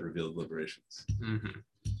books that revealed deliberations.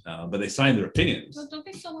 But they signed their opinions. So don't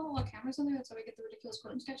they still have a lot of cameras in there? That's how we get the ridiculous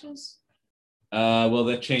courtroom sketches. Well,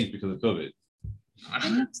 that changed because of COVID.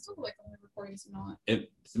 It's still like only recordings and not.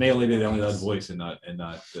 It may only be the only voice and not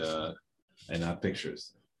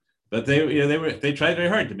pictures. But they tried very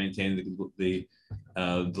hard to maintain the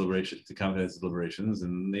deliberation, the confidence of deliberations,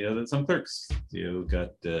 and then some clerks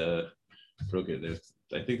got broken.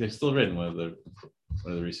 I think they're still read in one of the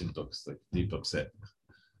recent books, like deep upset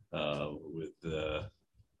with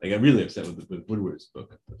they got really upset with Woodward's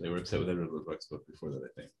book, but they were upset with Edward Woodward's book before that, I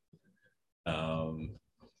think. Colin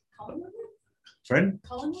Woodward? Friend?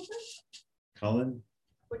 Colin Woodward? Colin?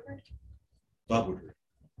 Woodward? Bob Woodward.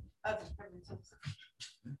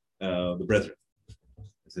 Oh, The Brethren.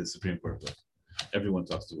 It's his Supreme Court book. Everyone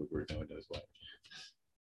talks to Woodward, no one knows why.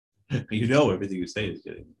 Everything you say is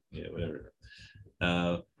getting, whatever.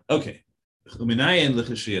 Okay. Right,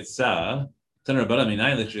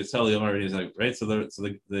 so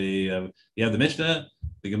you have the Mishnah,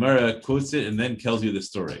 the Gemara quotes it and then tells you the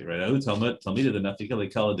story, right?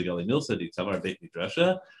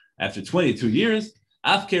 After 22 years,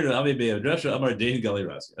 okay, I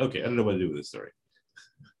don't know what to do with this story.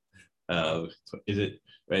 Is it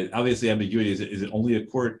right? Obviously, ambiguity is it only a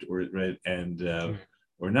court or right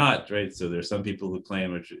or not, right? So there's some people who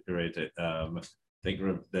claim, right, think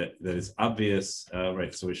that it's obvious,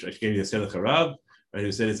 right? So I gave you a Selech Harav, right?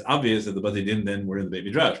 Who said it's obvious that the Bati Din then were in the Beit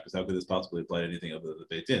Midrash, because how could this possibly apply to anything other than the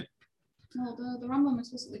Beit Din? Well, the Rambam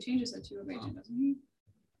explicitly changes that to a Beit Din, doesn't he?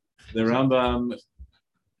 The Rambam.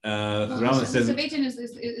 Rambam says the Beit Din is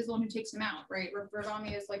the one who takes him out, right?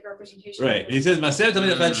 Ravami is like representation. Right. And he says, "Maser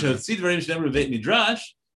Tamid Echad shehotzid dvarim shenemru Beit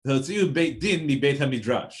Midrash, v'hotziu Beit Din mi Beit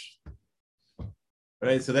HaMidrash."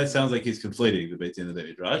 Right. So that sounds like he's conflating the Beit Din and the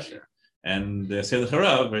Beit Midrash. And the Selech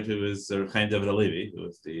Harav, right, who was Chaim David Halevi, who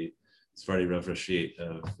was the Sephardi Rav Rashi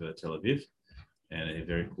of Tel Aviv, and a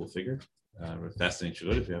very cool figure. Fascinating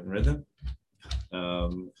shuvot if you haven't read them.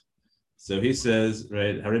 So he says,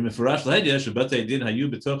 right, Harim Mefurash Lahedya Shabbatei Din Hayu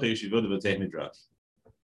B'toch Yeshivot B'tei Midrash.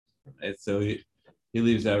 Right, so he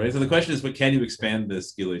leaves out, right? So the question is, but can you expand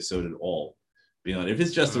this Gilei Sod at all? Beyond, if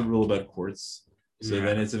it's just a rule about courts, so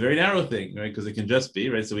then it's a very narrow thing, right? Because it can just be,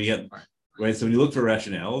 right? So we get, right? So when you look for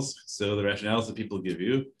rationales, so the rationales that people give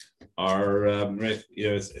you are, right,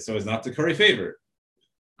 so as not to curry favor.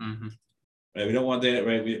 Right, we don't want that,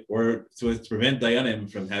 right? Or to prevent Dayanim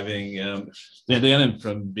from having Dayanim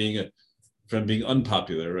from being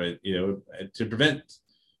unpopular, right? To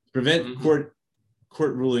prevent court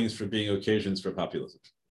rulings from being occasions for populism.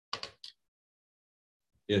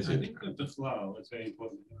 Yes, I think that the flow is very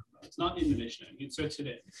important. It's not in the Mishnah. You inserted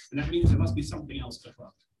it, and that means there must be something else to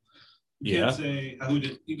flow. You can't say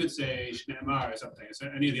you could say Shne'emar or something. So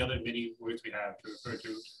any of the other many words we have to refer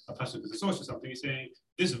to a pasuk as a source or something. You're saying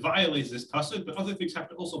this violates this pasuk, but other things have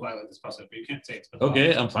to also violate this pasuk. But you can't say it's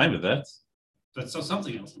okay. I'm fine with that. But so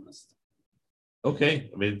something else in this. Okay,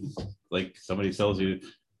 I mean, like somebody tells you,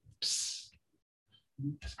 his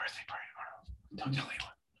birthday party tomorrow. Don't tell anyone.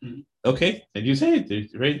 Okay, and you say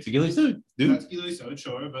it, right? It's Gilei Sod. That's Gilei Sod,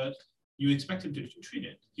 sure, but you expect him to treat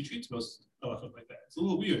it. He treats most halacha like that. It's a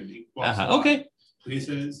little weird. He walks okay. He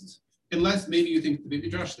says, unless maybe you think the Beit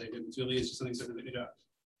Midrash thing, it really is just something said in the Beit Midrash.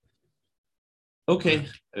 Okay,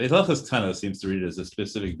 Halachas Tana seems to read it as a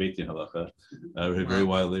specific Beit Din halacha, very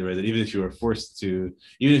widely read. That even if you were forced to,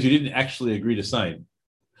 even if you didn't actually agree to sign,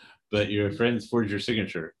 but your friends forged your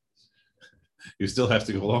signature, you still have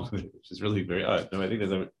to go along with it, which is really very odd. No, I think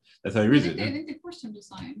that's how he reads it. I think they forced him to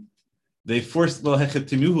sign. They forced right?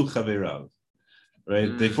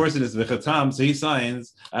 They forced it as v'chatam, so he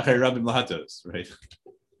signs achar rabim lahatos, right?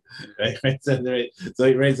 right. So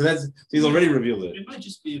that's he's already revealed it. It might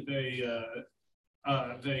just be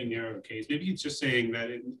a very narrow case. Maybe he's just saying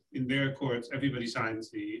that in their courts, everybody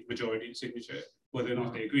signs the majority signature, whether or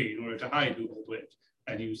not they agree, in order to hide who hold which.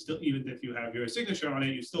 And you still, even if you have your signature on it,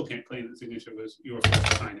 you still can't claim the signature was your first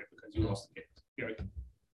to sign it because you lost the case.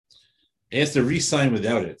 He has to re-sign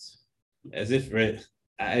without it, as if right.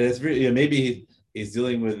 And it's really maybe he's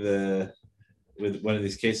dealing with one of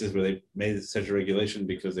these cases where they made such a regulation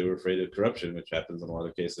because they were afraid of corruption, which happens in a lot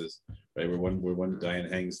of cases, right? Where one Dayan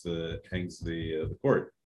hangs the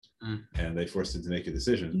court, and they forced him to make a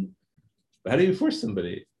decision. But how do you force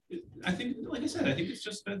somebody? I think, like I said, I think it's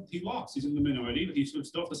just that he lost. He's in the minority, but he should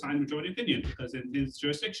still have to sign majority opinion because in his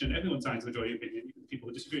jurisdiction, everyone signs majority opinion, even people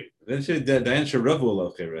who disagree. Then should Dayan should Rav will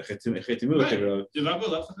love Chevra. The Rav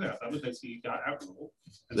will love that because he got outruled.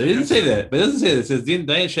 They didn't say that, but it doesn't say that. It says Din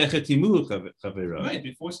Dayan Shechetimu Chavera. Right,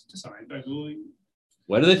 they forced him to sign by ruling.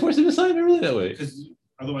 Why do they force him to sign it really that way? Because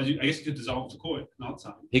otherwise, I guess he could dissolve the court, not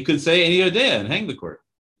sign. He could say any Odea and hang the court.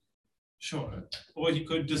 Sure. Or he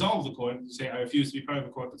could dissolve the court and say, I refuse to be part of a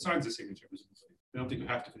court that signs the signature. I don't think you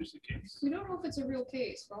have to finish the case. We don't know if it's a real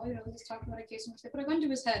case. For all you know, he's talking about a case in which they put a gun to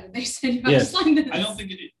his head and they said you have Yes. to sign this. I don't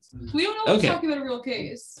think it is. We don't know if Okay. he's talking about a real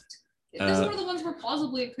case. This is one of the ones where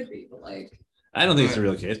plausibly it could be, but like. I don't think it's a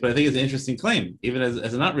real case, but I think it's an interesting claim, even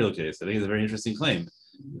as a not real case. I think it's a very interesting claim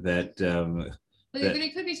that. But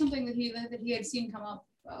it could be something that he had seen come up.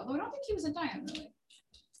 Though I don't think he was a Dayan really.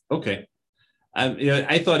 Okay.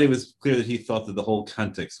 I thought it was clear that he thought that the whole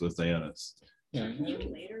context was Dayanos. Can you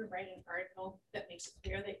later write an article that makes it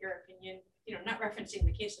clear that your opinion, not referencing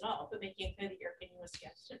the case at all, but making it clear that your opinion was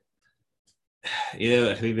against it?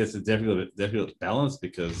 Yeah, I think that's a difficult balance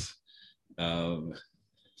because, and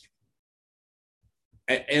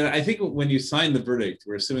I think when you sign the verdict,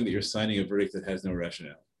 we're assuming that you're signing a verdict that has no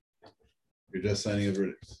rationale. You're just signing a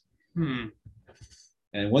verdict.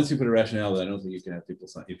 And once you put a rationale, I don't think you can have people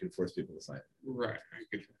sign. You can force people to sign it. Right.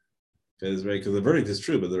 Because the verdict is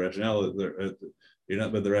true, but the rationale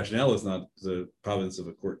But the rationale is not the province of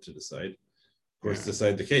a court to decide. Courts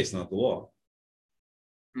decide the case, not the law.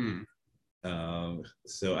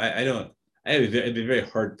 So I'd be very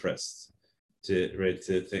hard pressed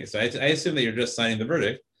to think. So I assume that you're just signing the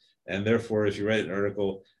verdict, and therefore, if you write an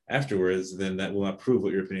article afterwards, then that will not prove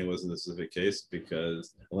what your opinion was in the specific case,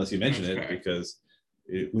 because unless you mention it, because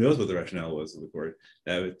who knows what the rationale was of the court.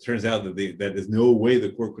 It turns out that that there's no way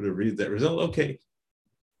the court could have read that result. Okay.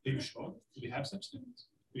 Are you sure? Do we have such things?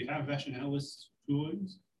 Do we have rationalist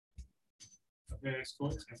rulings of various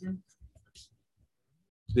courts ever?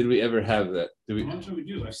 Did we ever have that? I'm not sure we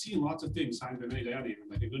do. I've seen lots of things signed by many Dayanim,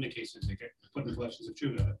 like the Guna cases, they get put in the collections of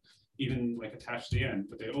Truda, even like attached to the end,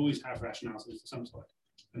 but they always have rationales of some sort.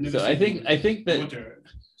 So I think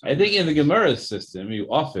in the Gemara system, you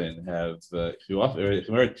often have the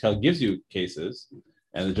Gemara gives you cases,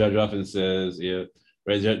 and the judge often says,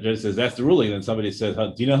 right? The judge says that's the ruling, and somebody says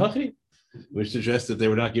Dina Hachi, which suggests that they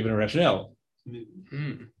were not given a rationale.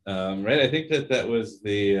 Right? I think that was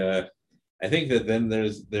the. I think that then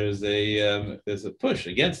there's a push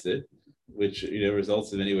against it, which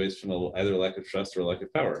results in many ways from either a lack of trust or a lack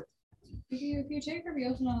of power. If you take Rabbi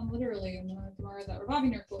Yochanan literally in the Gemara that Rav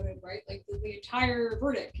Aviner quoted, right? Like the entire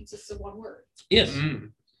verdict consists of one word. Yes,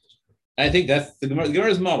 I think that's the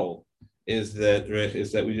Gemara's model is that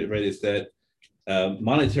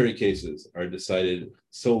monetary cases are decided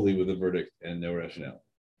solely with a verdict and no rationale,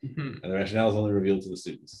 and the rationale is only revealed to the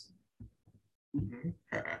students.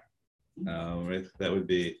 Right, that would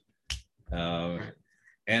be,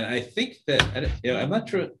 and I think that I'm not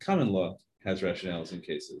sure common law has rationales in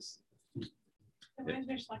cases. Why is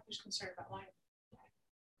Rish Lakish concerned about lying?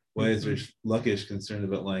 Why is Rish Lakish concerned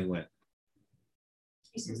about lying when?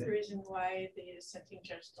 He says the reason why the dissenting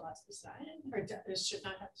judge still has to sign, or should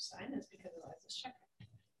not have to sign, is because of this check.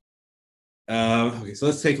 Okay, so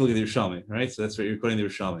let's take a look at the Yerushalmi, right? So that's what you're quoting the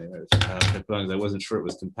Yerushalmi. Right? I wasn't sure it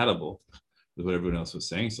was compatible with what everyone else was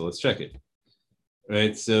saying, so let's check it.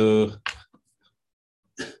 Right, so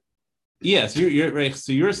yes, you're right.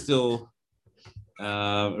 So you're still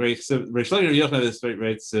right. So Rish Yochanan is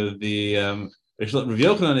right. So the Rish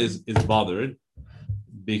Yochanan is bothered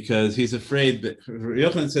because he's afraid that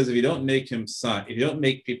Yochanan says if you don't make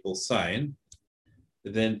people sign,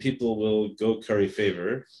 then people will go curry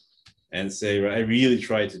favor and say, I really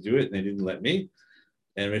tried to do it and they didn't let me.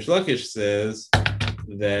 And Rish Lakish says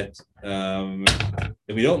that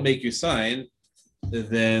if we don't make you sign,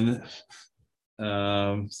 then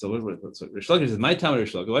so what Rish Lakish says, my time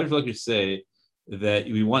Rish Lakish, why does Rish Lakish say that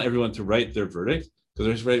we want everyone to write their verdict?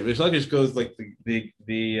 Because Rish Lakish goes like the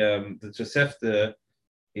Tosefta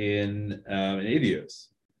in Idios,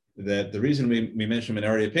 that the reason we mention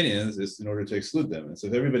minority opinions is in order to exclude them. And so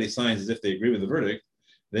if everybody signs as if they agree with the verdict,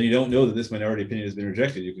 then you don't know that this minority opinion has been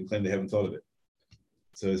rejected. You can claim they haven't thought of it.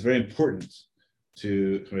 So it's very important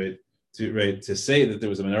to say that there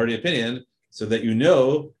was a minority opinion so that you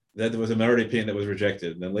know that there was a minority opinion that was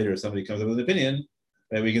rejected. And then later if somebody comes up with an opinion,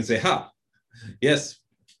 then we can say, yes,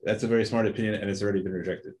 that's a very smart opinion and it's already been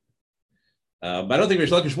rejected. But I don't think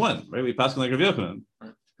Rish Lakish won, right? We pass on like Rav Yochanan.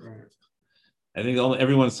 I think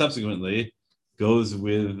everyone subsequently goes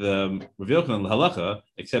with Rav Yochanan halacha,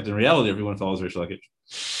 except in reality, everyone follows Rish Lakish.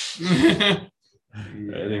 I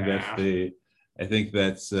think I think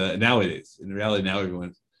that's nowadays. In reality, now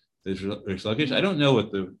everyone there's Rish Lakish. I don't know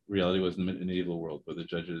what the reality was in the medieval world, but the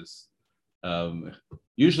judges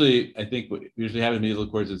usually, I think what usually happens in medieval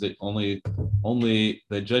courts is that only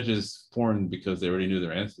the judges formed because they already knew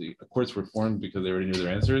their answers. The courts were formed because they already knew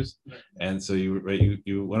their answers, and so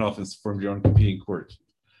you went off and formed your own competing court.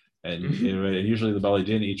 And, and usually the Bali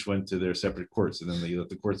Din each went to their separate courts, and then they let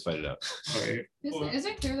the courts fight it out. Is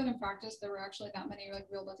it clear that in practice there were actually that many like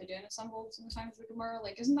real Bali Din assembled in the times of the Gemara?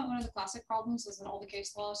 Like, isn't that one of the classic problems? Is that all the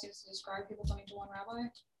case law seems to describe people coming to one rabbi?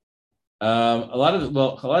 A lot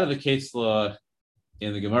of the case law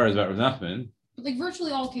in the Gemara is about Rav Nachman. But like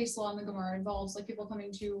virtually all case law in the Gemara involves like people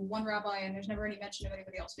coming to one rabbi, and there's never any mention of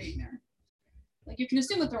anybody else being there. Like you can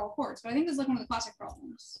assume that they're all courts, but I think this is like one of the classic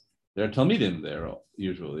problems. There are Talmidim there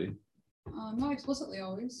usually. Not explicitly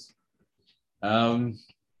always.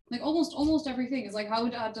 Like almost everything is like how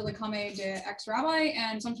would like come a ex rabbi,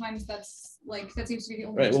 and sometimes that seems to be the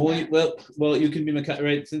only right. Well, you can be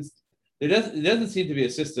right since it doesn't seem to be a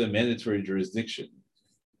system of mandatory jurisdiction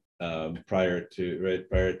prior to Rav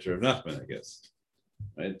Nachman, I guess,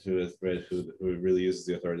 right? Who really uses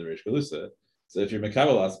the authority of Reish Galusa. So if you're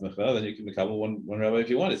Mekabel Asmecha, then you can Mekabel one rabbi if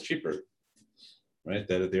you want. It's cheaper. Right,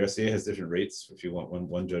 that the RCA has different rates if you want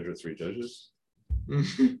one judge or three judges. I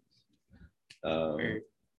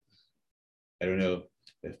don't know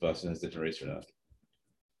if Boston has different rates or not.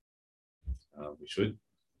 We should,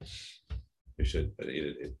 but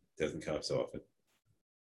it doesn't come up so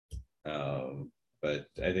often. But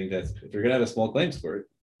I think that's if you're gonna have a small claims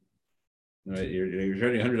court, right? You're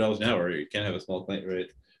charging $100 an hour. You can't have a small claim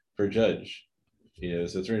rate per judge.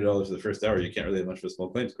 So $300 for the first hour. You can't really have much of a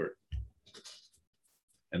small claims court.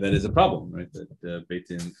 And that is a problem, right? That Beit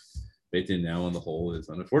Din now on the whole is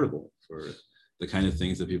unaffordable for the kind of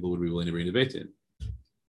things that people would be willing to bring to Beit Din.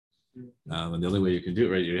 And the only way you can do it,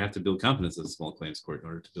 right, you have to build confidence as a small claims court in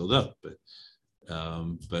order to build up. But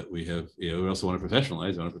we have, we also want to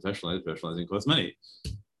professionalize. We want to professionalize. Professionalizing costs money,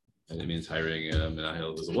 and it means hiring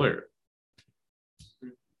Menahel as a lawyer,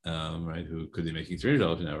 right? Who could be making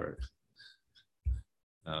 $300 an hour.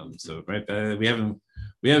 So right,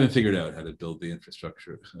 we haven't figured out how to build the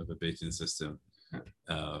infrastructure of a Beit Din system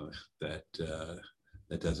that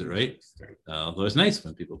does it right. Although it's nice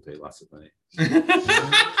when people pay lots of money.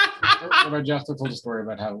 Rabbi Jafta told a story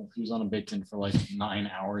about how he was on a Beit Din for like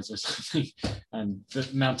 9 hours or something, and the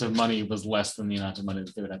amount of money was less than the amount of money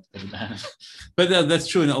that they would have to pay back. But that's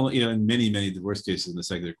true in many divorce cases in the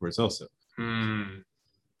secular courts also. Right,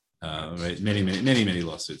 many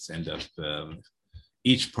lawsuits end up.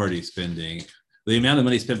 Each party spending the amount of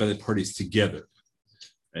money spent by the parties together.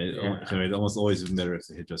 Right? Yeah. It almost always been better if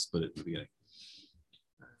they had just split it in the beginning.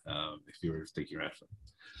 If you were thinking rationally.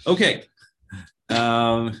 Okay.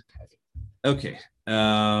 Okay.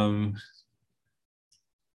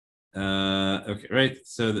 Right.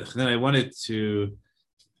 So then I wanted to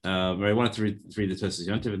read the Tosfos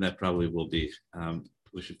Yontif, and that probably will be.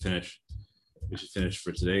 We should finish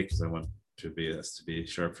for today because I want to be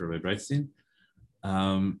sharp for Rabbi Breitstein.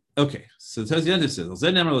 Okay, so Tosfos Yontif says, right?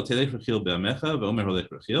 So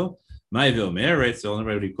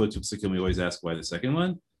whenever we quote to Psukim, we always ask why the second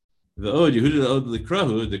one. The Od Yehuda the Od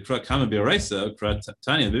Likrahu the Kra Kama Be'oraisa Kra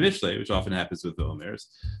Tanya Be'Mishlei, which often happens with the Omers,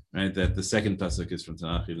 right? That the second pasuk is from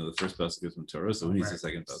Tanakh, even though the first pasuk is from Torah. So who needs the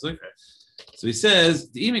second pasuk? So he says,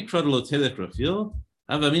 "D'imi Kra lo Telech Rafil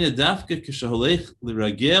Avamina Dafka Kishaholech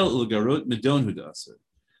L'Ragel L'Garot Medon Hudaser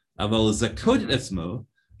Aval Zakot Etzmo."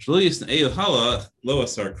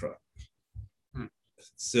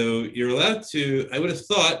 So you're allowed to, I would have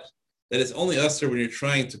thought that it's only usher when you're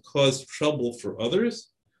trying to cause trouble for others,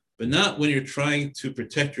 but not when you're trying to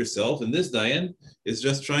protect yourself. And this Dayan is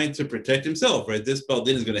just trying to protect himself, right? This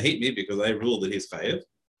Baldin is going to hate me because I ruled that he's chayev.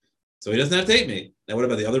 So he doesn't have to hate me. Now, what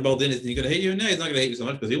about the other Baldin? Is he going to hate you? No, he's not going to hate you so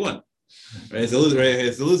much because he won. Right? It's the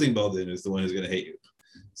losing Baldin is the one who's going to hate you.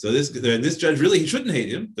 So this judge really, he shouldn't hate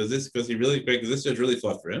him because this judge really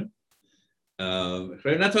fought for him.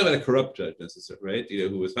 We're not talking about a corrupt judge necessarily, right?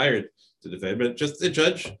 Who was hired to defend, but just a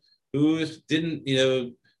judge who didn't,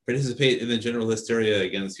 participate in the general hysteria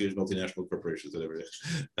against huge multinational corporations, whatever it is.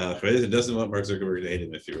 Right? It doesn't want Mark Zuckerberg to hate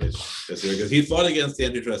him if you're rich, because he fought against the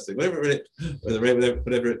antitrust thing, whatever it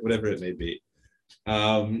may be.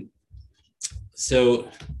 So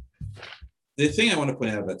the thing I want to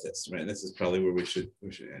point out about this, right? And this is probably where we should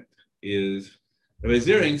end, is Rabbi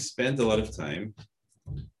Ziering spent a lot of time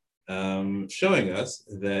showing us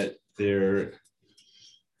that when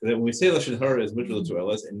we say Lashon Hara is mutual to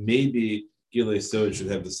Elas, and maybe Gilei Sod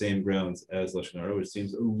should have the same grounds as Lashon Hara, which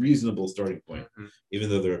seems a reasonable starting point, even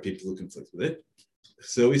though there are people who conflict with it.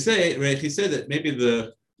 So we say, right? He said that maybe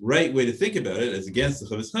the right way to think about it, as against the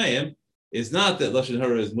Chavis Chaim, is not that Lashon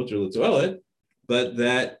Hara is mutter l'toelet, but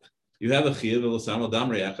that you have a chiyuv l'sam al dam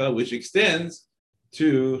re'acha, which extends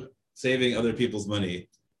to saving other people's money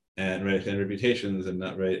and reputations and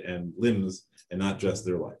not and limbs and not just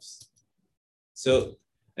their lives. So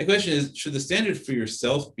my question is, should the standard for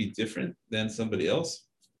yourself be different than somebody else?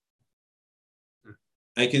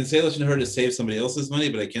 I can say Lashon Hara to save somebody else's money,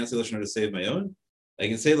 but I can't say Lashon Hara to save my own. I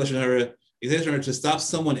can say Lashon Hara to stop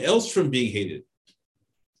someone else from being hated.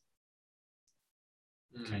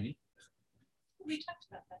 Okay. We talked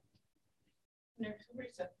about that. No,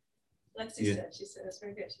 Lexi said, she said, it's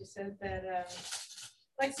very good. She said that,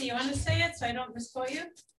 Lexi, you want to say it so I don't misquote you?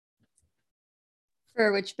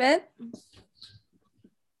 For which bit?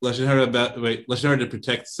 Lashon Hara to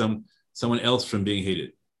protect someone else from being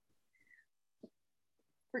hated.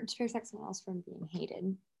 To protect someone else from being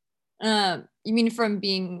hated. You mean from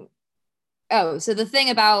being? Oh, so the thing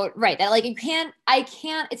about that, like I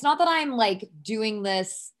can't. It's not that I'm like doing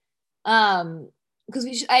this,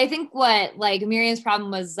 because I think what like Miriam's problem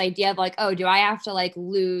was the idea of like, oh, do I have to like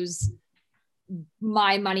lose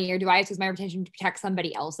my money or do I have to use my reputation to protect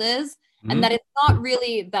somebody else's? Mm-hmm. And that it's not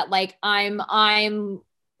really that like I'm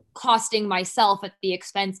costing myself at the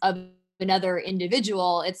expense of another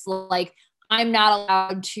individual. It's like I'm not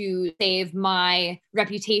allowed to save my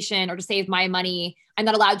reputation or to save my money. I'm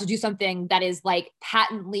not allowed to do something that is like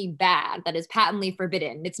patently bad, that is patently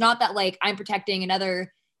forbidden. It's not that like I'm protecting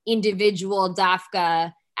another individual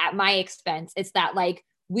dafka at my expense. It's that like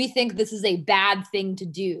we think this is a bad thing to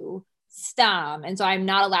do, stam, and so I'm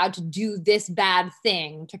not allowed to do this bad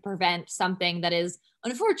thing to prevent something that is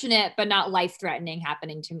unfortunate but not life-threatening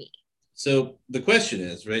happening to me. So the question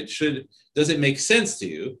is, does it make sense to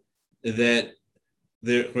you that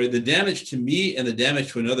the damage to me and the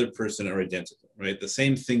damage to another person are identical, right? The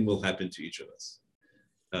same thing will happen to each of us,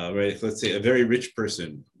 right? Let's say a very rich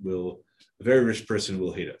person will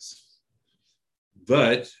hate us.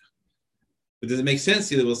 But does it make sense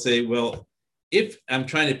to you that we'll say, well, if I'm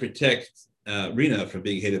trying to protect Rina from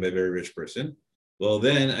being hated by a very rich person, well,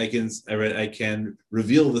 then I can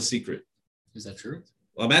reveal the secret. Is that true?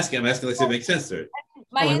 Well, I'm asking, let's say it makes sense to it.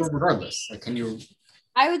 Regardless, like, can you?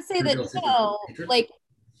 I would say that no, like,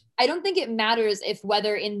 I don't think it matters if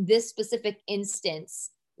whether in this specific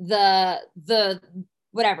instance, the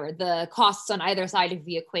costs on either side of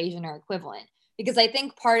the equation are equivalent. Because I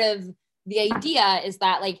think part of the idea is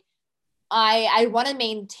that like, I want to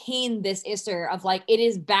maintain this issue of like, it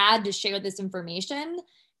is bad to share this information.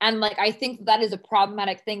 And like, I think that is a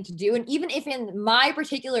problematic thing to do. And even if in my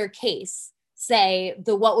particular case, say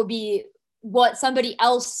what somebody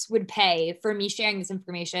else would pay for me sharing this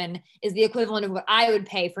information is the equivalent of what I would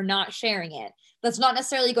pay for not sharing it. That's not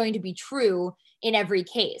necessarily going to be true in every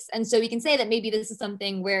case. And so we can say that maybe this is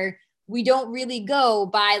something where we don't really go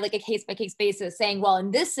by like a case by case basis saying, well, in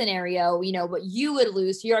this scenario, what you would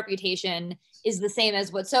lose to your reputation is the same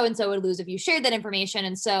as what so-and-so would lose if you shared that information.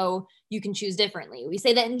 And so you can choose differently. We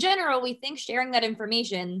say that in general, we think sharing that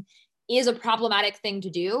information is a problematic thing to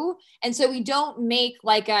do. And so we don't make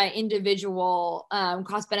like an individual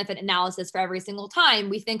cost benefit analysis for every single time.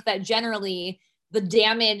 We think that generally the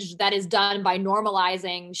damage that is done by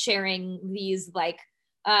normalizing sharing these like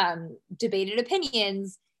debated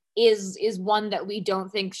opinions is one that we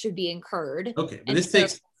don't think should be incurred. Okay, but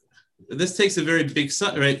this takes a very big,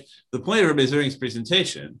 right? The point of Rabbi Zering's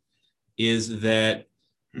presentation is that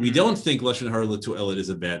we don't think Lashon Hara l'toelet is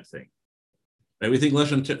a bad thing. Right, we think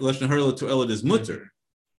Lashon Hara l'toelet is mutter.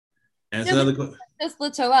 And so just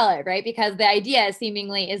l'toelet, right? Because the idea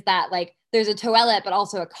seemingly is that like there's a toelet, but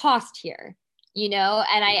also a cost here, And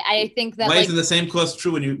I think that why isn't the same cost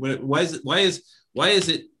true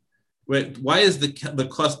why is the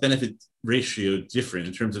cost benefit ratio different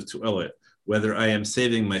in terms of toelet, whether I am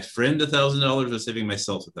saving my friend $1,000 or saving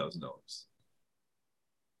myself $1,000?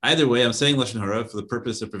 Either way, I'm saying Lashon Hara for the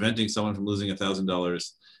purpose of preventing someone from losing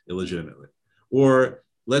 $1,000 illegitimately. Or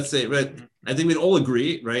let's say, right, I think we'd all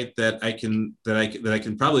agree, right, that I can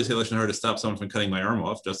probably say Lashon Hara to stop someone from cutting my arm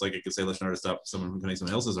off, just like I could say Lashon Hara to stop someone from cutting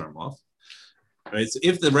someone else's arm off. Right. So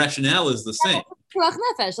if the rationale is the same.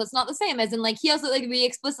 That's not the same. As in, like, he also we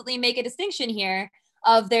explicitly make a distinction here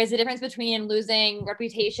of there's a difference between losing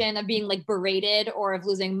reputation of being like berated or of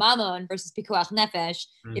losing mammon versus pikuach nefesh.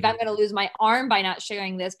 Mm-hmm. If I'm going to lose my arm by not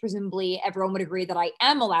sharing this, presumably everyone would agree that I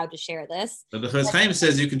am allowed to share this. But the Chavetz Chaim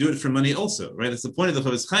says you can do it for money also, right? That's the point of the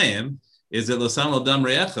Chavetz Chaim, is that Losam al dam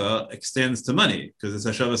re'echa extends to money because it's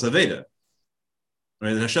Hashavas Aveda.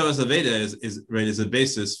 Right, the Hashavas Aveda is a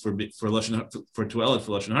basis for toelet for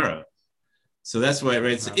Lashon Hara. So that's why,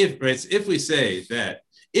 right? So if we say that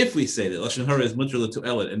If we say that lashon hara is mutter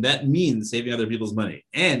l'to'elet, and that means saving other people's money,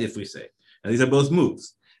 and if we say, and these are both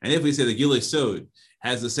moves, and if we say the Gilui Sod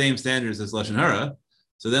has the same standards as lashon hara,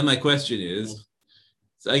 so then my question is,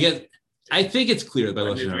 so I think it's clear about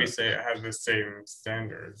When lashon did hara. we say it has the same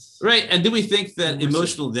standards? Right, and do we think that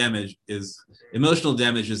emotional damage is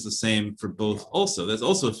the same for both? Also, that's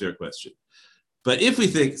also a fair question. But if we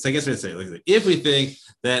think, so I guess what I'd say, if we think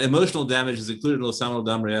that emotional damage is included in L'Samar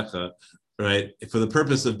Dam Re'echa, right, for the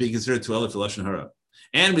purpose of being considered Tu'elet for lashon hara,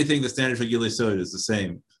 and we think the standard for Gilui Sod is the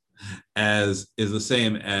same as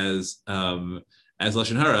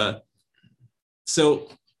lashon hara, so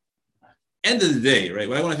end of the day, right?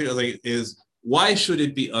 What I want to figure out is why should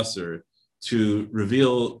it be usher to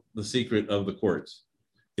reveal the secret of the court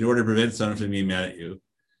in order to prevent someone from being mad at you?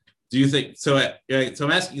 Do you think so? So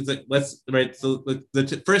I'm asking, So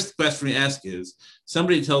the first question we ask is: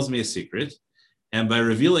 somebody tells me a secret, and by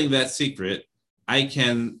revealing that secret, I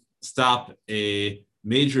can stop a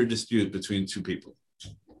major dispute between two people.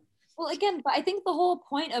 Well, again, but I think the whole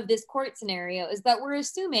point of this court scenario is that we're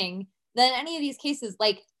assuming that in any of these cases,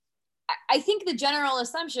 I think the general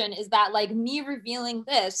assumption is that me revealing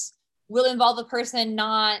this will involve a person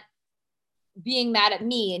not being mad at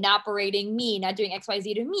me, not berating me, not doing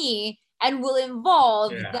XYZ to me, and will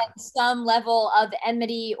involve some level of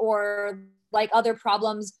enmity or other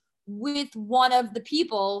problems with one of the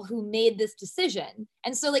people who made this decision.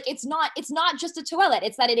 And so it's not just a toilet,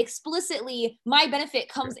 it's that it explicitly, my benefit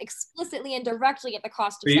comes explicitly and directly at the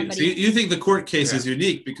cost of somebody. So you think the court case is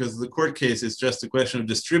unique because the court case is just a question of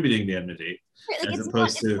distributing the enmity. Right, it's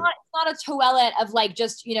not a toilet of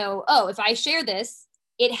just, if I share this,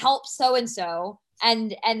 it helps so-and-so,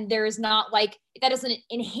 and there's not that doesn't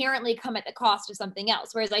inherently come at the cost of something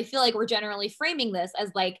else. Whereas I feel like we're generally framing this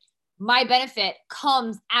as my benefit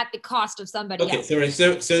comes at the cost of somebody else. So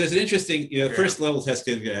there's an interesting, first level test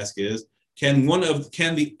I'm going to ask is, can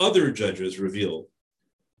the other judges reveal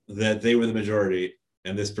that they were the majority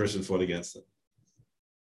and this person fought against them?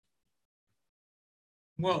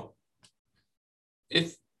 Well,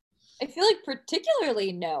 I feel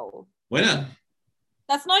particularly no. Why not?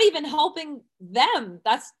 That's not even helping them.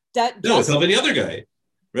 No, it's helping the other guy,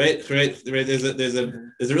 right? There's a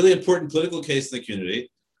really important political case in the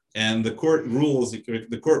community, and the court rules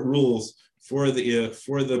for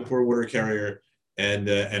the poor water carrier and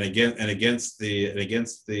against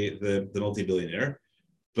the multi-billionaire,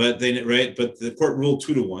 but the court ruled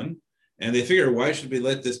 2-1, and they figure, why should we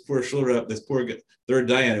let this poor third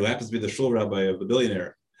Dayan, who happens to be the shul rabbi of the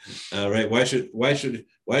billionaire, right? Why should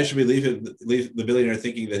we leave the billionaire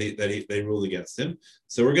thinking that they ruled against him?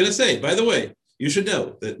 So we're going to say, by the way, you should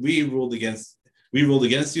know that we ruled against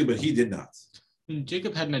you, but he did not.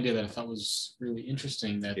 Jacob had an idea that I thought was really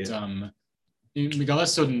interesting, that Megalas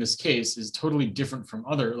Sod in this case is totally different from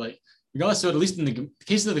other, Megalas Sod, at least in the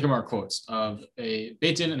cases that the Gemara quotes of a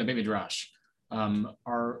Beit Din and a Beit Midrash,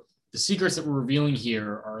 are the secrets that we're revealing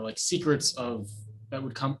here are secrets that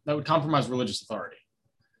would compromise religious authority.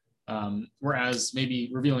 Whereas maybe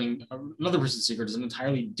revealing another person's secret is an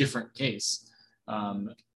entirely different case.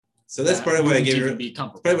 So that's part of what I gave you. Rav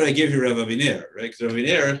Aviner, right? Because Rav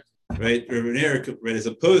Aviner, right, as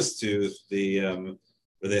opposed to the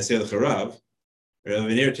Aseh Charav, Rav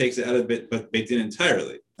Aviner takes it out of Beit Din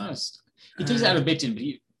entirely. He takes it out of Beit Din, but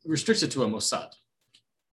he restricts it to a Mossad.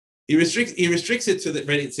 He restricts it to the,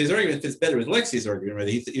 right? So his argument fits better with Lexi's argument, right?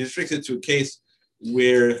 He restricts it to a case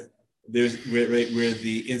where where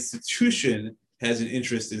the institution has an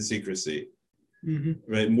interest in secrecy,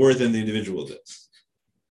 right, more than the individual does,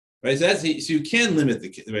 right? So you can limit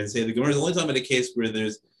the say the Gemara is only talking about a case where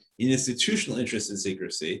there's an institutional interest in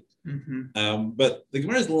secrecy, but the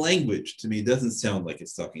Gemara's language to me doesn't sound like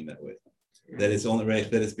it's talking that way. That it's only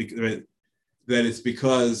that it's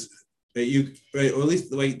because or at least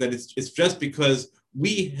the way that it's just because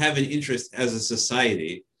we have an interest as a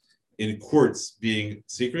society in courts being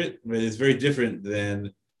secret, right? It's very different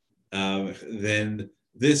than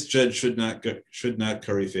this judge should not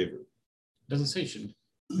curry favor. Doesn't say should.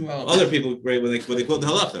 Well, other people, right? When they quote the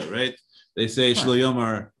halacha, right? They say Shlo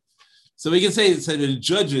Yomar. So we can say that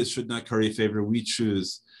judges should not curry favor. We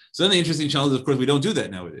choose. So then the interesting challenge is, of course, we don't do that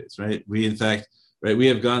nowadays, right? We, in fact, right, we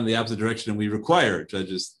have gone the opposite direction, and we require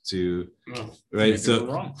judges to, right? So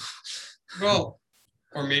wrong. Well,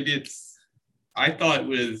 or maybe it's. I thought it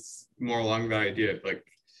was more along that idea, like,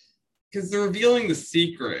 because they're revealing the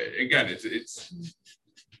secret again.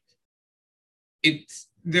 It's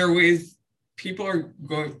there are ways people are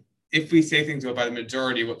going. If we say things by the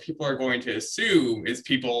majority, what people are going to assume is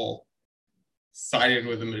people sided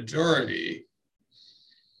with the majority.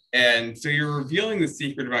 And so you're revealing the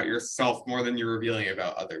secret about yourself more than you're revealing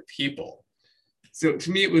about other people. So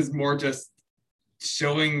to me, it was more just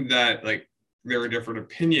showing that like there were different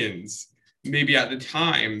opinions. Maybe at the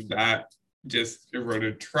time that just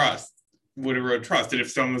eroded trust, would erode trust. And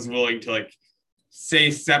if someone was willing to like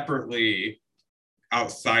say separately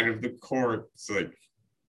outside of the courts, like,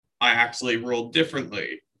 I actually ruled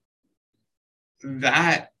differently,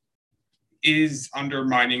 that is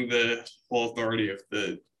undermining the whole authority of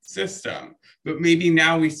the system. But maybe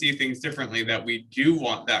now we see things differently, that we do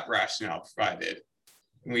want that rationale provided.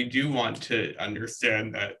 We do want to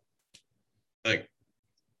understand that, like,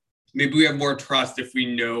 maybe we have more trust if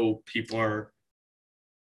we know people are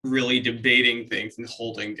really debating things and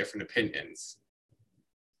holding different opinions.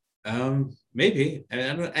 Maybe. And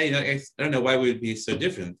I don't know why we would be so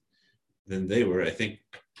different than they were. I think,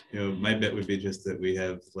 my bet would be just that we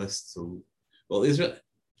have less to, well, Israel,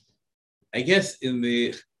 I guess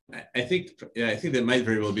I think that might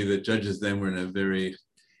very well be that judges then were in a very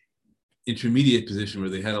intermediate position where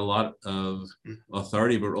they had a lot of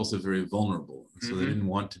authority, but were also very vulnerable. So they didn't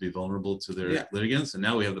want to be vulnerable to their litigants. And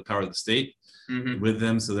now we have the power of the state with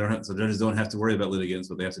them. So judges don't have to worry about litigants.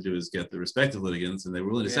 What they have to do is get the respect of litigants, and they're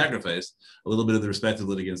willing to sacrifice a little bit of the respect of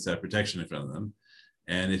litigants to have protection in front of them.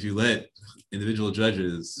 And if you let individual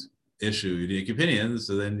judges issue unique opinions,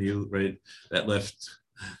 so then that left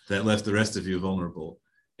the rest of you vulnerable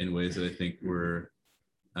in ways that I think were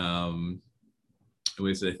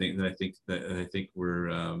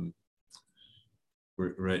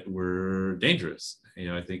we're dangerous.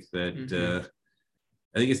 I think that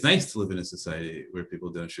I think it's nice to live in a society where people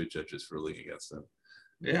don't shoot judges for ruling against them.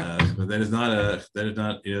 But that is not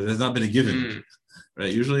that's not been a given,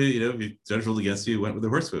 right? Usually, if you judge ruled against you, went with the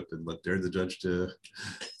horsewhip and dared the judge to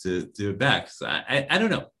do it back. So I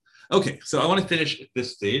don't know. Okay, so I want to finish at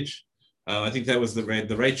this stage. I think that was the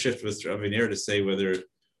right shift was to Avinir to say whether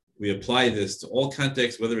we apply this to all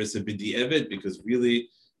contexts, whether it's a b'di'evet, because really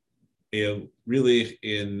when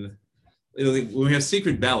we have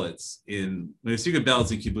secret ballots in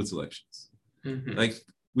kibbutz elections, like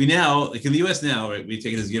we now, like in the U.S. now, right, we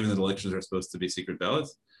take it as given that elections are supposed to be secret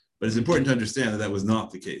ballots, but it's important to understand that was not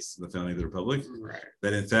the case in the founding of the republic. Right.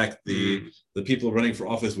 That in fact the people running for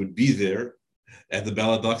office would be there at the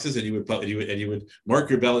ballot boxes, and you would mark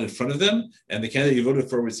your ballot in front of them, and the candidate you voted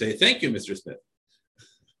for would say, "Thank you, Mr. Smith,"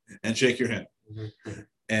 and shake your hand.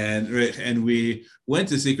 And we went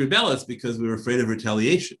to secret ballots because we were afraid of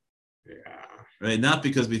retaliation. Right, not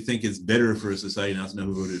because we think it's better for a society not to know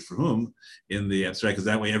who voted for whom in the abstract, because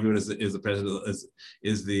that way everyone is the president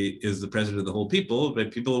is the president of the whole people. But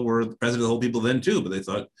people were the president of the whole people then too, but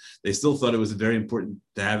they still thought it was very important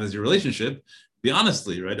to have as your relationship. Be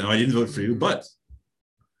honestly, right? No, I didn't vote for you, but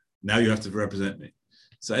now you have to represent me.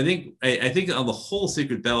 So I think on the whole,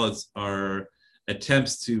 secret ballots are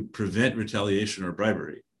attempts to prevent retaliation or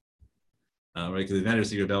bribery. Right, because the advantage of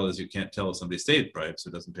secret ballot is you can't tell if somebody stayed bribed, so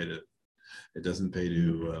it doesn't pay to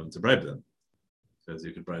bribe them, because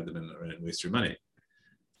you could bribe them and waste your money.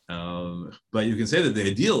 But you can say that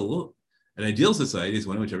an ideal society is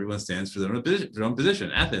one in which everyone stands for their own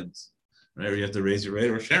position. Athens, right? Where you have to raise your right,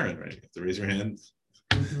 or Sharon, right? You have to raise your hand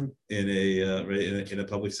in a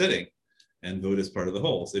public setting and vote as part of the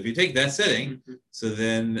whole. So if you take that setting, so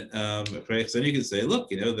then you can say, look,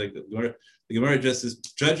 the Gemara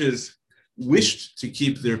judges wished to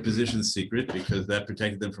keep their positions secret because that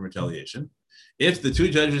protected them from retaliation. If the two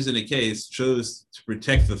judges in a case chose to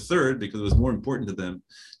protect the third because it was more important to them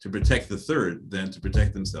to protect the third than to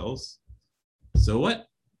protect themselves, so what?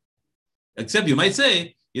 Except you might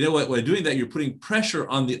say, you know what, by doing that, you're putting pressure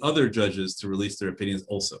on the other judges to release their opinions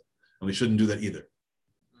also. And we shouldn't do that either.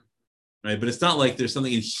 Right? But it's not like there's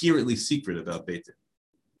something inherently secret about Beit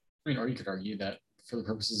Din. Or you could argue that for the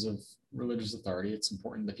purposes of religious authority, it's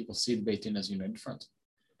important that people see the Beit Din as a united front.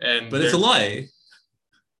 But it's a lie.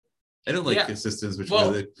 I don't like systems which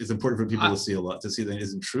it's important for people to see that it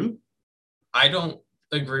isn't true. I don't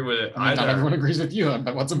agree with it. Not everyone agrees with you on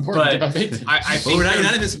what's important about Beit Din. I think we're not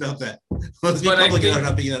unanimous about that.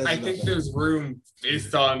 I think there's room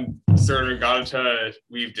based on certain Gadata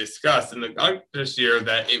we've discussed in the Gadata this year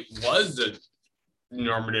that it was a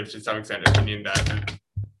normative to some extent opinion that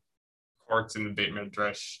courts in the Beit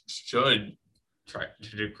Midrash should try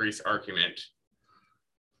to decrease argument.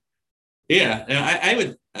 Yeah, I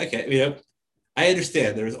would. Okay, I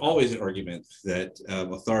understand. There is always an argument that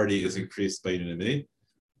authority is increased by unanimity,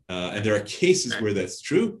 and there are cases where that's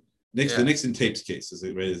true. The Nixon tapes case is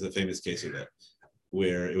a famous case of that.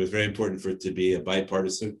 where it was very important for it to be a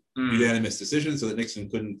bipartisan, unanimous decision, so that Nixon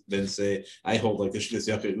couldn't then say, "I hold like Geshudas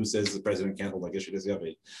Yachid." Who says the president can't hold like Geshudas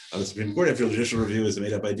Yachid? The Supreme Court, after judicial review, is a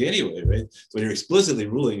made-up idea anyway, right? So when you're explicitly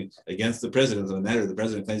ruling against the president on a matter the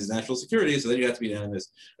president claims is national security, so then you have to be unanimous.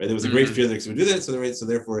 Right? There was a great fear that Nixon would do that, so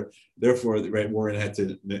therefore, right, Warren had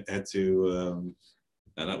to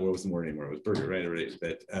not Warren was Warren anymore. It was Berger, right?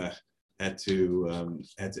 That had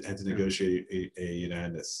to negotiate a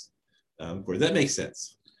unanimous court. That makes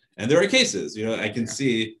sense. And there are cases, I can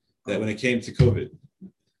see that when it came to COVID,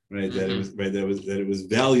 right, that it was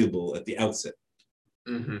valuable at the outset,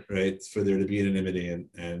 right, for there to be anonymity,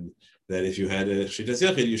 and that if you had a Shitas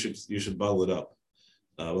Yachid, you should bottle it up,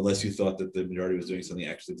 unless you thought that the majority was doing something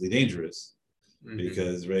actively dangerous,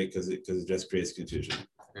 because it just creates confusion.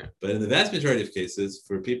 Yeah. But in the vast majority of cases,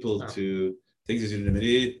 for people to think there's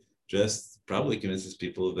anonymity, just probably convinces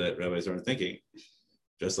people that rabbis aren't thinking,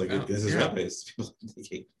 just like it convinces rabbis. People aren't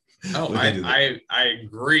thinking. Oh, I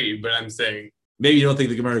agree, but I'm saying maybe you don't think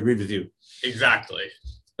the Gemara agreed with you. Exactly.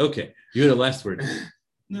 Okay, you had a last word.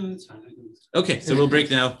 No, that's fine. Okay, so we'll break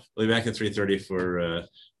now. We'll be back at 3:30 for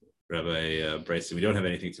Rabbi Bryson. We don't have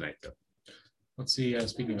anything tonight, though. Let's see.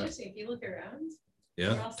 Speaking of, if you look around,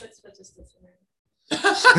 yeah. we're all 6 foot distance.